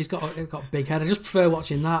mess. But he's got a big head. I just prefer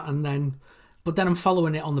watching that, but then I'm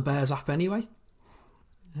following it on the Bears app anyway,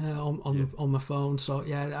 on my phone. So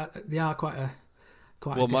yeah, they are quite a.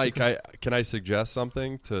 Well, Mike, can I suggest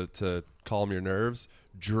something to calm your nerves?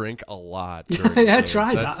 Drink a lot.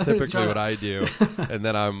 Try That's typically what I do. And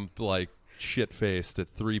then I'm like shit-faced at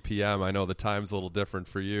 3 p.m. I know the time's a little different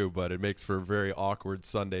for you, but it makes for a very awkward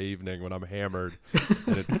Sunday evening when I'm hammered.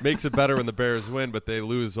 And it makes it better when the Bears win, but they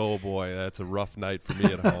lose. Oh, boy, that's a rough night for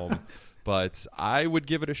me at home. But I would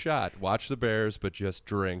give it a shot. Watch the Bears, but just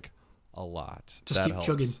drink a lot. Just keep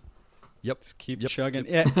chugging. Yep. Just keep chugging.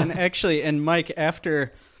 Yeah, and actually, Mike,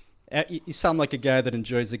 you sound like a guy that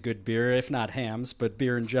enjoys a good beer, if not hams, but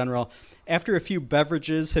beer in general. After a few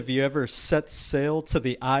beverages, have you ever set sail to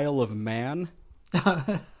the Isle of Man?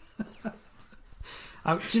 Do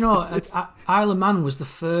you know, Isle of Man was the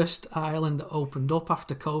first island that opened up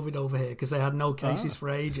after COVID over here because they had no cases for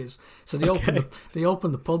ages. So they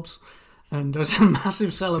opened the pubs, and there was a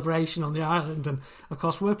massive celebration on the island. And of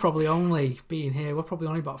course, we're probably only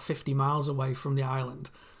about 50 miles away from the island.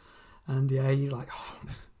 And yeah, you're like, oh,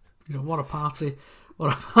 you know, what a party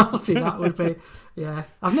that would be. Yeah,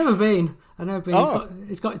 I've never been.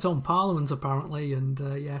 It's got its own parliament apparently, and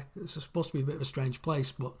yeah, it's supposed to be a bit of a strange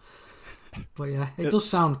place, but yeah, it does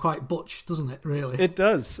sound quite butch, doesn't it? Really, it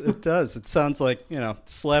does. It sounds like, you know,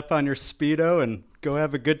 slap on your Speedo and go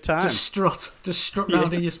have a good time. Just strut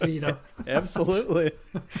around in your Speedo. Absolutely.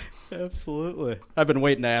 I've been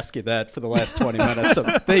waiting to ask you that for the last 20 minutes, so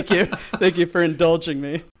thank you for indulging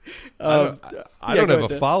me. I don't have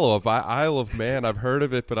a follow-up. Isle of Man, I've heard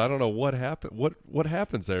of it, but I don't know what happened. What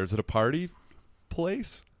happens there? Is it a party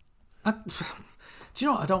place? Do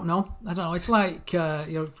you know what? I don't know. It's like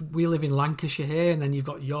we live in Lancashire here, and then you've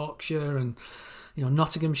got Yorkshire and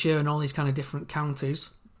Nottinghamshire and all these kind of different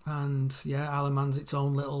counties. And Isle of Man's its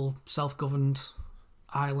own little self-governed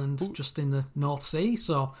island just in the North Sea.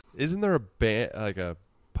 So isn't there a band, like a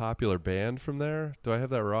popular band from there? Do I have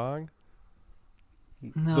that wrong?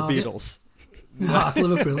 No, the Beatles. No, it's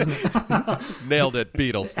Liverpool, isn't it? Nailed it,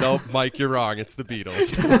 Beatles. Nope, Mike, you're wrong. It's the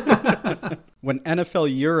Beatles. When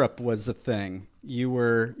NFL Europe was a thing, you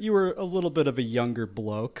were a little bit of a younger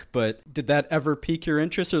bloke, but did that ever pique your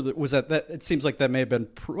interest, or was that? It seems like that may have been.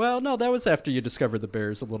 No, that was after you discovered the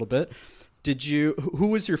Bears a little bit. Who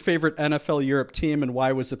was your favorite NFL Europe team, and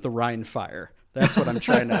why was it the Rhine Fire? That's what I'm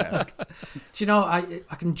trying to ask. Do you know?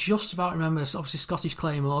 I can just about remember. Obviously, Scottish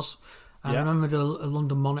Claymores. I remember the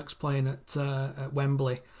London Monarchs playing at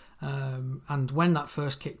Wembley, and when that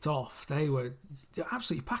first kicked off, they're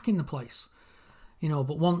absolutely packing the place,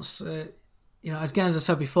 But once, again as I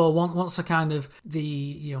said before, once the kind of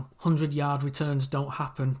the 100-yard returns don't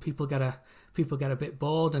happen, people get a bit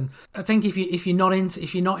bored. And I think if you're not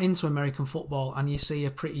into American football and you see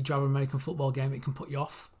a pretty drab American football game, it can put you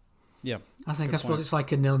off. Yeah, I suppose it's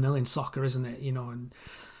like a 0-0 in soccer, isn't it?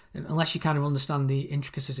 And unless you kind of understand the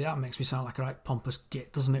intricacies, that makes me sound like a right pompous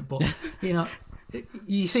git, doesn't it? But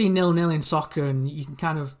you see 0-0 in soccer, and you can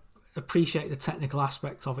kind of appreciate the technical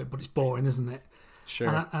aspect of it, but it's boring, isn't it? Sure.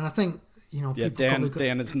 And I think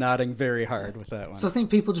Dan is nodding very hard with that one. So I think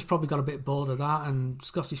people just probably got a bit bored of that, and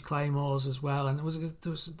Scottish Claymores as well. And there was a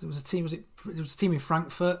team. There was a team in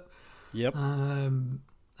Frankfurt. Yep. And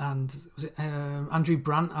was it Andrew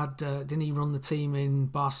Brandt didn't he run the team in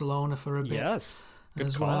Barcelona for a bit? Yes. Good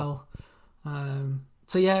as call. well.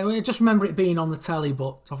 I just remember it being on the telly,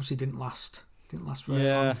 but obviously didn't last very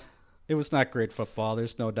long. It was not great football.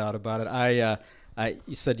 There's no doubt about it.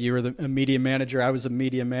 You said you were a media manager. I was a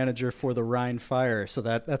media manager for the Rhine Fire, so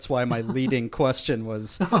that's why my leading question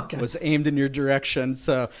was aimed in your direction.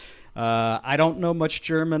 So I don't know much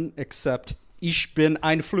German except "Ich bin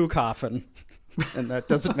ein Flughafen," and that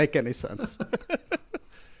doesn't make any sense.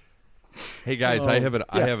 Hey guys, I have an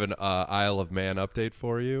Isle of Man update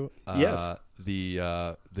for you. Yes.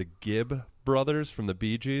 The Gibb brothers from the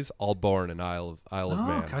Bee Gees, all born in Isle of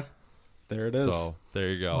Man. Okay. There it is. So there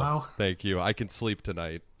you go. Wow. Thank you. I can sleep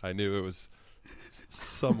tonight. I knew it was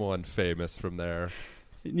someone famous from there.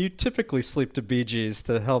 You typically sleep to Bee Gees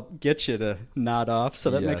to help get you to nod off,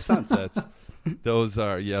 so that makes sense. Those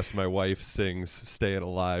are, yes, my wife sings "Staying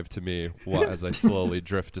Alive" to me as I slowly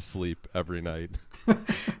drift to sleep every night.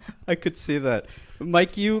 I could see that.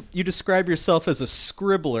 Mike, you describe yourself as a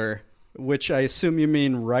scribbler, which I assume you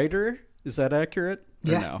mean writer. Is that accurate?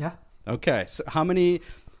 Yeah, no? yeah. Okay, so how many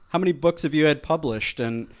books have you had published,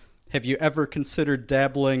 and have you ever considered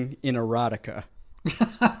dabbling in erotica?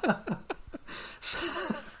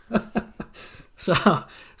 So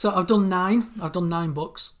I've done 9. I've done 9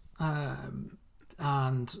 books,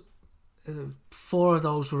 and 4 of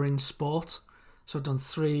those were in sport. So I've done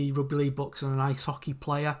 3 rugby league books and an ice hockey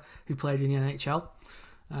player who played in the NHL,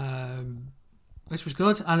 which was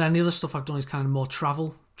good. And then the other stuff I've done is kind of more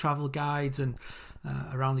travel guides and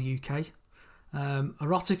around the UK.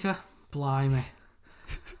 Erotica, blimey.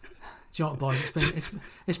 Do you know what, boys?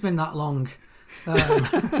 It's been that long.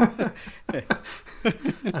 I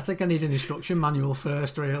think I need an instruction manual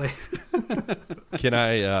first, really. Can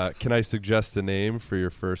I suggest a name for your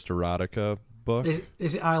first erotica book?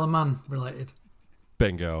 Is it Isle of Man related?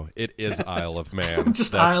 Bingo! It is Isle of Man.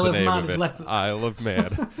 Just That's Isle the of name Man. of it. Isle of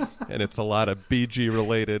Man, and it's a lot of BG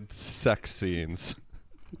related sex scenes.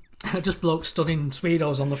 Just blokes stood in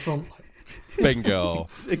speedos on the front. Bingo!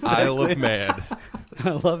 Exactly. Isle of Man. I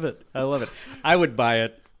love it. I would buy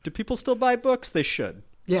it. Do people still buy books? They should.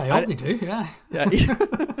 Yeah, I hope they do. Yeah.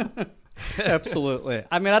 Absolutely.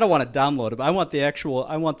 I mean, I don't want to download it, but I want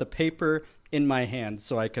the paper in my hand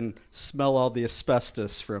so I can smell all the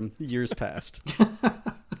asbestos from years past.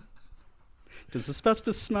 Does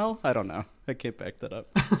asbestos smell? I don't know. I can't back that up.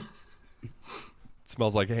 It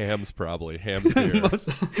smells like hams, probably. Hams beer.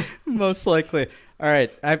 most likely. All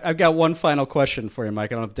right. I've got one final question for you,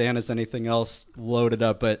 Mike. I don't know if Dan has anything else loaded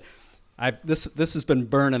up, but this has been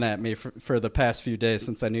burning at me for the past few days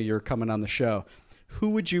since I knew you were coming on the show. Who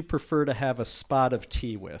would you prefer to have a spot of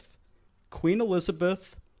tea with? Queen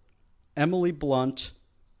Elizabeth, Emily Blunt,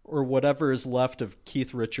 or whatever is left of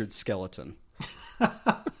Keith Richards' skeleton?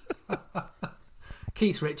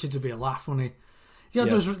 Keith Richards would be a laugh, wouldn't he? You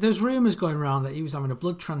know, Yes. there's rumours going around that he was having a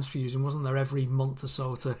blood transfusion, wasn't there, every month or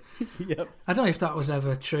so to... Yep. I don't know if that was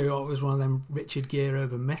ever true or it was one of them Richard Gere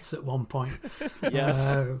urban myths at one point.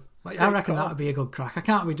 Yes. I reckon that would be a good crack. I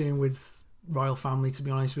can't be doing with royal family, to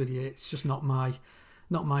be honest with you. It's just not my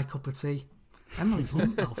not my cup of tea. Emily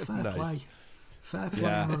Blunt, though, fair Nice. play. Fair play,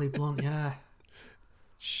 Yeah. Emily Blunt, yeah.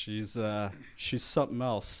 She's something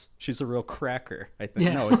else. She's a real cracker, I think.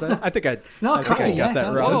 Yeah. No, is that? I think I cracker, got yeah, that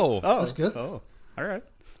that's wrong. good. That's good. Oh, all right.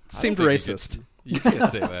 I Seemed don't think racist. You can't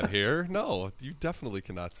say that here. No, you definitely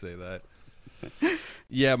cannot say that.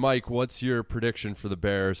 Yeah, Mike, what's your prediction for the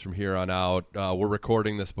Bears from here on out? We're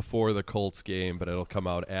recording this before the Colts game, but it'll come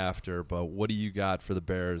out after. But what do you got for the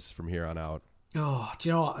Bears from here on out? Oh, do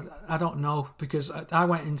you know what? I don't know, because I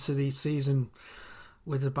went into the season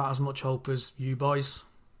with about as much hope as you boys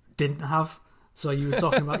didn't have. So you were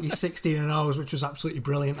talking about your 16-0s, which was absolutely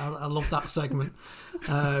brilliant. I love that segment.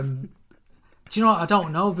 Do you know what? I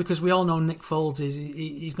don't know, because we all know Nick Foles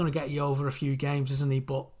he's going to get you over a few games, isn't he?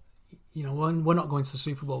 But you know, we're not going to the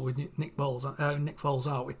Super Bowl with Nick Foles,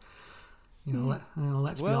 are we? You know,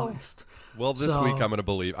 let's be honest. Well, this week I'm going to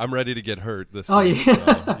believe. I'm ready to get hurt this Oh, week. yeah.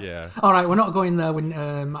 So, yeah. All right, we're not going there with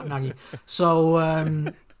Matt Nagy.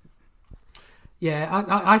 So, yeah,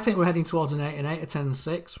 I think we're heading towards an 8-8, a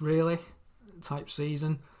 10-6, really, type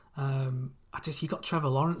season. You got Trevor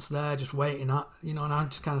Lawrence there just waiting at, you know, and I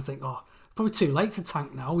just kind of think, oh, probably too late to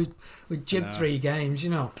tank now. We've jibbed 3 games, you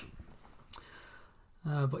know.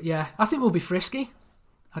 But yeah, I think we'll be frisky.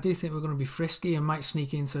 I do think we're going to be frisky and might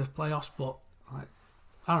sneak into playoffs, but like,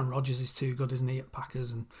 Aaron Rodgers is too good, isn't he, at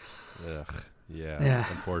Packers? And yeah,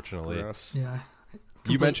 unfortunately. Gross. Yeah.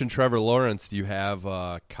 You mentioned Trevor Lawrence. Do you have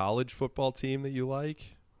a college football team that you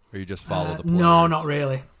like? Or you just follow the players? No, not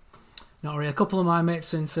really. Not really. A couple of my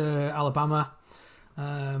mates into Alabama,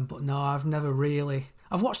 but no, I've never really...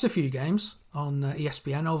 I've watched a few games on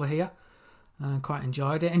ESPN over here and quite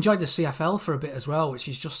enjoyed it. Enjoyed the CFL for a bit as well, which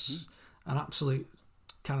is just an absolute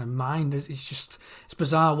kind of mind. It's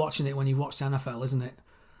bizarre watching it when you watch the NFL, isn't it?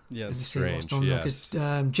 Yeah, it's strange, yes.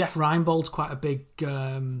 Because Jeff Reinbold's quite a big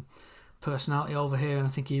personality over here, and I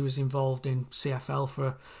think he was involved in CFL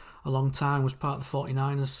for a long time, was part of the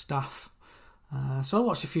 49ers staff. So I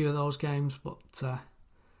watched a few of those games, but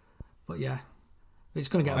yeah, it's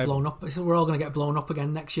going to get blown up. We're all going to get blown up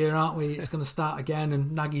again next year, aren't we? It's going to start again,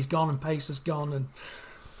 and Nagy's gone, and Pacer's gone,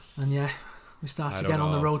 and yeah, we start again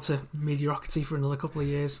on the road to mediocrity for another couple of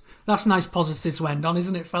years. That's a nice positive to end on,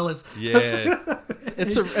 isn't it, fellas? Yeah.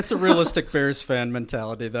 It's a realistic Bears fan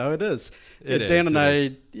mentality, though. It is. Dan and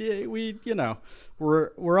I, we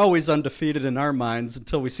we're always undefeated in our minds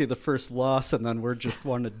until we see the first loss, and then we're just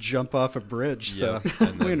wanting to jump off a bridge. So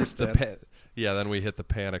we understand. Then we hit the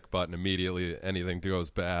panic button immediately. Anything goes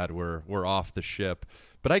bad, we're off the ship.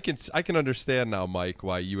 But I can understand now, Mike,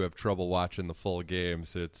 why you have trouble watching the full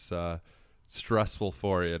games. It's stressful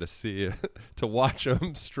for you to watch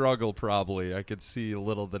them struggle. Probably I could see a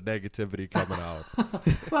little of the negativity coming out.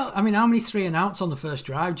 Well, I mean, how many 3 and outs on the first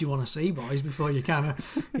drive do you want to see, boys, before you come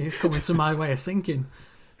into my way of thinking?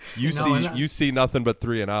 You see nothing but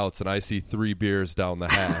 3 and outs, and I see 3 beers down the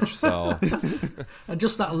hatch. So, and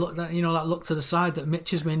just that look, that look to the side that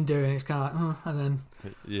Mitch has been doing, it's kind of like, and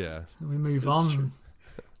then we move on. True.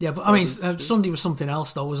 Yeah, but I mean, Sunday was something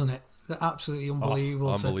else, though, wasn't it? Absolutely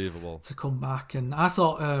unbelievable. To come back, and I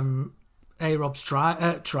thought A-Rob's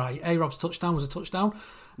A-Rob's touchdown was a touchdown.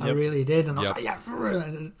 Yep. I really did, and I was like,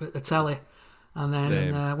 at the telly. And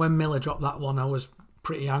then when Miller dropped that one, I was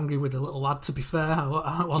pretty angry with the little lad. To be fair,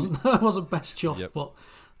 I wasn't best chuffed,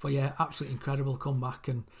 but yeah, absolutely incredible comeback.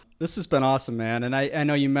 And this has been awesome, man. And I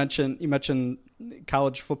know you mentioned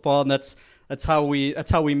college football, and that's how we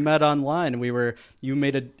met online. You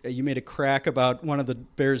made a crack about one of the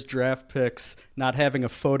Bears draft picks not having a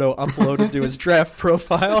photo uploaded to his draft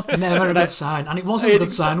profile. Never a good sign, and it wasn't a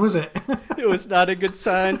good sign, was it? It was not a good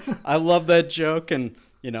sign. I love that joke, and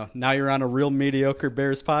now you're on a real mediocre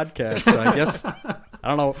Bears podcast. So I guess I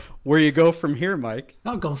don't know where you go from here, Mike.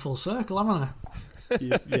 I've gone full circle, haven't I?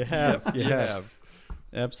 You have.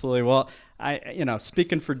 Absolutely. Well,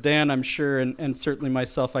 speaking for Dan, I'm sure, and certainly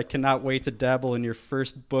myself, I cannot wait to dabble in your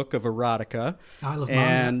first book of erotica. Isle of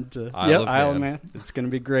Man. And Isle of Man. It's going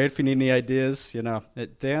to be great. If you need any ideas, Dan,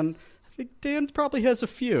 I think Dan probably has a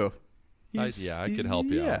few. I could help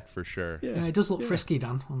you out for sure. Yeah, it does look frisky,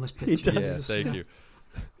 Dan, on this picture. He does. Yeah, thank you.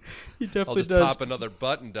 He definitely I'll just does. pop another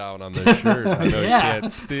button down on this shirt. I know you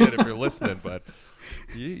can't see it if you're listening, but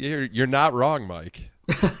you're not wrong, Mike.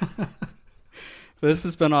 This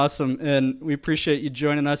has been awesome, and we appreciate you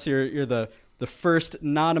joining us. You're the first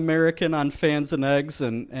non-American on Fans and Eggs,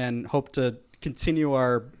 and hope to continue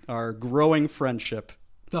our growing friendship.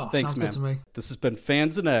 Oh, thanks, sounds man. good to me. This has been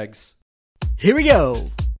Fans and Eggs. Here we go.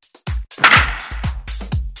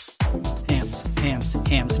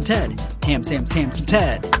 Hams and Ted. Hams and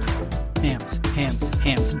Ted. Hams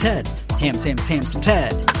and Ted. Hams and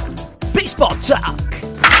Ted. Baseball talk.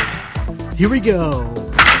 Here we go.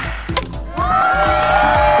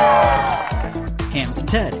 Hams and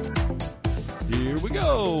Ted. Here we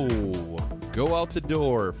go. Go out the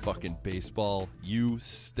door, fucking baseball. You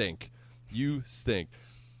stink. You stink.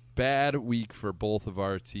 Bad week for both of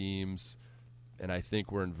our teams, and I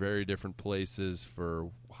think we're in very different places for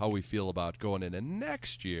how we feel about going into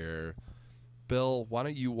next year. Bill, why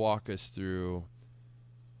don't you walk us through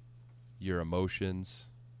your emotions,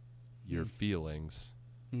 your feelings,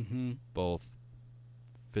 both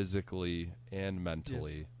physically and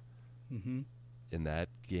mentally, in that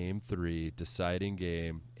Game 3 deciding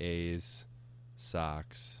game, A's,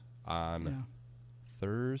 Sox, on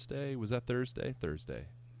Thursday? Was that Thursday? Thursday.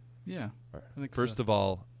 Yeah. Right. I think First so. of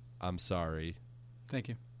all, I'm sorry. Thank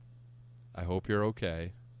you. I hope you're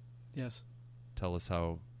okay. Yes. Tell us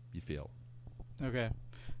how you feel. Okay.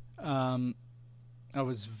 I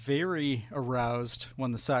was very aroused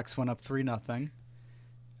when the Sox went up 3-0.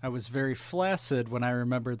 I was very flaccid when I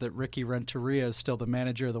remembered that Ricky Renteria is still the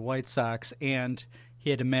manager of the White Sox and he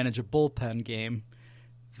had to manage a bullpen game.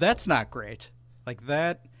 That's not great. Like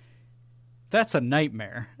that's a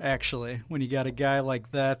nightmare, actually, when you got a guy like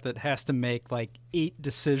that has to make like 8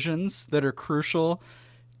 decisions that are crucial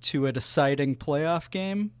to a deciding playoff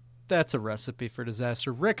game. That's a recipe for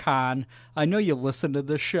disaster. Rick Hahn, I know you listen to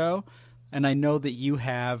this show, and I know that you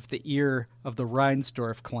have the ear of the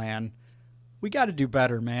Reinsdorf clan. We got to do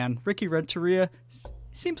better, man. Ricky Renteria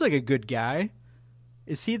seems like a good guy.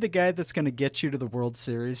 Is he the guy that's going to get you to the World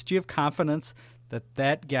Series? Do you have confidence that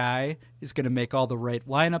that guy is going to make all the right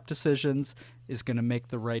lineup decisions, is going to make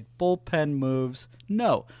the right bullpen moves?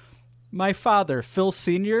 No. My father, Phil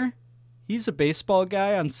Sr., he's a baseball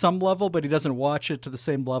guy on some level, but he doesn't watch it to the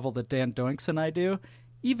same level that Dan Doinks and I do.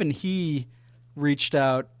 Even he reached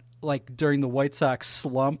out like during the White Sox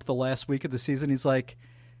slump the last week of the season. He's like,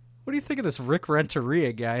 what do you think of this Rick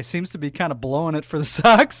Renteria guy? Seems to be kind of blowing it for the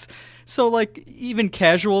Sox. So, like, even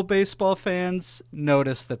casual baseball fans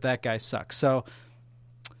notice that guy sucks. So,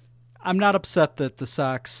 I'm not upset that the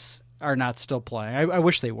Sox are not still playing. I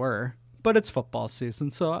wish they were, but it's football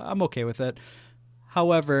season, so I'm okay with it.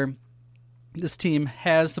 However, this team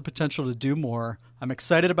has the potential to do more. I'm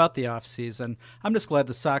excited about the offseason. I'm just glad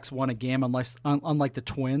the Sox won a game, unlike the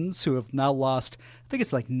Twins, who have now lost, I think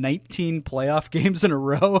it's like 19 playoff games in a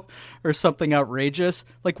row or something outrageous.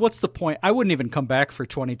 Like, what's the point? I wouldn't even come back for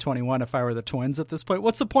 2021 if I were the Twins at this point.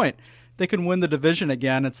 What's the point? They can win the division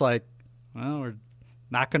again. It's like, well, we're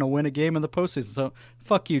not going to win a game in the postseason. So,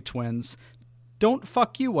 fuck you, Twins. Don't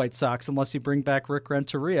fuck you, White Sox, unless you bring back Rick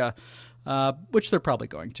Renteria, which they're probably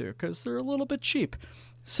going to because they're a little bit cheap.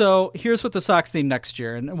 So here's what the Sox need next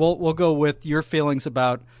year, and we'll go with your feelings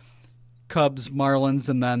about Cubs, Marlins,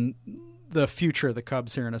 and then the future of the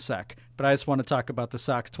Cubs here in a sec. But I just want to talk about the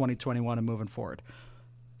Sox 2021 and moving forward.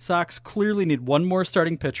 Sox clearly need one more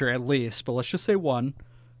starting pitcher at least, but let's just say one.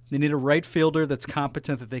 They need a right fielder that's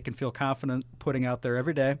competent, that they can feel confident putting out there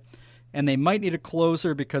every day. And they might need a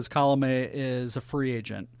closer because Colomé is a free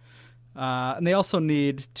agent. And they also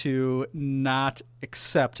need to not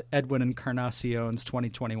accept Edwin Encarnacion's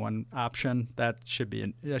 2021 option. That should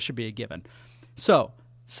be a given. So,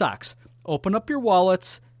 Sox, open up your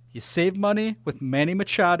wallets. You save money with Manny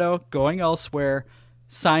Machado going elsewhere.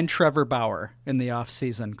 Sign Trevor Bauer in the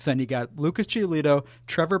offseason. Because then you got Lucas Giolito,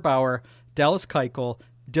 Trevor Bauer, Dallas Keuchel,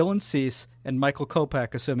 Dylan Cease, and Michael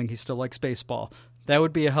Kopech, assuming he still likes baseball. That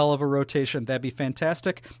would be a hell of a rotation. That'd be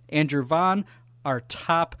fantastic. Andrew Vaughn, our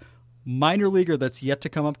top minor leaguer that's yet to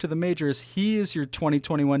come up to the majors, he is your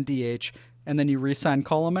 2021 DH, and then you re-sign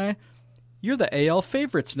Colomé. You're the AL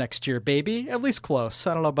favorites next year, baby. At least close.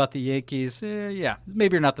 I don't know about the Yankees. Yeah,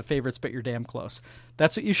 maybe you're not the favorites, but you're damn close.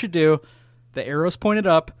 That's what you should do. The arrow's pointed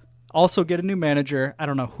up. Also get a new manager. I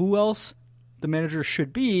don't know who else the manager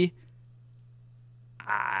should be.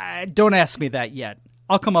 Don't ask me that yet.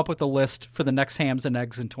 I'll come up with a list for the next Hams and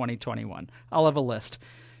Eggs in 2021. I'll have a list.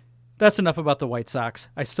 That's enough about the White Sox.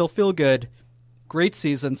 I still feel good. Great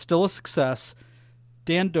season. Still a success.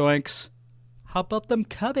 Dan Doinks, how about them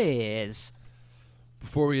Cubbies?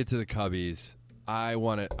 Before we get to the Cubbies, I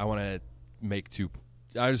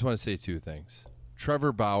just want to say two things.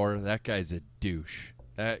 Trevor Bauer, that guy's a douche.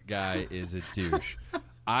 That guy is a douche.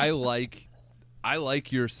 I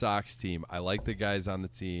like your Sox team. I like the guys on the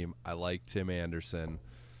team. I like Tim Anderson.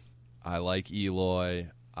 I like Eloy.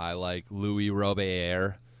 I like Louis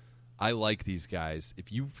Robert. I like these guys.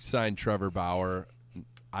 If you sign Trevor Bauer,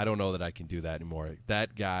 I don't know that I can do that anymore.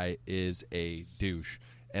 That guy is a douche.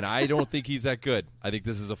 And I don't think he's that good. I think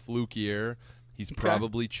this is a fluke year. He's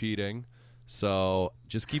probably cheating. So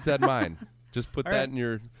just keep that in mind. Just put that in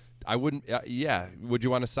your – I wouldn't yeah. Would you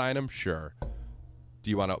want to sign him? Sure. Do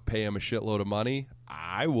you want to pay him a shitload of money?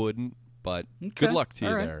 I wouldn't, but good luck to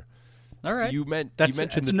you there. All right. You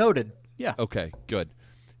mentioned it's noted. Yeah. Okay, good.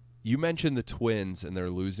 You mentioned the Twins and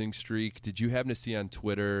their losing streak. Did you happen to see on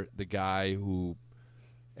Twitter the guy who,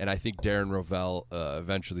 and I think Darren Rovell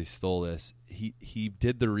eventually stole this, he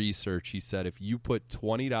did the research. He said if you put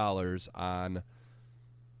 $20 on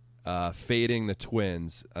fading the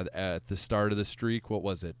Twins at the start of the streak, what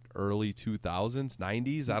was it, early 2000s,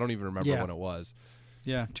 90s? I don't even remember when it was.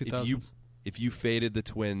 Yeah, 2000s. If you faded the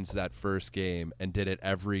Twins that first game and did it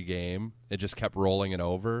every game and just kept rolling it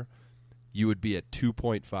over, you would be at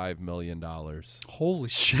 $2.5 million. Holy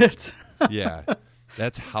shit. Yeah.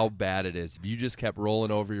 That's how bad it is. If you just kept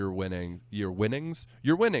rolling over your monies. Yeah.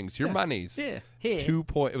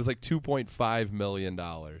 It was like $2.5 million.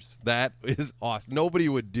 That is awesome. Nobody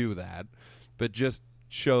would do that, but just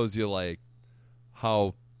shows you like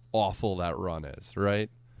how awful that run is, right?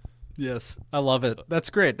 Yes, I love it. That's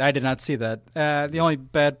great. I did not see that. The only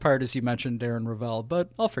bad part is you mentioned Darren Rovell,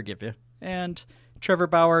 but I'll forgive you. And Trevor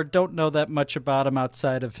Bauer, don't know that much about him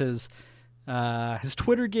outside of his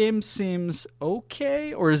Twitter game seems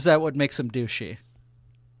okay, or is that what makes him douchey?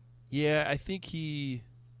 Yeah, I think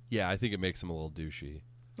it makes him a little douchey.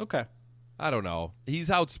 Okay. I don't know. He's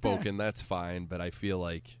outspoken, that's fine, but I feel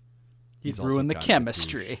like he's ruined the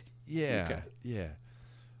chemistry. Yeah. Okay. Yeah.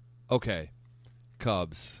 Okay.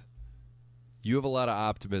 Cubs. You have a lot of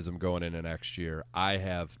optimism going into next year. I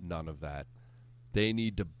have none of that. They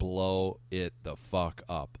need to blow it the fuck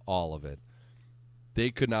up, all of it.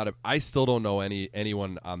 They could not have. I still don't know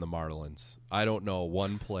anyone on the Marlins. I don't know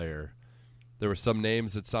one player. There were some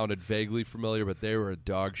names that sounded vaguely familiar, but they were a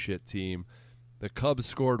dog shit team. The Cubs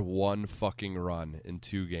scored one fucking run in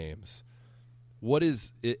 2 games.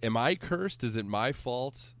 Am I cursed? Is it my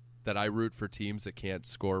fault that I root for teams that can't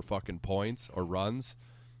score fucking points or runs?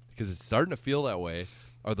 Because it's starting to feel that way.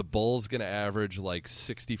 Are the Bulls going to average like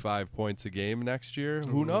 65 points a game next year?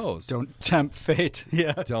 Who knows? Don't tempt fate.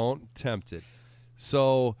 Yeah. Don't tempt it.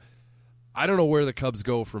 So I don't know where the Cubs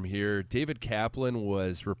go from here. David Kaplan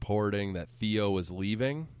was reporting that Theo was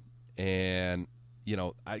leaving. And,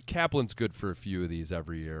 Kaplan's good for a few of these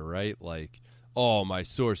every year, right? Like, oh, my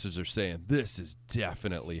sources are saying this is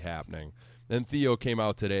definitely happening. Then Theo came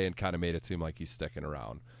out today and kind of made it seem like he's sticking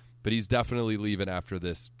around. But he's definitely leaving after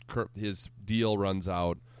this. His deal runs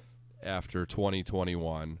out after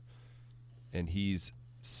 2021. And he's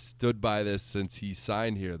stood by this since he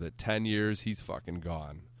signed here, that 10 years he's fucking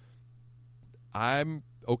gone. I'm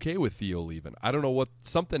okay with Theo leaving. I don't know what,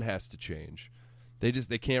 something has to change. They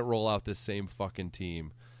can't roll out this same fucking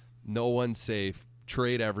team. No one's safe.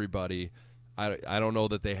 Trade everybody. I don't know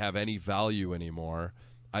that they have any value anymore.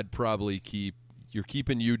 I'd probably you're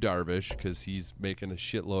keeping Yu Darvish because he's making a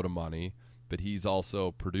shitload of money, but he's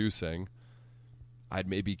also producing. I'd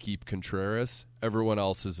maybe keep Contreras. Everyone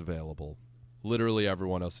else is available. Literally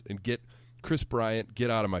everyone else. And get Chris Bryant,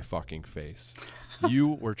 get out of my fucking face. You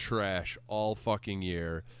were trash all fucking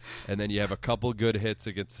year, and then you have a couple good hits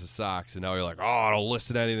against the Sox, and now you're like, oh, I don't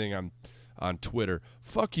listen to anything on Twitter.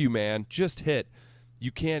 Fuck you, man. Just hit.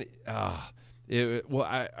 You can't.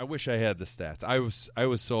 I wish I had the stats. I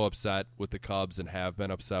was so upset with the Cubs and have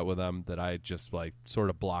been upset with them that I just like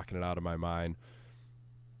sort of blocking it out of my mind.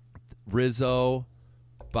 Rizzo,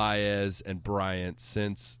 Baez, and Bryant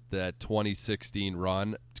since that 2016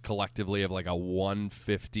 run collectively have like a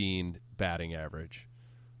 115 batting average.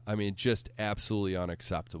 I mean, just absolutely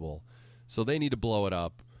unacceptable. So they need to blow it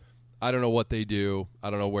up. I don't know what they do. I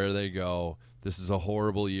don't know where they go. This is a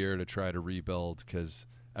horrible year to try to rebuild because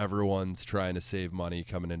everyone's trying to save money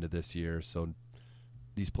coming into this year. So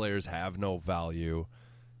these players have no value.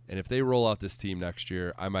 And if they roll out this team next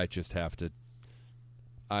year, I might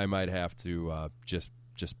have to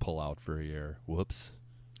just pull out for a year. Whoops.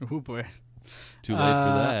 Oh, boy. Too late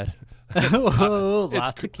for that.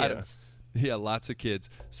 Lots of kids. Yeah, lots of kids.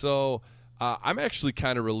 So I'm actually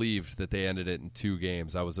kind of relieved that they ended it in 2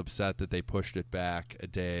 games. I was upset that they pushed it back a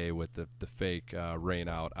day with the fake rain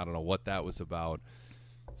out. I don't know what that was about.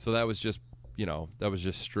 So that was just,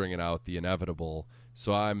 stringing out the inevitable.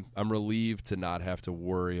 So I'm relieved to not have to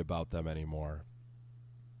worry about them anymore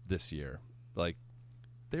this year. Like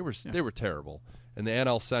they were terrible. And the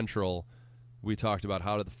NL Central, we talked about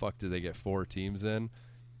how the fuck did they get 4 teams in?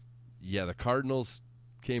 Yeah, the Cardinals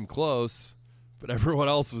came close, but everyone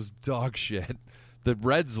else was dog shit. The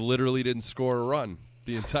Reds literally didn't score a run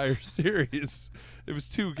the entire series. It was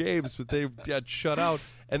 2 games, but they got shut out,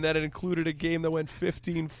 and then it included a game that went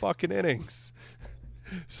 15 fucking innings.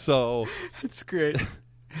 So it's great.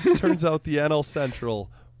 Turns out the NL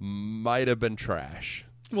Central might have been trash.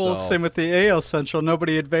 Well, same with the AL Central.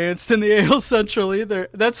 Nobody advanced in the AL Central either.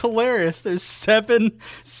 That's hilarious. There's seven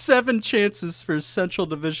chances for Central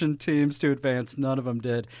Division teams to advance. None of them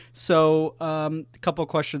did. So, a couple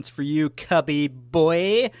questions for you, Cubby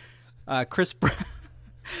boy.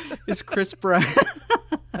 Is Chris Bryant?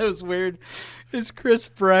 That was weird. Is Chris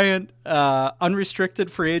Bryant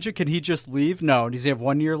unrestricted free agent? Can he just leave? No. Does he have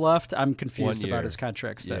 1 year left? I'm confused about his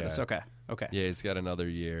contract status. Yeah. Okay. Yeah, he's got another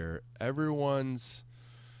year. Everyone's.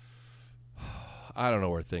 I don't know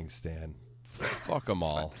where things stand. Fuck them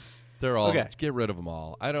all. Fine. They're all. Okay. Get rid of them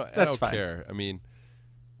all. I don't fine. care. I mean,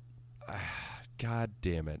 God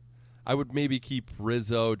damn it. I would maybe keep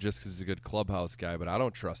Rizzo just because he's a good clubhouse guy, but I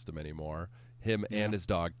don't trust him anymore. Him and his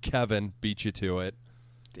dog Kevin beat you to it.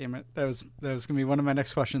 Damn it. That was going to be one of my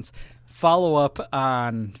next questions. Follow up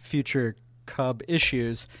on future Cub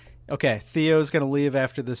issues. Okay, Theo's going to leave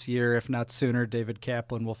after this year, if not sooner. David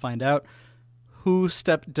Kaplan will find out.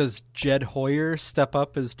 Does Jed Hoyer step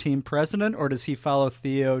up as team president, or does he follow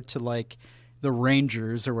Theo to like the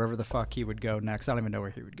Rangers or wherever the fuck he would go next? I don't even know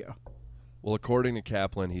where he would go. Well, according to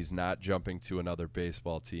Kaplan, he's not jumping to another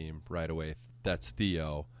baseball team right away. That's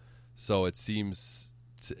Theo. So it seems,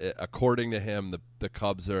 according to him, the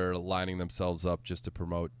Cubs are lining themselves up just to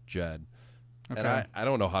promote Jed. Okay. And I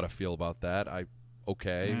don't know how to feel about that. I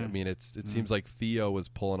mean, it seems like Theo was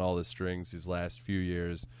pulling all the strings these last few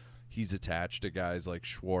years. He's attached to guys like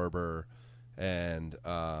Schwarber and,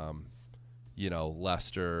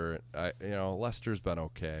 Lester. Lester's been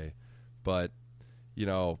okay. But,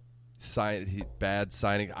 bad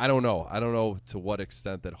signing. I don't know. I don't know to what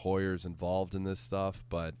extent that Hoyer's involved in this stuff,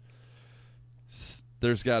 but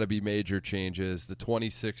there's got to be major changes. The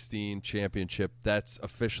 2016 championship, that's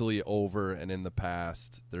officially over and in the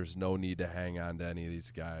past. There's no need to hang on to any of these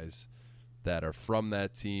guys that are from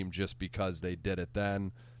that team just because they did it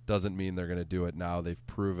then. Doesn't mean they're going to do it now. They've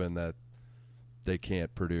proven that they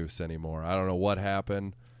can't produce anymore. I don't know what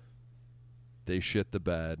happened. They shit the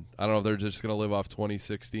bed. I don't know if they're just going to live off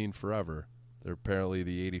 2016 forever. They're apparently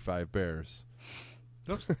the 85 Bears.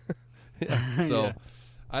 Oops. Yeah, so, yeah.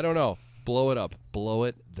 I don't know. Blow it up. Blow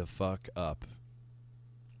it the fuck up.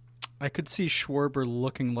 I could see Schwarber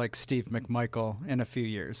looking like Steve McMichael in a few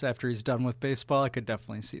years. After he's done with baseball, I could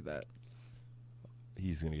definitely see that.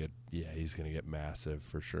 He's gonna get massive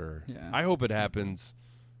for sure. Yeah. I hope it happens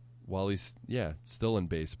while he's still in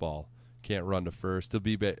baseball. Can't run to first. He'll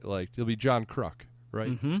be John Kruk,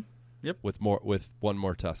 right? Mm-hmm. Yep. With one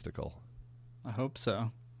more testicle. I hope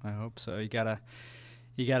so.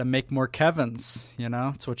 You gotta make more Kevins.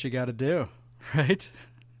 It's what you gotta do, right?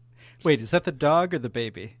 Wait, is that the dog or the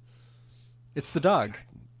baby? It's the dog.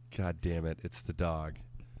 God damn it! It's the dog.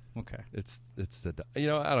 Okay. It's the dog.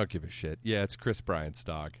 I don't give a shit. Yeah, it's Chris Bryant's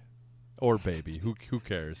dog, or baby. Who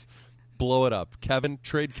cares? Blow it up, Kevin.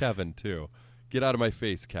 Trade Kevin too. Get out of my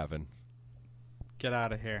face, Kevin. Get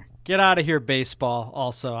out of here. Get out of here, baseball.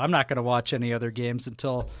 Also, I'm not going to watch any other games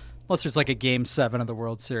unless there's like a Game 7 of the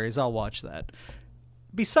World Series. I'll watch that.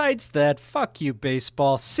 Besides that, fuck you,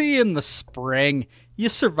 baseball. See you in the spring. You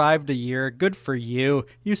survived a year. Good for you.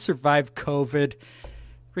 You survived COVID.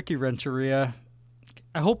 Ricky Renteria,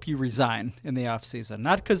 I hope you resign in the offseason.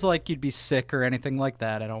 Not because you'd be sick or anything like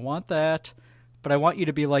that. I don't want that. But I want you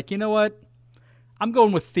to be like, you know what? I'm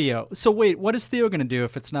going with Theo. So wait, what is Theo going to do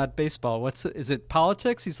if it's not baseball? Is it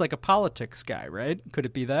politics? He's like a politics guy, right? Could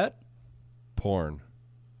it be that? Porn.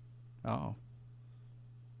 Oh.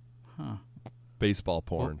 Huh. Baseball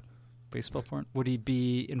porn. Baseball porn. Would he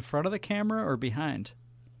be in front of the camera or behind?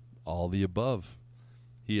 All the above.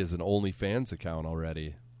 He has an OnlyFans account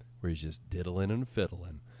already where he's just diddling and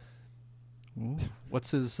fiddling. Ooh.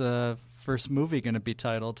 What's his first movie going to be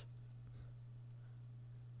titled?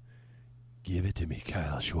 Give it to me,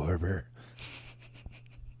 Kyle Schwarber.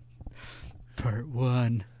 Part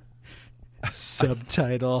 1.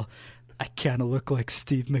 Subtitle, I kind of look like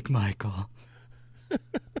Steve McMichael.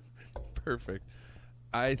 Perfect.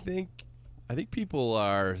 I think people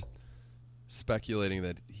are speculating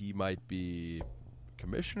that he might be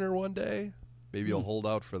commissioner one day. Maybe he'll hold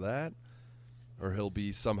out for that. Or he'll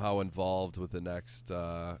be somehow involved with the next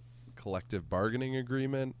collective bargaining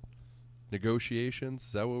agreement. Negotiations,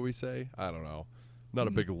 is that what we say? I don't know. Not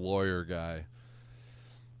a big lawyer guy.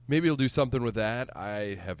 Maybe he'll do something with that.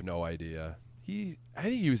 I have no idea. I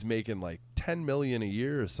think he was making like $10 million a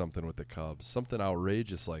year or something with the Cubs, something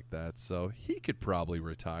outrageous like that. So he could probably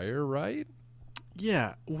retire, right?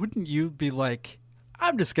 Yeah. Wouldn't you be like,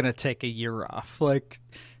 I'm just gonna take a year off. Like,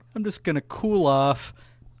 I'm just gonna cool off.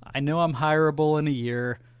 I know I'm hireable in a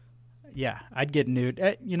year. Yeah, I'd get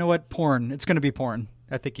nude. You know what? Porn. It's gonna be porn.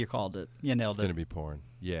 I think you called it. You nailed it. It's going to be porn.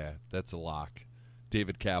 Yeah, that's a lock.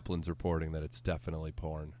 David Kaplan's reporting that it's definitely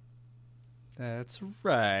porn. That's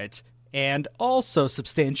right. And also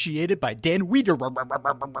substantiated by Dan Weeder.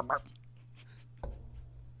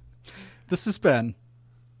 This has been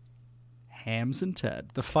Hams and Ted.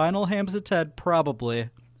 The final Hams and Ted, probably,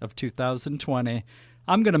 of 2020.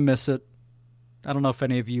 I'm going to miss it. I don't know if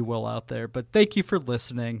any of you will out there, but thank you for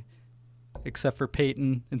listening. Except for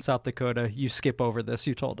Peyton in South Dakota. You skip over this.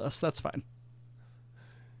 You told us. That's fine.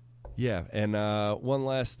 Yeah, and one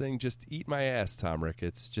last thing. Just eat my ass, Tom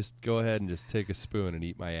Ricketts. Just go ahead and just take a spoon and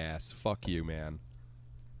eat my ass. Fuck you, man.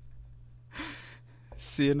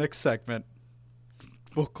 See you next segment.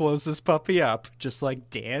 We'll close this puppy up, just like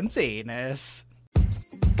Dan's anus.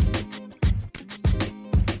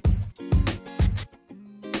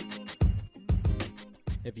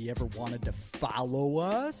 Have you ever wanted to follow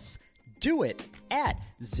us? Do it at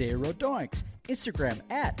Zero Doinks. Instagram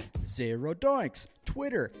at Zero Doinks.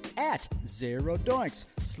 Twitter at Zero Doinks.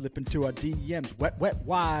 Slip into our DMs. Wet, wet,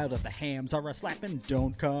 wild. If the hams are a-slapping,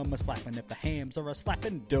 don't come a-slapping. If the hams are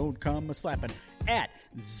a-slapping, don't come a-slapping. At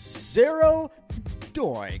Zero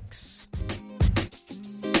Doinks.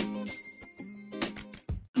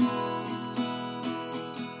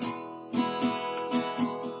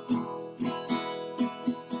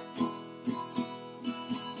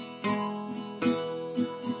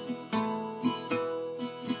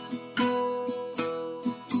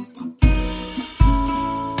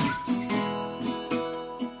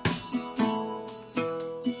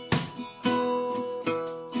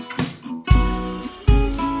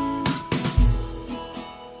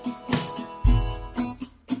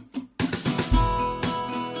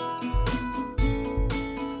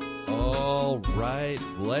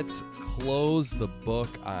 Let's close the book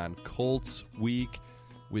on Colts week.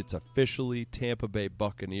 It's officially Tampa Bay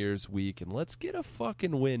Buccaneers week, and let's get a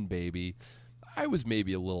fucking win, baby. I was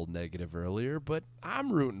maybe a little negative earlier, but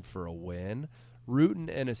I'm rooting for a win. Rooting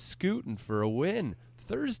and a scooting for a win.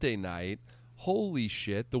 Thursday night, holy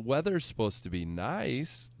shit, the weather's supposed to be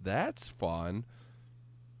nice. That's fun.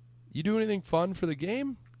 You do anything fun for the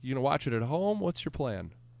game? You gonna watch it at home? What's your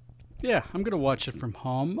plan? Yeah, I'm going to watch it from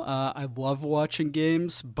home. I love watching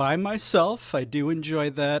games by myself. I do enjoy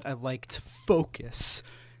that. I like to focus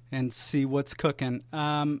and see what's cooking.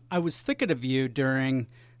 I was thinking of you during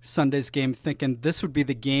Sunday's game, thinking this would be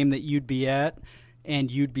the game that you'd be at, and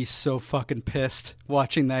you'd be so fucking pissed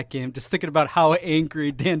watching that game. Just thinking about how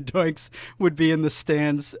angry Dan Doinks would be in the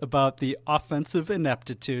stands about the offensive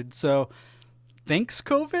ineptitude. So, thanks,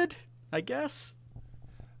 COVID, I guess.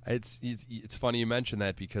 It's funny you mentioned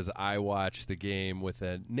that because I watched the game with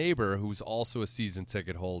a neighbor who's also a season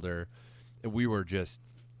ticket holder, and we were just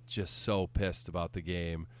so pissed about the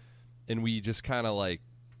game, and we just kind of like,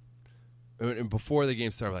 and before the game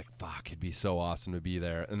started, we're like, fuck, it'd be so awesome to be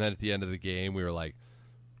there, and then at the end of the game, we were like,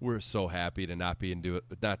 we're so happy to not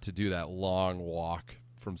to do that long walk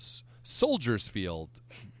from Soldiers Field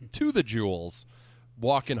to the Jewels,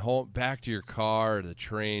 walking home back to your car, to the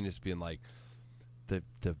train, just being like.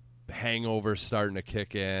 The hangover starting to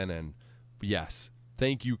kick in, and yes,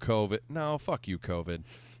 thank you, COVID. No, fuck you, COVID.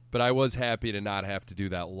 But I was happy to not have to do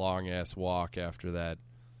that long-ass walk after that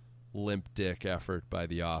limp dick effort by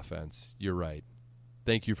the offense. You're right.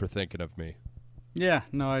 Thank you for thinking of me. Yeah,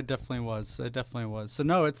 no, I definitely was. So,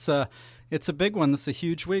 no, it's a big one. This is a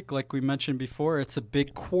huge week. Like we mentioned before, it's a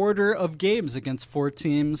big quarter of games against 4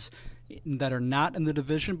 teams that are not in the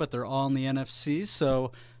division, but they're all in the NFC,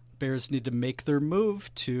 so Bears need to make their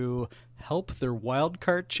move to help their wild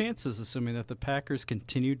card chances, assuming that the Packers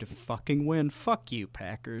continue to fucking win. Fuck you,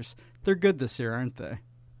 Packers. They're good this year, aren't they?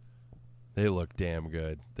 They look damn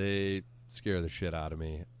good. They scare the shit out of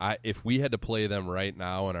me. If we had to play them right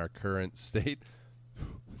now in our current state,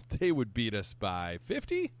 they would beat us by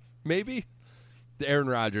 50, maybe. Aaron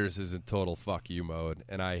Rodgers is in total fuck you mode,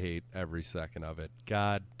 and I hate every second of it.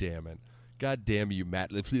 God damn it. God damn you,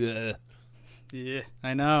 Matt LaFleur. Yeah,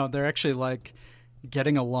 I know. They're actually like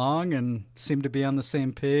getting along and seem to be on the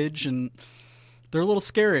same page, and they're a little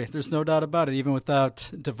scary. There's no doubt about it. Even without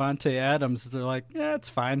Devontae Adams, they're like, yeah, it's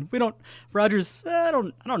fine. Rodgers, I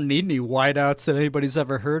don't need any wideouts that anybody's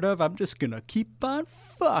ever heard of. I'm just gonna keep on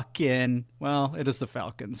fucking. Well, it is the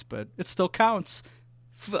Falcons, but it still counts.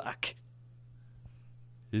 Fuck.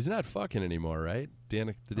 He's not fucking anymore, right?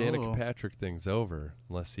 The Danica Patrick thing's over,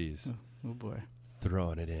 unless he's oh boy,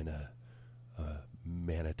 throwing it in a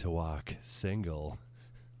Manitowoc single.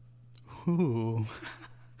 Ooh.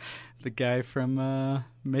 The guy from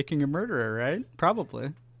Making a Murderer, right?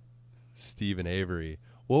 Probably. Stephen Avery.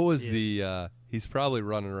 What was he's probably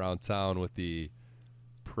running around town with the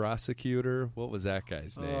prosecutor. What was that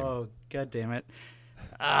guy's name? Oh, God damn it.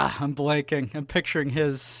 I'm blanking. I'm picturing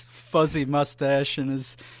his fuzzy mustache and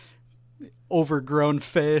his overgrown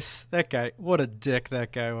face. That guy, what a dick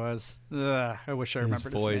that guy was. I wish I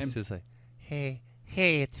remembered his voice name. Is like, hey,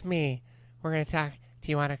 it's me. We're gonna talk.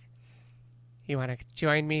 Do you want to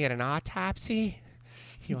join me at an autopsy?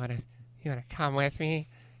 You want to come with me?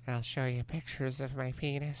 I'll show you pictures of my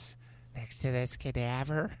penis next to this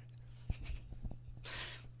cadaver.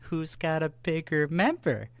 Who's got a bigger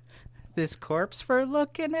member? This corpse we're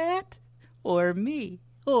looking at, or me?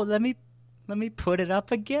 Oh, let me put it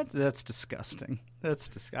up again. That's disgusting.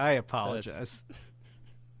 I apologize.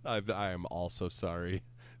 I am also sorry.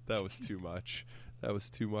 That was too much.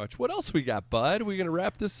 What else we got, bud? We gonna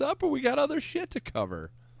wrap this up, or we got other shit to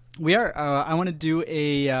cover? We are. I want to do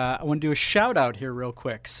a shout out here real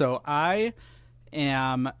quick. So I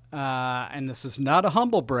am, and this is not a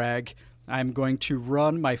humble brag, I'm going to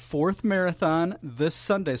run my 4th marathon this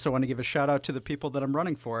Sunday. So I want to give a shout out to the people that I'm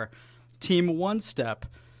running for. Team One Step.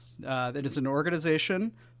 That is an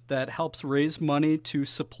organization that helps raise money to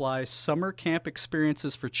supply summer camp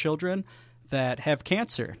experiences for children that have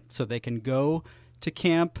cancer. So they can go to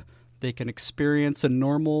camp, they can experience a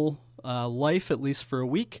normal life, at least for a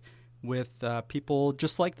week, with people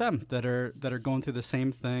just like them that are going through the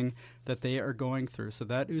same thing that they are going through. So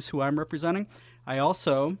that is who I'm representing. I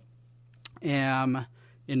also am,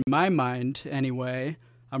 in my mind anyway,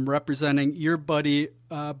 I'm representing your buddy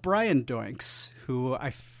Brian Doinks, who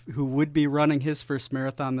would be running his first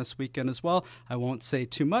marathon this weekend as well. I won't say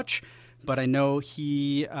too much, but I know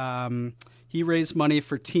he raised money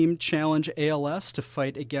for Team Challenge ALS to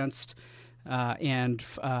fight against and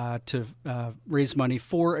to raise money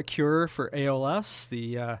for a cure for ALS,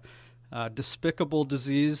 the despicable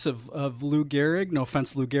disease of Lou Gehrig. No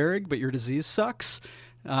offense, Lou Gehrig, but your disease sucks.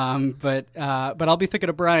 But I'll be thinking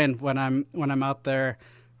of Brian when I'm out there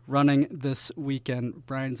running this weekend.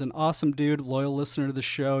 Brian's an awesome dude, loyal listener to the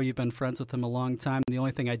show. You've been friends with him a long time. The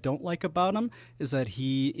only thing I don't like about him is that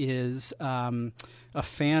he is a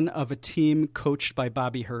fan of a team coached by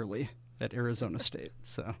Bobby Hurley at Arizona State.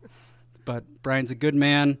 So, but Brian's a good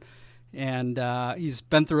man, and he's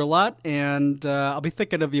been through a lot, and I'll be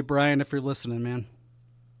thinking of you, Brian, if you're listening, man.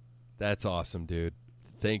 That's awesome, dude.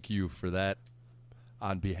 Thank you for that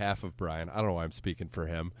on behalf of Brian. I don't know why I'm speaking for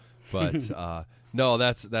him, but no,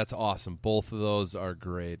 that's awesome. Both of those are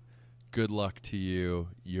great. Good luck to you.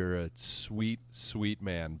 You're a sweet, sweet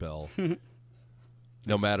man, Bill.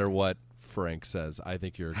 No matter what Frank says, I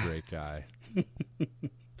think you're a great guy.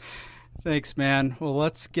 Thanks, man. Well,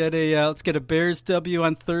 let's get a Bears W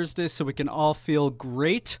on Thursday so we can all feel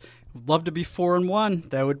great. Would love to be 4-1.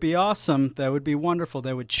 That would be awesome. That would be wonderful.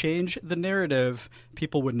 That would change the narrative.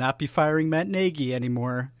 People would not be firing Matt Nagy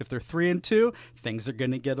anymore. If they're 3-2, things are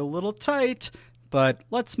going to get a little tight. But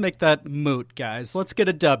let's make that moot, guys. Let's get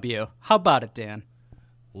a W. How about it, Dan?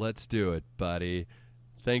 Let's do it, buddy.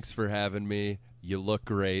 Thanks for having me. You look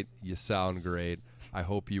great. You sound great. I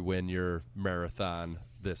hope you win your marathon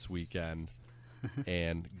this weekend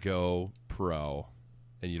and go pro.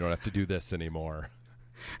 And you don't have to do this anymore.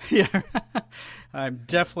 Yeah, I'm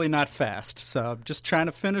definitely not fast, so I'm just trying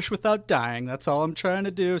to finish without dying. That's all I'm trying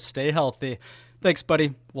to do. Stay healthy. Thanks,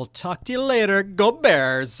 buddy. We'll talk to you later. Go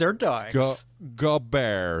Bears. They're dogs. Go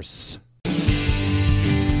Bears.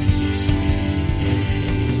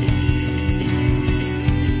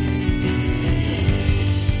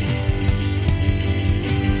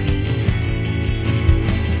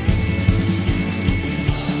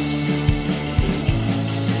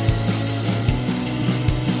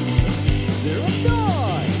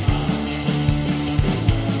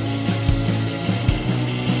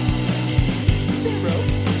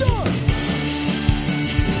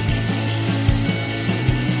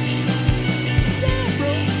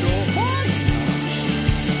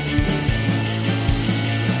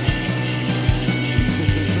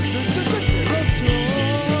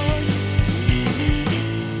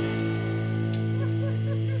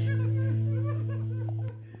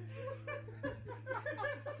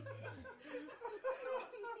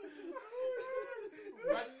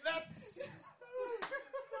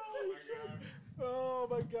 Oh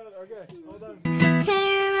my God. Okay, hold on. Can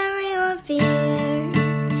you remember your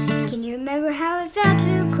fears? Can you remember how it felt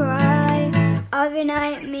to cry of your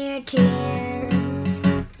nightmare tears?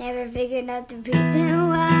 Never figured out the reason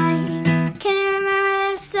why. Can you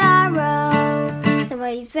remember the sorrow? The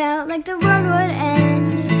way you felt like the world would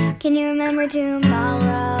end. Can you remember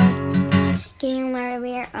tomorrow? Can you learn to be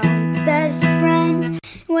your own best friend?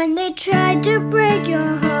 When they tried to break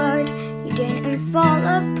your heart, you didn't fall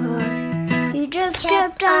apart. You just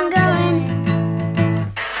kept on going.